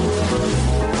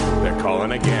 They're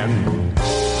calling again.